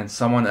 and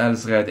someone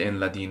else read in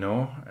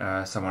Ladino,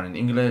 someone in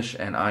English,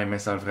 and I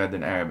myself read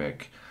in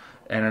Arabic.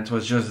 And it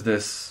was just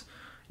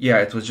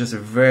it was just a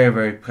very,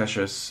 very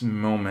precious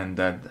moment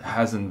that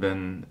hasn't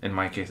been, in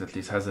my case at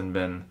least, hasn't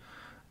been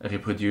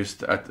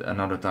reproduced at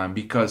another time,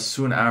 because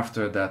soon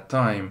after that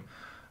time,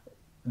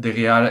 the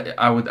reality,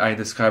 I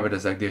describe it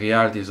as like the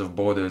realities of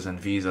borders and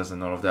visas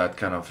and all of that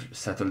kind of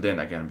settled in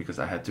again, because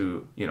I had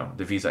to,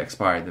 the visa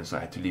expired, and so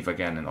I had to leave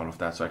again and all of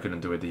that, so I couldn't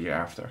do it the year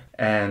after.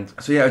 And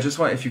so I just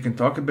want, if you can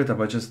talk a bit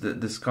about just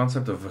this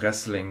concept of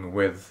wrestling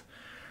with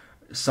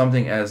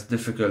something as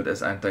difficult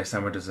as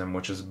anti-Semitism,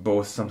 which is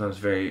both sometimes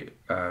very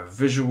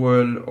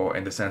visual, or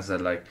in the sense that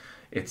like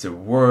it's a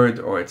word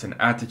or it's an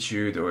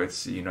attitude or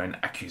it's, an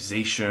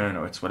accusation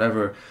or it's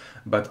whatever.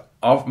 But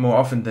more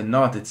often than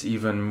not, it's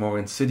even more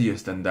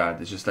insidious than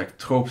that. It's just like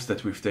tropes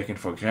that we've taken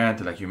for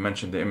granted. Like you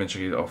mentioned the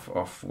imagery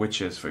of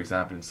witches, for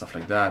example, and stuff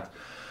like that.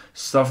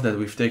 Stuff that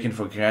we've taken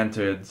for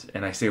granted,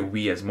 and I say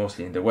we as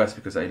mostly in the West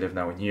because I live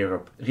now in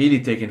Europe,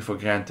 really taken for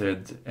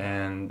granted,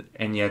 and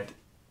yet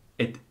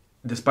it,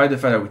 despite the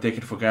fact that we take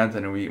it for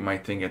granted and we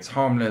might think it's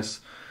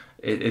harmless,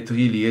 it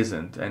really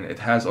isn't, and it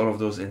has all of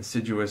those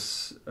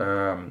insidious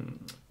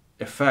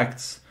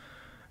effects.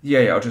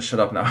 Yeah, I'll just shut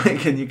up now.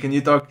 Can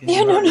you talk?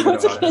 No,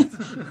 it's okay.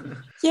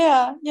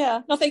 Yeah.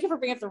 No, thank you for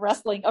bringing up the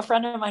wrestling. A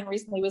friend of mine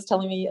recently was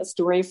telling me a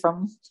story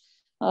from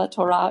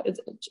Torah,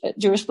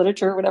 Jewish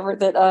literature, or whatever,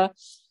 that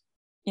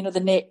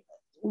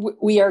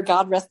we are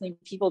God wrestling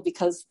people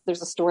because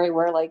there's a story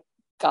where like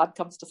God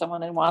comes to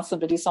someone and wants them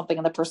to do something,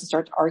 and the person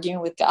starts arguing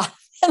with God,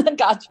 and then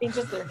God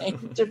changes their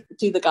name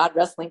to the God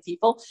wrestling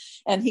people.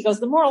 And he goes,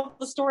 the moral of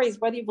the story is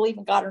whether you believe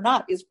in God or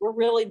not, is we're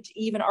willing to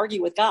even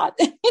argue with God.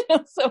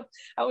 So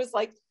I was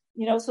like,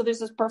 so there's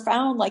this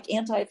profound like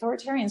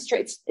anti-authoritarian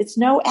traits. It's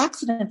no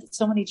accident that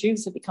so many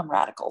Jews have become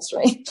radicals,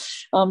 right?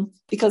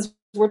 Because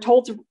we're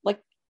told to like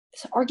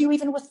argue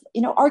with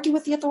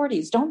the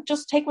authorities. Don't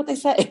just take what they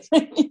say.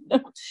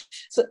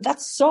 So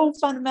that's so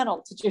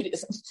fundamental to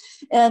Judaism.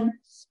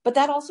 But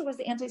that also is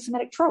the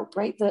anti-Semitic trope,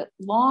 right? The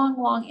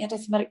long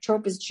anti-Semitic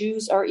trope is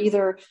Jews are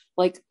either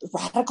like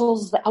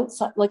radicals, the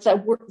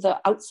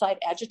outside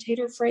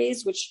agitator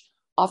phrase, which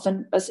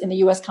often in the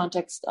U.S.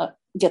 context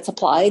gets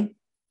applied,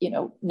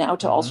 now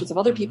to all sorts of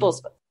other people,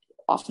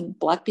 often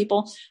Black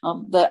people.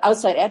 The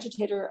outside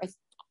agitator,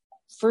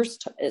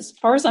 first, as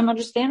far as I'm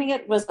understanding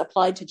it, was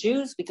applied to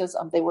Jews because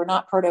they were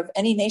not part of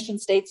any nation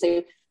states.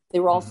 They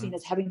were all seen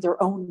as having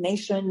their own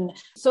nation.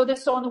 So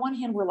on the one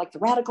hand, we're like the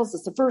radicals, the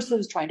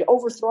subversives, trying to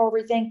overthrow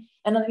everything.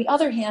 And on the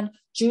other hand,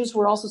 Jews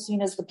were also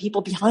seen as the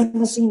people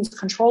behind the scenes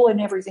controlling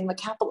everything, the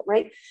capital,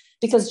 right?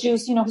 Because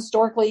Jews,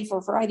 historically, for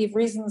a variety of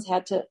reasons,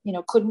 had to,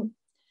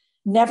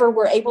 never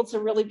were able to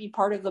really be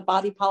part of the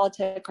body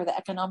politic or the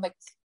economic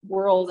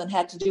world, and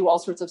had to do all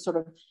sorts of sort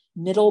of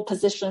middle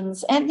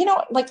positions. And,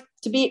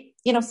 to be,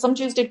 some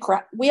Jews did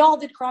crap. We all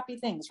did crappy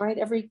things, right?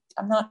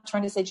 I'm not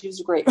trying to say Jews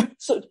are great.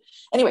 So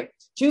anyway,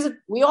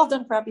 we all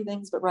done crappy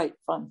things, but right,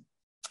 fun.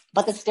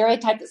 But the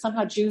stereotype that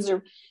somehow Jews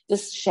are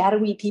this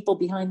shadowy people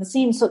behind the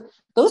scenes. So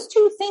those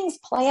two things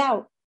play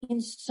out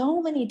in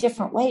so many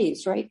different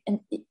ways, right?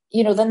 And,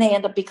 then they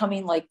end up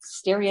becoming like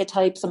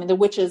stereotypes. I mean, the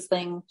witches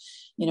thing,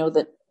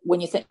 that when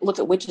you look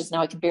at witches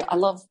now, I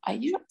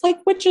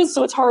like witches.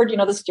 So it's hard,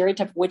 the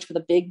stereotype of witch with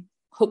a big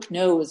hook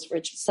nose,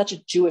 which is such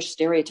a Jewish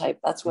stereotype.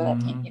 That's where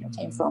that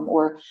came from.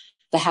 Or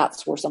the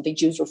hats were something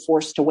Jews were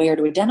forced to wear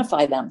to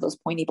identify them, those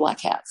pointy black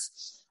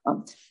hats.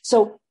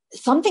 So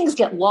some things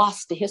get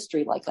lost to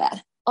history like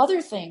that.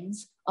 Other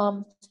things,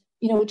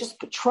 just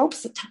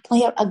tropes that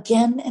play out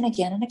again and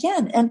again and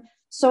again. And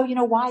so,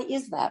 why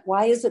is that?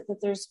 Why is it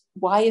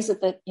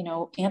that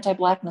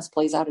anti-Blackness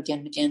plays out again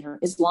and again, or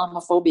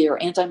Islamophobia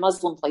or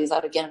anti-Muslim plays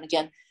out again and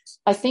again?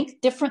 I think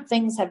different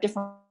things have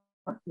different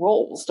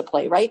roles to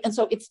play, right? And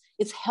so it's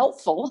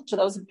helpful to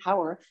those in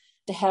power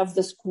to have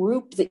this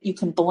group that you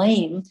can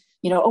blame,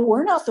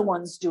 we're not the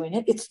ones doing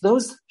it. It's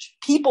those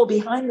people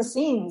behind the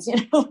scenes,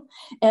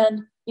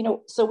 and,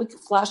 so we could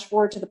flash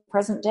forward to the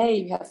present day.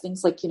 You have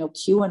things like,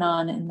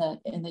 QAnon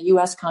in the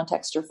US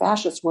context, or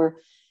fascists, where,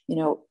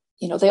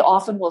 they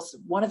often will,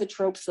 one of the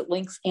tropes that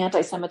links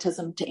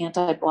anti-Semitism to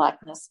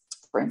anti-Blackness,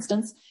 for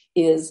instance,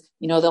 is,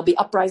 there'll be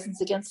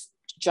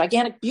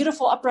gigantic,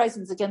 beautiful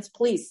uprisings against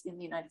police in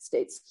the United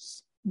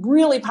States.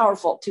 Really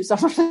powerful 2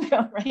 summers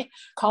ago, right?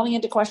 Calling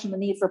into question the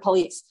need for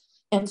police.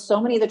 And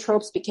so many of the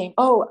tropes became,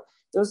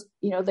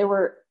 there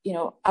were,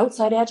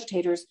 outside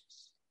agitators,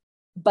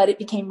 but it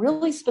became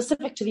really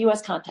specific to the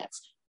US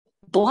context.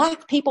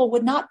 Black people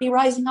would not be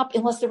rising up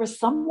unless there was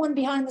someone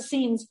behind the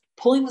scenes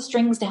pulling the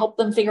strings to help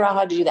them figure out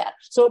how to do that.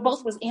 So it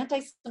both was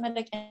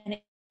anti-Semitic and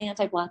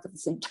anti-Black at the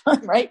same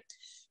time, right?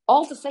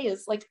 All to say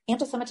is, like,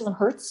 anti-Semitism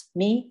hurts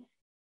me.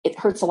 It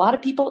hurts a lot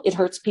of people. It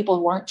hurts people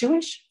who aren't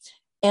Jewish.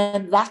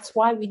 And that's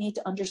why we need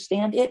to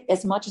understand it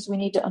as much as we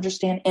need to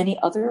understand any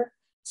other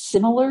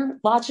similar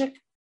logic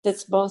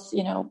that's both,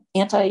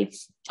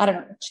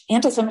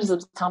 anti-Semitism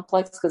is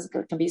complex because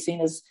it can be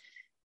seen as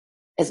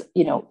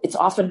it's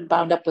often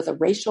bound up with a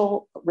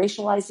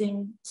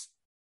racializing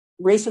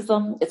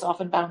racism. It's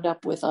often bound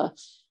up with sort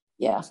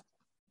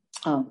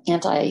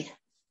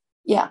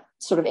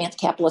of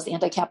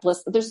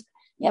anti-capitalist.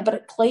 But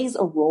it plays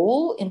a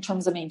role in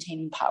terms of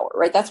maintaining power,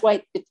 right? That's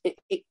why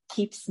it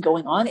keeps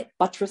going on. It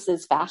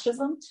buttresses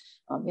fascism.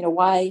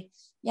 Why?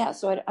 Yeah.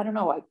 So I don't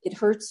know. It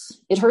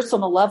hurts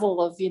on the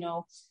level of,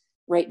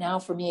 right now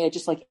for me, I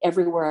just like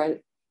everywhere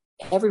I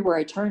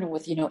turn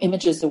with,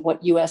 images of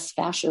what U.S.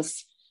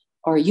 fascists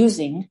are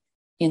using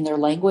in their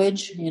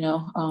language, in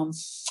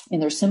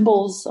their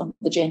symbols.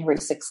 The January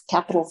 6th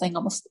Capitol thing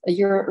almost a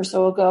year or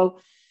so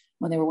ago,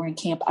 when they were wearing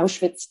Camp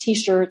Auschwitz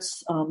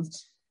T-shirts.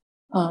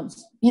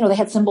 They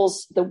had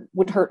symbols that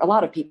would hurt a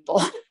lot of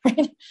people,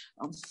 right?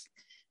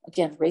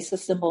 again, racist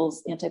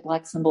symbols,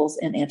 anti-Black symbols,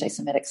 and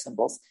anti-Semitic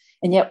symbols.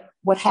 And yet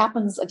what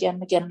happens again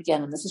and again and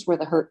again, and this is where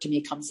the hurt to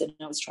me comes in, and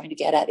I was trying to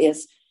get at,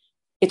 is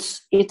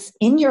it's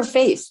in your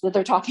face that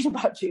they're talking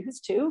about Jews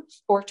too,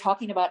 or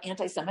talking about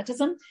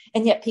anti-Semitism,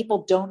 and yet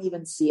people don't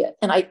even see it.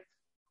 And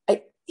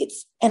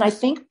I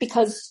think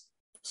because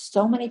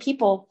so many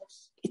people,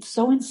 it's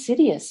so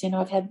insidious.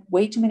 I've had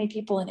way too many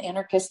people in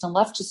anarchist and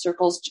leftist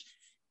circles,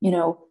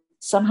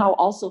 somehow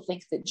also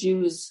think that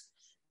Jews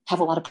have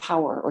a lot of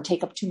power or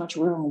take up too much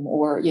room,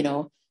 or,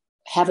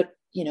 have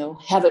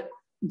it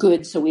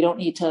good, so we don't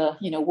need to,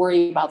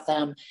 worry about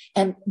them.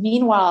 And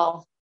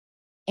meanwhile,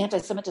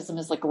 anti-Semitism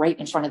is like right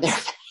in front of their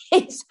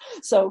face.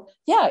 So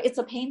yeah, it's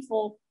a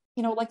painful,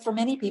 like for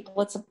many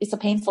people, it's a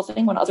painful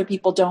thing when other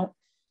people don't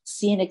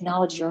see and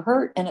acknowledge your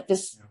hurt. And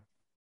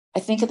I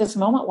think at this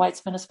moment, why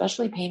it's been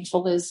especially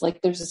painful is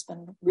like there's this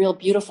been real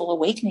beautiful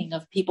awakening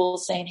of people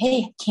saying,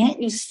 hey,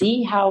 can't you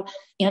see how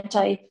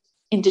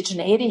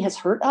anti-indigeneity has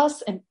hurt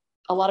us? And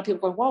a lot of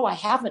people go, whoa, I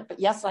haven't, but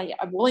yes,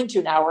 I'm willing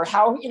to now. Or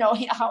how,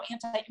 how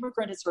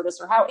anti-immigrant has hurt us,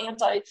 or how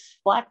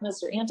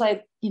anti-Blackness or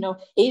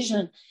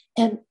Asian.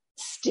 And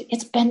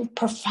it's been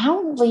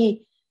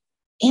profoundly,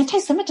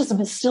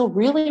 anti-Semitism is still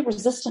really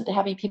resistant to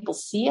having people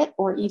see it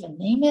or even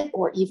name it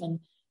or even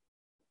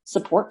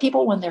support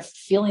people when they're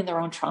feeling their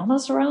own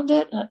traumas around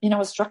it. I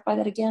was struck by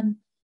that again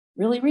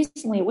really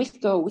recently, a week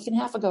and a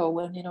half ago,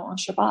 when, on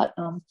Shabbat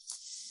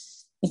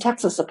in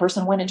Texas, a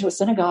person went into a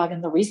synagogue,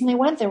 and the reason they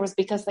went there was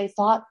because they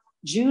thought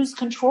Jews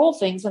control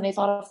things, and they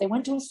thought if they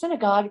went to a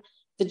synagogue,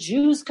 the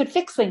Jews could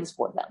fix things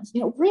for them.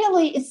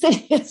 Really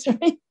insidious,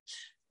 right?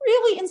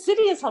 Really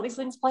insidious how these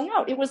things play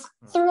out. It was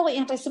thoroughly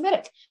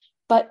anti-Semitic,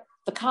 but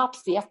the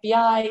cops, the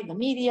FBI, the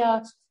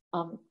media,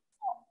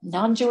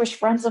 non-Jewish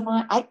friends of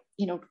mine, I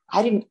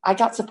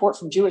got support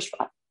from Jewish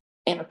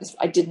anarchists.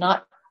 I did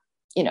not,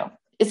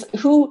 it's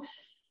who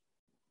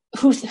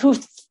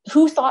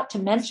thought to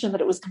mention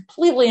that it was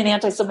completely an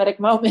anti-Semitic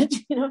moment,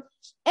 and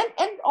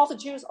all the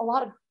Jews, a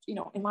lot of,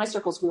 in my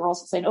circles, we were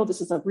also saying, oh,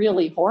 this is a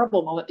really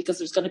horrible moment because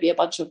there's going to be a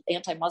bunch of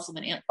anti-Muslim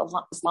and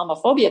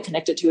Islamophobia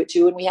connected to it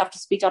too. And we have to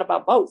speak out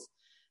about both.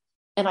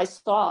 And I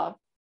saw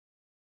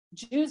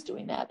Jews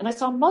doing that, and I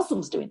saw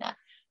Muslims doing that,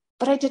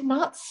 but I did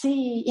not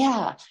see,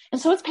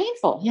 And so it's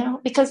painful,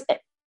 because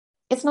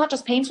it's not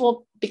just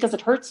painful because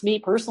it hurts me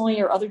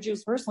personally or other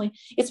Jews personally.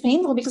 It's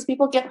painful because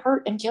people get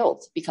hurt and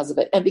killed because of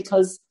it. And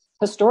because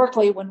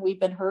historically, when we've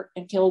been hurt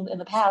and killed in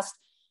the past,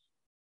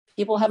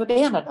 people have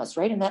abandoned us,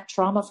 right? And that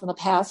trauma from the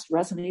past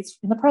resonates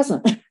in the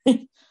present.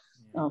 And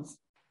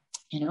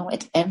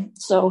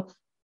so,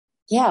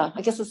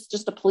 I guess it's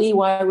just a plea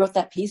why I wrote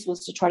that piece,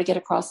 was to try to get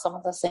across some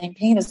of the same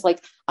pain. It's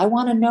like, I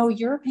want to know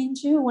your pain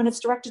too when it's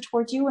directed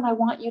towards you, and I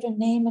want you to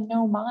name and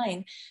know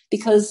mine,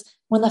 because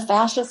when the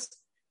fascists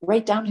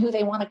write down who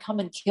they want to come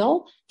and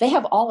kill, they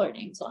have all our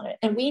names on it,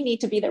 and we need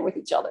to be there with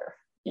each other,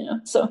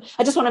 So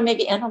I just want to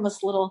maybe end on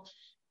this little,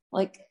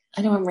 I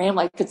know I'm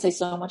rambling, I could say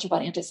so much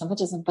about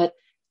anti-Semitism, but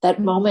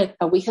that moment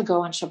a week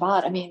ago on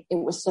Shabbat, it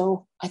was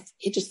so,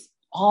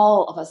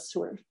 all of us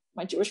who are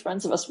my Jewish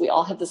friends of us, we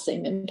all have the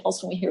same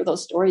impulse when we hear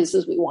those stories,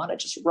 is we want to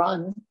just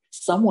run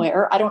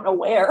somewhere. I don't know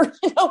where,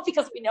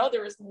 because we know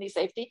there isn't any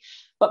safety,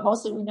 but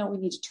mostly we know we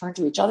need to turn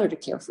to each other to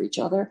care for each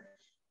other.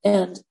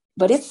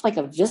 But it's like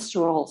a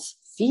visceral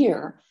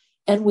fear.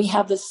 And we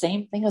have the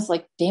same thing as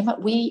like, damn it,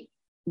 we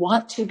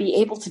want to be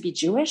able to be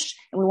Jewish,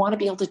 and we want to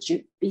be able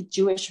to be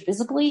Jewish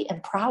visibly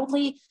and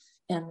proudly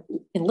and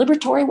in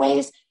liberatory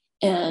ways.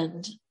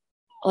 And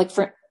like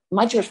for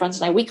my Jewish friends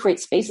and I, we create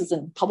spaces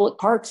in public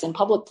parks and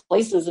public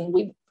places, and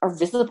we are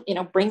visible,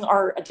 bring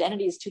our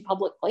identities to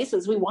public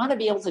places. We want to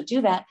be able to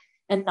do that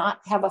and not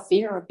have a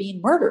fear of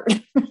being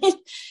murdered. Right?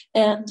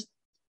 And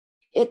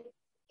it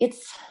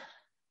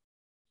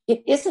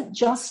isn't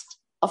just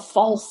a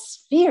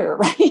false fear,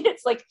 right?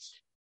 It's like,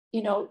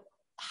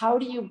 how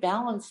do you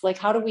balance,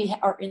 how do we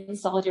are in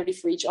solidarity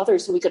for each other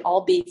so we can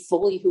all be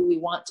fully who we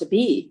want to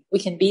be? We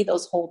can be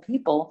those whole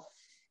people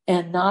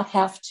and not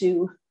have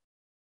to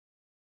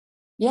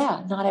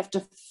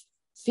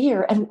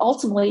fear. And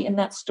ultimately, in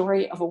that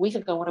story of a week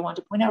ago, what I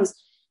wanted to point out is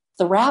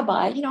the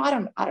rabbi, I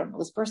don't know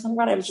this person,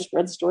 right? I just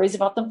read stories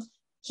about them.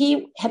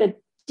 He had a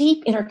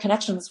deep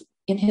interconnections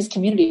in his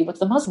community with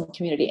the Muslim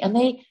community. And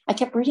I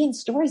kept reading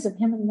stories of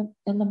him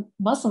in the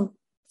Muslim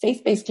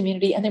faith-based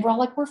community. And they were all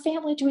like, we're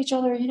family to each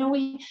other.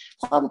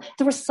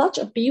 There was such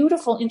a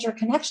beautiful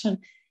interconnection.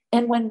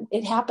 And when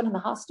it happened and the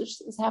hostage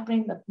was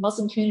happening, the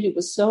Muslim community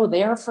was so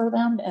there for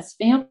them as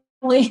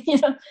family,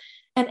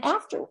 And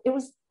after, it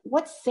was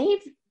what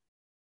saved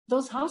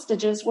those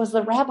hostages was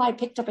the rabbi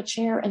picked up a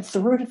chair and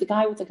threw it at the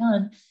guy with the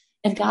gun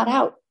and got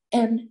out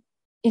and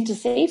into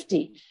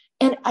safety.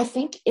 And I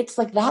think it's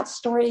like that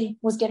story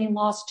was getting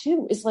lost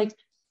too. It's like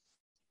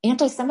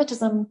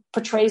anti-Semitism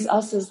portrays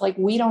us as like,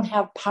 we don't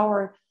have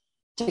power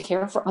to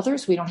care for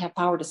others. We don't have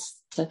power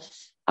to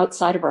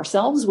outside of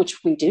ourselves,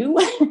 which we do.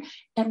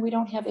 And we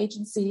don't have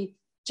agency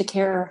to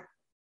care,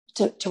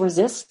 to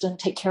resist and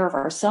take care of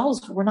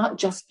ourselves. We're not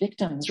just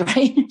victims,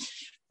 right?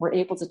 We're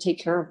able to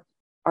take care of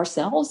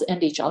ourselves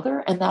and each other.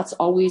 And that's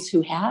always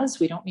who has.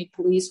 We don't need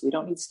police. We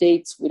don't need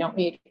states. We don't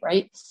need,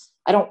 right?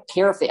 I don't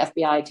care if the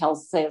FBI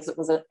says it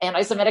was an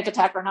anti-Semitic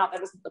attack or not.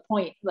 That isn't the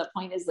point. The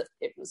point is that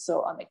it was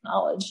so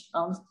unacknowledged.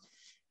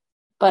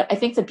 But I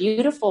think the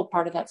beautiful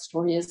part of that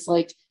story is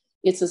like,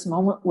 it's this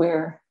moment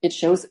where it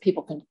shows that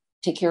people can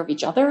take care of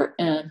each other,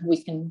 and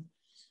we can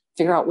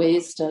figure out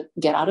ways to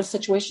get out of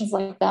situations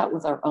like that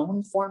with our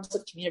own forms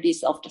of community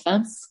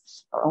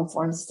self-defense, our own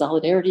forms of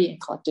solidarity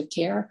and collective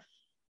care.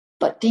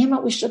 But damn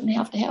it, we shouldn't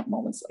have to have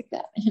moments like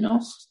that.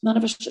 None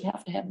of us should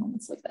have to have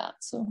moments like that.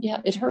 So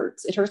yeah, it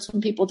hurts. It hurts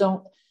when people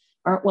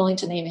aren't willing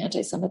to name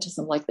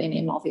anti-Semitism like they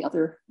name all the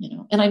other,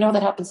 and I know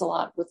that happens a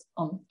lot with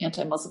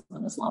anti-Muslim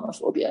and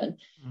Islamophobia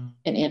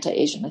and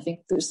anti-Asian. I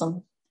think there's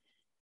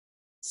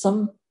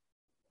some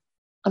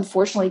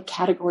unfortunately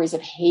categories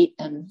of hate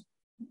and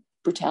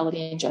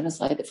brutality and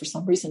genocide that for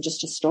some reason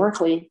just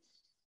historically,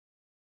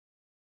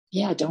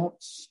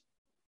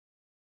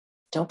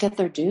 don't get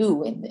their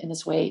due in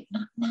this way.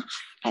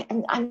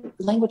 I'm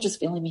language is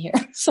failing me here.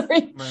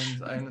 Sorry.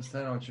 I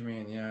understand what you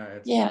mean.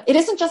 Yeah. It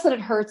isn't just that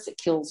it hurts, it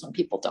kills when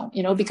people don't,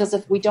 because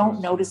if we don't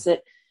notice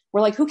it, we're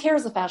like, who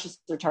cares if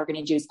fascists are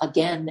targeting Jews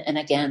again and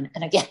again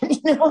and again,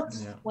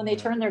 when they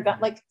turn their gun,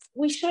 like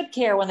we should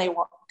care when they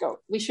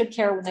we should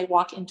care when they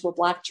walk into a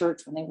black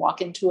church, when they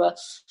walk into a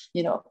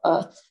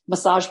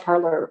massage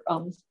parlor,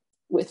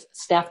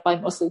 staffed by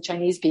mostly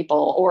Chinese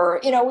people,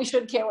 or, we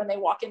should care when they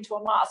walk into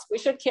a mosque. We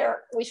should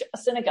care, a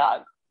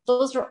synagogue.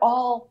 We're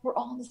all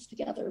in this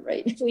together,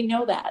 right? We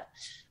know that.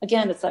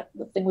 Again, it's the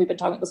thing we've been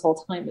talking about this whole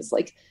time is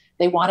like,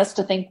 they want us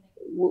to think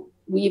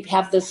we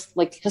have this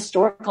like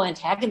historical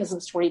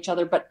antagonisms toward each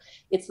other, but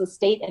it's the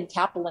state and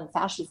capital and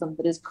fascism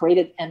that has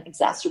created and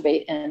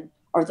exacerbate and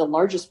are the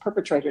largest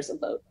perpetrators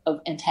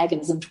of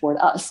antagonism toward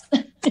us.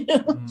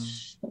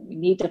 We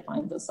need to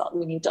find this out.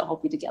 We need to all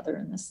be together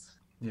in this.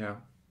 Yeah.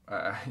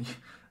 I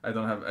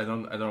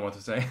don't know what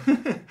to say.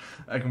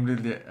 I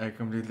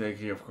completely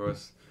agree, of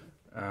course.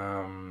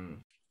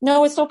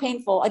 No, it's so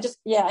painful. I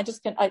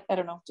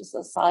don't know, just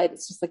aside,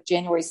 it's just like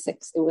January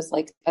 6th. It was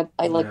like,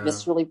 I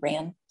viscerally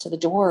ran to the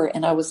door,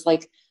 and I was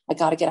like, I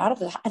got to get out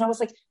of it. And I was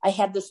like, I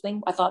had this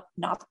thing, I thought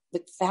not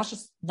the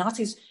fascist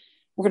Nazis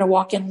were going to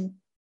walk in,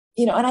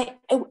 and I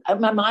in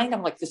my mind,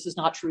 I'm like, this is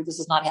not true. This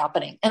is not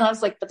happening. And I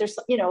was like, but there's,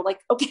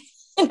 like, okay,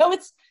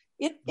 it's,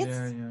 you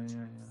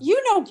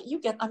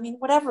get,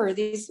 whatever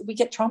we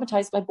get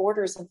traumatized by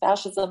borders and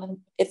fascism, and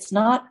it's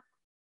not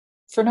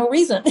for no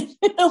reason,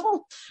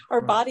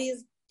 our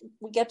bodies,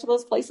 we get to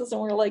those places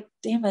and we're like,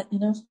 damn it,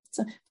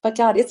 but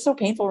God, it's so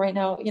painful right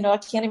now. I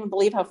can't even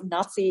believe how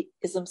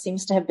Nazism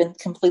seems to have been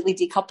completely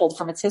decoupled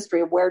from its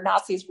history of where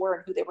Nazis were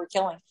and who they were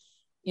killing.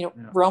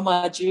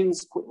 Roma,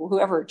 Jews,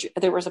 whoever,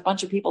 there was a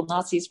bunch of people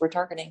Nazis were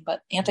targeting,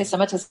 but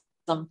anti-Semitism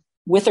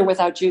with or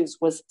without Jews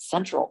was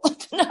central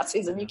to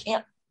Nazism. You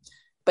can't,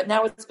 but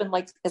now it's been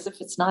like, as if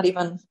it's not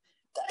even,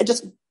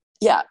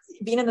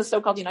 being in the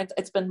so-called United,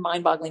 it's been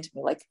mind-boggling to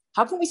me. Like,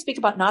 how can we speak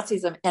about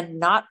Nazism and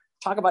not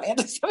talk about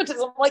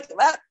anti-Semitism? Like,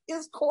 that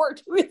is core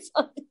to its,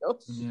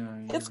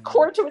 it's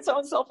core to its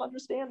own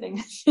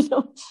self-understanding.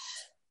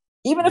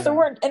 Even if there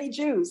weren't any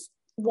Jews,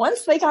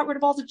 once they got rid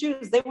of all the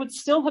Jews, they would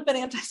still have been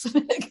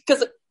anti-Semitic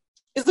because it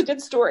is a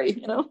good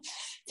story.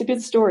 It's a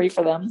good story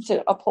for them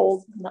to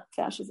uphold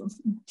fascism.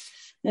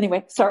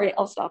 Anyway, sorry,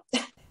 I'll stop.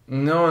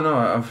 No,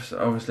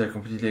 obviously I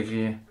completely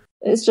agree.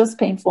 It's just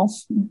painful.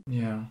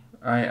 Yeah.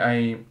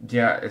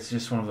 It's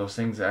just one of those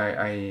things.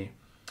 I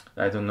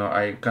don't know.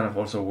 I kind of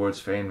also words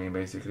fail me,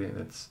 basically.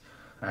 There's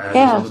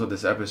also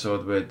this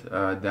episode with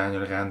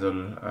Daniel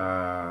Randall,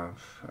 I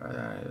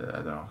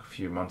don't know, a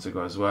few months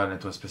ago as well, and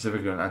it was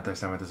specifically on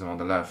anti-Semitism on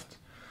the left.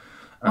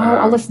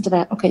 I'll listen to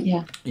that. Okay,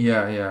 yeah.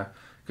 Yeah.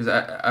 Because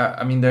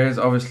I mean, there is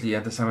obviously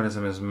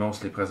anti-Semitism is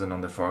mostly present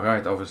on the far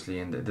right, obviously,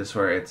 and this is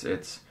where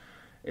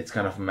it's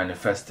kind of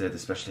manifested,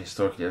 especially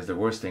historically, as the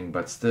worst thing,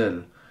 but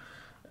still.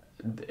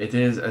 It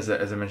is, as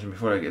I mentioned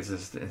before, like it's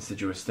this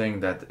insidious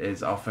thing that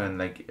is often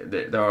like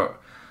there are,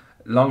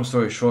 long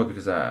story short,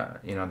 because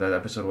that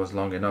episode was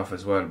long enough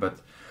as well, but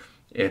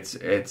it's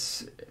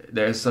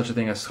there is such a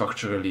thing as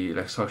structural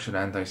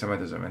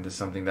anti-Semitism, and it's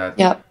something that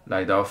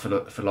like there are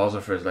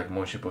philosophers like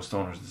Moshe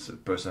Postone, who's this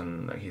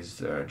person, like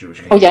he's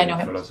Jewish. Oh yeah, I know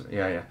him.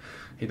 Yeah,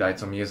 he died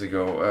some years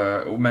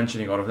ago.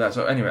 Mentioning all of that.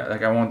 So anyway,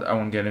 like I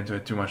won't get into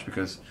it too much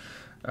because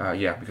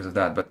of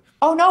that, but.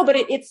 Oh no, but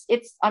it's.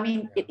 I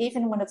mean,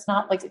 even when it's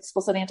not like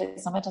explicit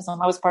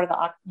anti-Semitism, I was part of the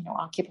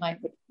Occupy,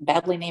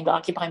 badly named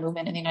Occupy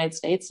movement in the United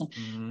States, and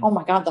oh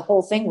my God, the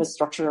whole thing was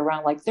structured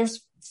around like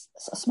there's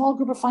a small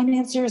group of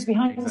financiers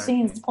behind the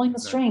scenes pulling the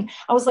string.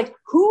 I was like,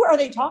 who are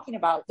they talking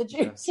about? The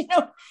Jews,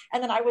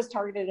 And then I was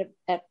targeted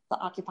at the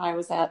Occupy I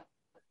was at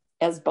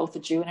as both a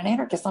Jew and an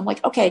anarchist. I'm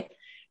like, okay,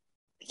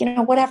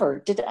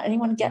 whatever. Did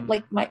anyone get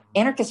like my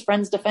anarchist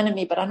friends defended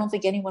me, but I don't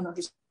think anyone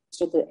understood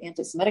the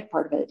anti-Semitic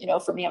part of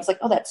it. For me, I was like,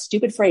 oh, that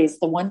stupid phrase,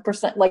 the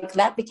 1%, like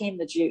that became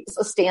the Jews,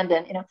 a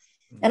stand-in,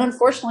 and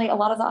unfortunately, a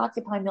lot of the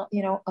Occupy,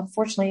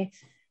 unfortunately,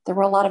 there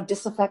were a lot of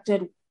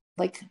disaffected,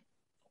 like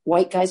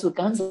white guys with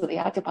guns at the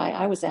Occupy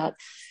I was at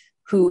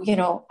who,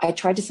 I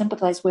tried to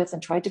sympathize with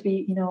and tried to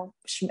be,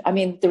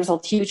 there was a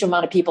huge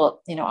amount of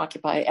people,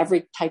 Occupy,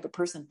 every type of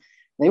person.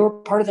 They were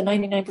part of the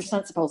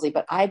 99% supposedly,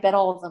 but I bet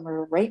all of them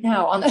are right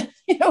now on the,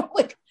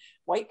 like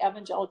white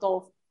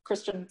evangelical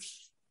Christian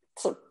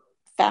sort of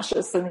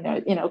fascists,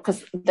 and,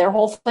 because their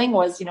whole thing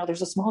was,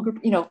 there's a small group,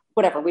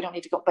 whatever, we don't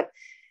need to go, but,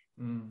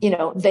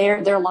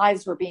 their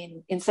lives were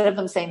being, instead of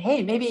them saying,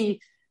 hey,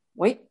 maybe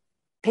white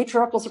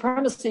patriarchal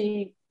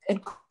supremacy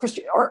and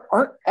Christian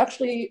aren't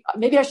actually,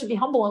 maybe I should be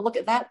humble and look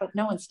at that, but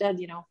no, instead,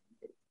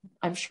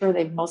 I'm sure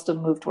most of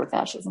them moved toward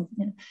fascism,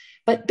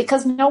 but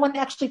because no one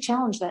actually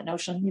challenged that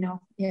notion,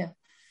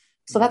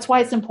 So that's why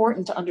it's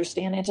important to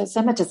understand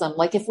anti-Semitism.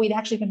 Like if we'd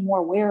actually been more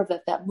aware of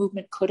that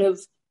movement could have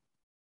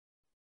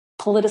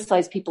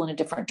politicized people in a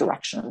different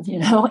direction,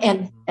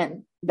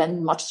 and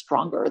been much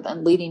stronger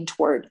than leading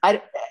toward,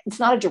 it's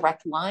not a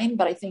direct line,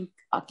 but I think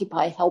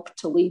Occupy helped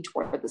to lead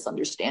toward this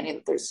understanding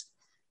that there's,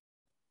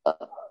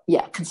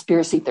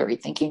 conspiracy theory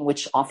thinking,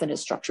 which often is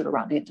structured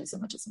around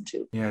anti-Semitism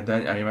too. Yeah,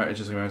 I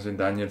just remember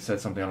Daniel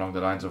said something along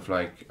the lines of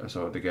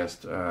the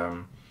guest,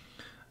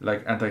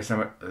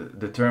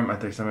 the term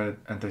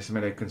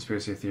anti-Semitic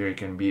conspiracy theory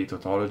can be a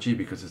tautology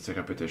because it's a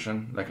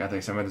repetition. Like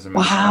anti-Semitism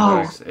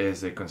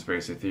is a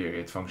conspiracy theory.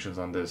 It functions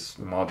on this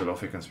model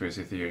of a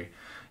conspiracy theory.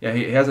 Yeah,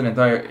 he has an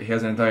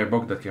entire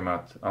book that came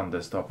out on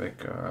this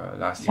topic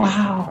last year, if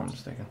I'm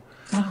mistaken.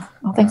 Wow.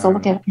 Well, thanks. I'll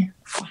look at it. Yeah.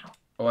 Wow.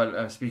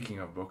 Well, speaking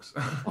of books.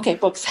 Okay,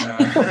 books.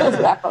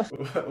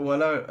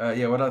 What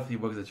are 3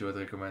 books that you would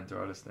recommend to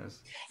our listeners?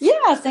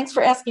 Yeah, thanks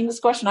for asking this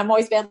question. I'm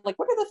always bad, like,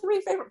 what are the 3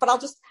 favorite? But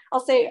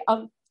I'll say,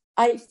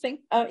 I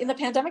think in the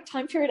pandemic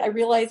time period, I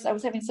realized I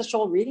was having such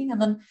trouble reading.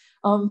 And then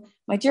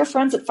my dear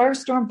friends at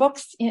Firestorm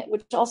Books,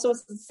 which also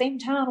is the same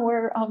town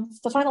where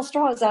The Final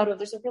Straw is out of,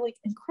 there's a really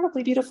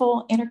incredibly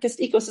beautiful anarchist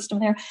ecosystem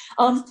there.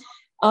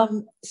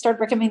 Started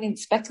recommending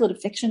speculative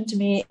fiction to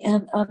me.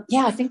 And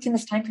I think in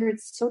this time period,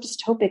 it's so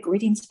dystopic.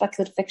 Reading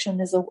speculative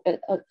fiction is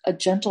a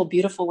gentle,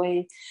 beautiful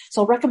way.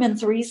 So I'll recommend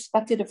 3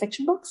 speculative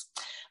fiction books.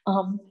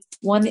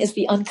 One is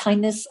The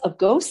Unkindness of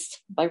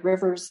Ghosts by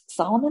Rivers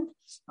Solomon,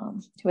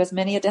 who has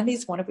many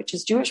identities, one of which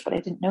is Jewish, but I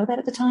didn't know that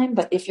at the time.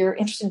 But if you're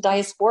interested in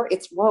diaspora,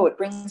 it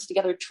brings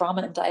together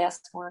trauma and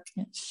diaspora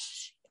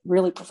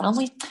really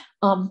profoundly.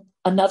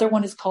 Another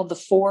one is called The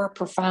 4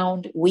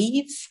 Profound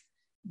Weaves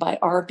by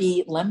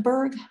R.B.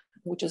 Lemberg,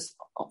 which is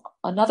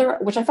another,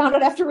 which I found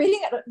out after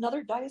reading it,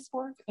 another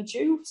diasporic, a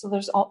Jew. So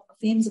there's all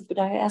themes of the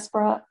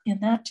diaspora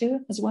in that too,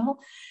 as well,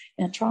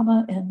 and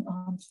trauma.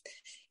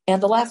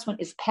 And the last one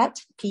is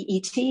Pet,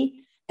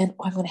 P-E-T, and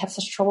I'm going to have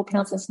such trouble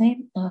pronouncing his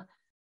name.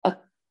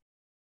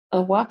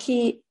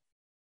 Akwaeke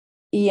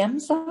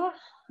Emezi,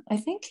 I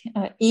think.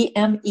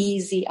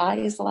 E-M-E-Z-I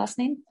is the last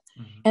name.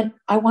 Mm-hmm. And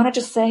I want to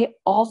just say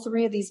all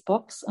 3 of these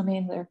books, I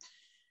mean, they're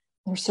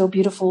so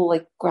beautiful,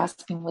 like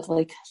grasping with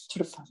like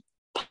sort of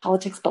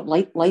politics, but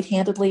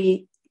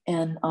light-handedly,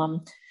 and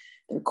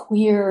they're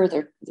queer.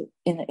 They're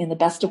in the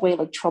best of way,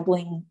 like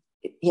troubling,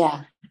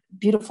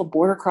 beautiful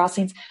border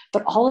crossings.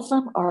 But all of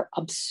them are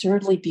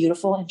absurdly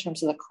beautiful in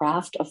terms of the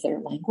craft of their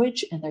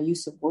language and their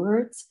use of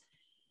words.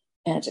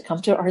 And to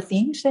come to our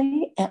theme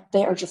today,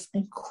 they are just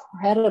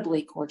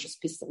incredibly gorgeous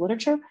pieces of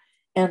literature,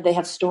 and they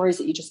have stories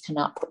that you just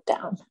cannot put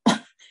down.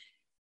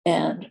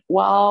 And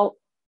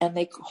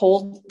they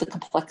hold the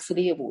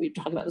complexity of what we've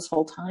been talking about this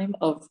whole time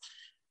of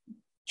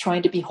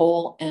trying to be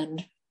whole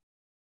and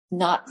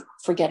not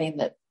forgetting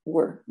that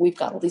we've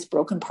got all these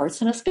broken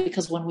parts in us,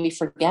 because when we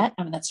forget,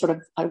 I mean, that's sort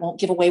of, I won't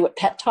give away what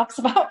Pet talks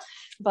about,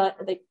 but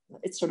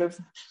it's sort of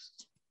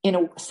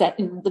set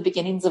in the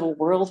beginnings of a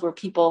world where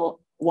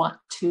people want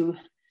to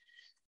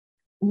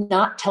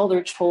not tell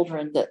their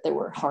children that there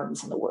were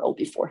harms in the world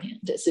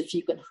beforehand, as if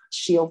you can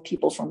shield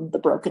people from the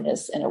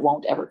brokenness and it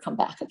won't ever come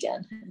back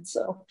again. And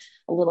so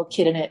a little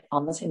kid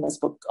in this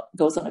book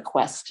goes on a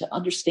quest to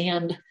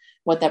understand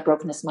what that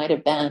brokenness might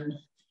have been.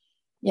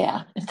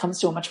 Yeah. And comes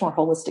to a much more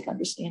holistic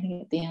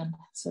understanding at the end.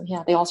 So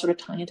they all sort of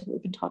tie into what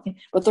we've been talking,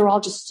 but they're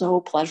all just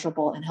so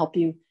pleasurable and help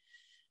you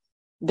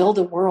build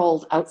a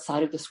world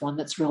outside of this one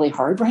that's really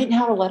hard right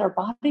now, to let our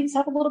bodies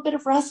have a little bit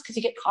of rest, because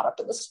you get caught up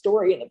in the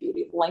story and the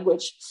beauty of the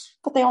language.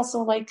 But they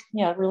also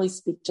really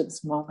speak to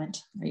this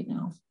moment right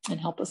now and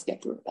help us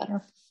get through it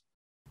better.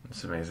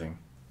 It's amazing.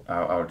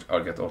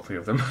 I'll get all 3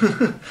 of them.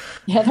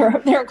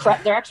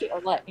 They're actually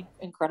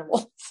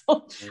incredible.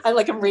 So I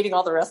I'm reading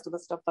all the rest of the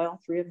stuff by all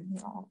 3 of them.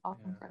 They're all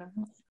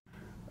incredible.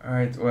 All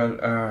right.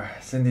 Well,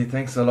 Cindy,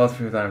 thanks a lot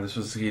for your time. This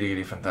was really,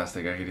 really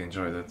fantastic. I really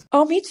enjoyed it.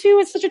 Oh, me too.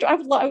 It's such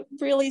I'm like,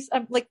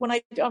 when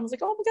I was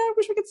like, oh my God, I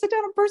wish we could sit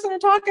down in person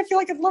and talk. I feel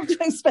like I'd love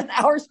to spend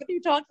hours with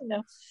you talking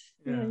now.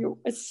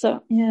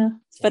 Yeah.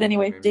 But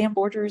anyway, damn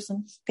borders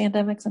and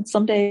pandemics, and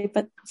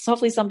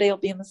hopefully someday I'll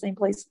be in the same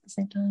place at the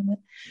same time. But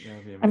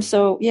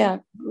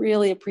I'm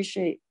really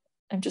appreciate.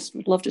 I just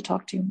would love to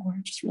talk to you more.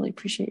 I just really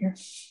appreciate your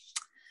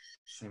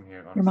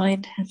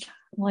mind and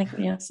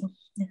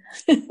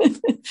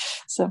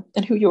so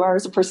and who you are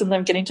as a person that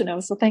I'm getting to know.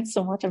 So thanks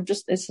so much.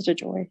 It's such a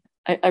joy.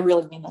 I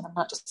really mean that. I'm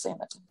not just saying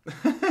that.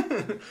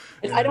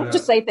 I don't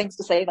just say things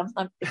to say them,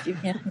 if you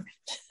can.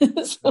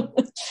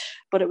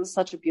 But it was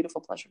such a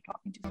beautiful pleasure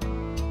talking to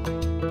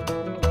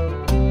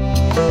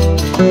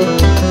you.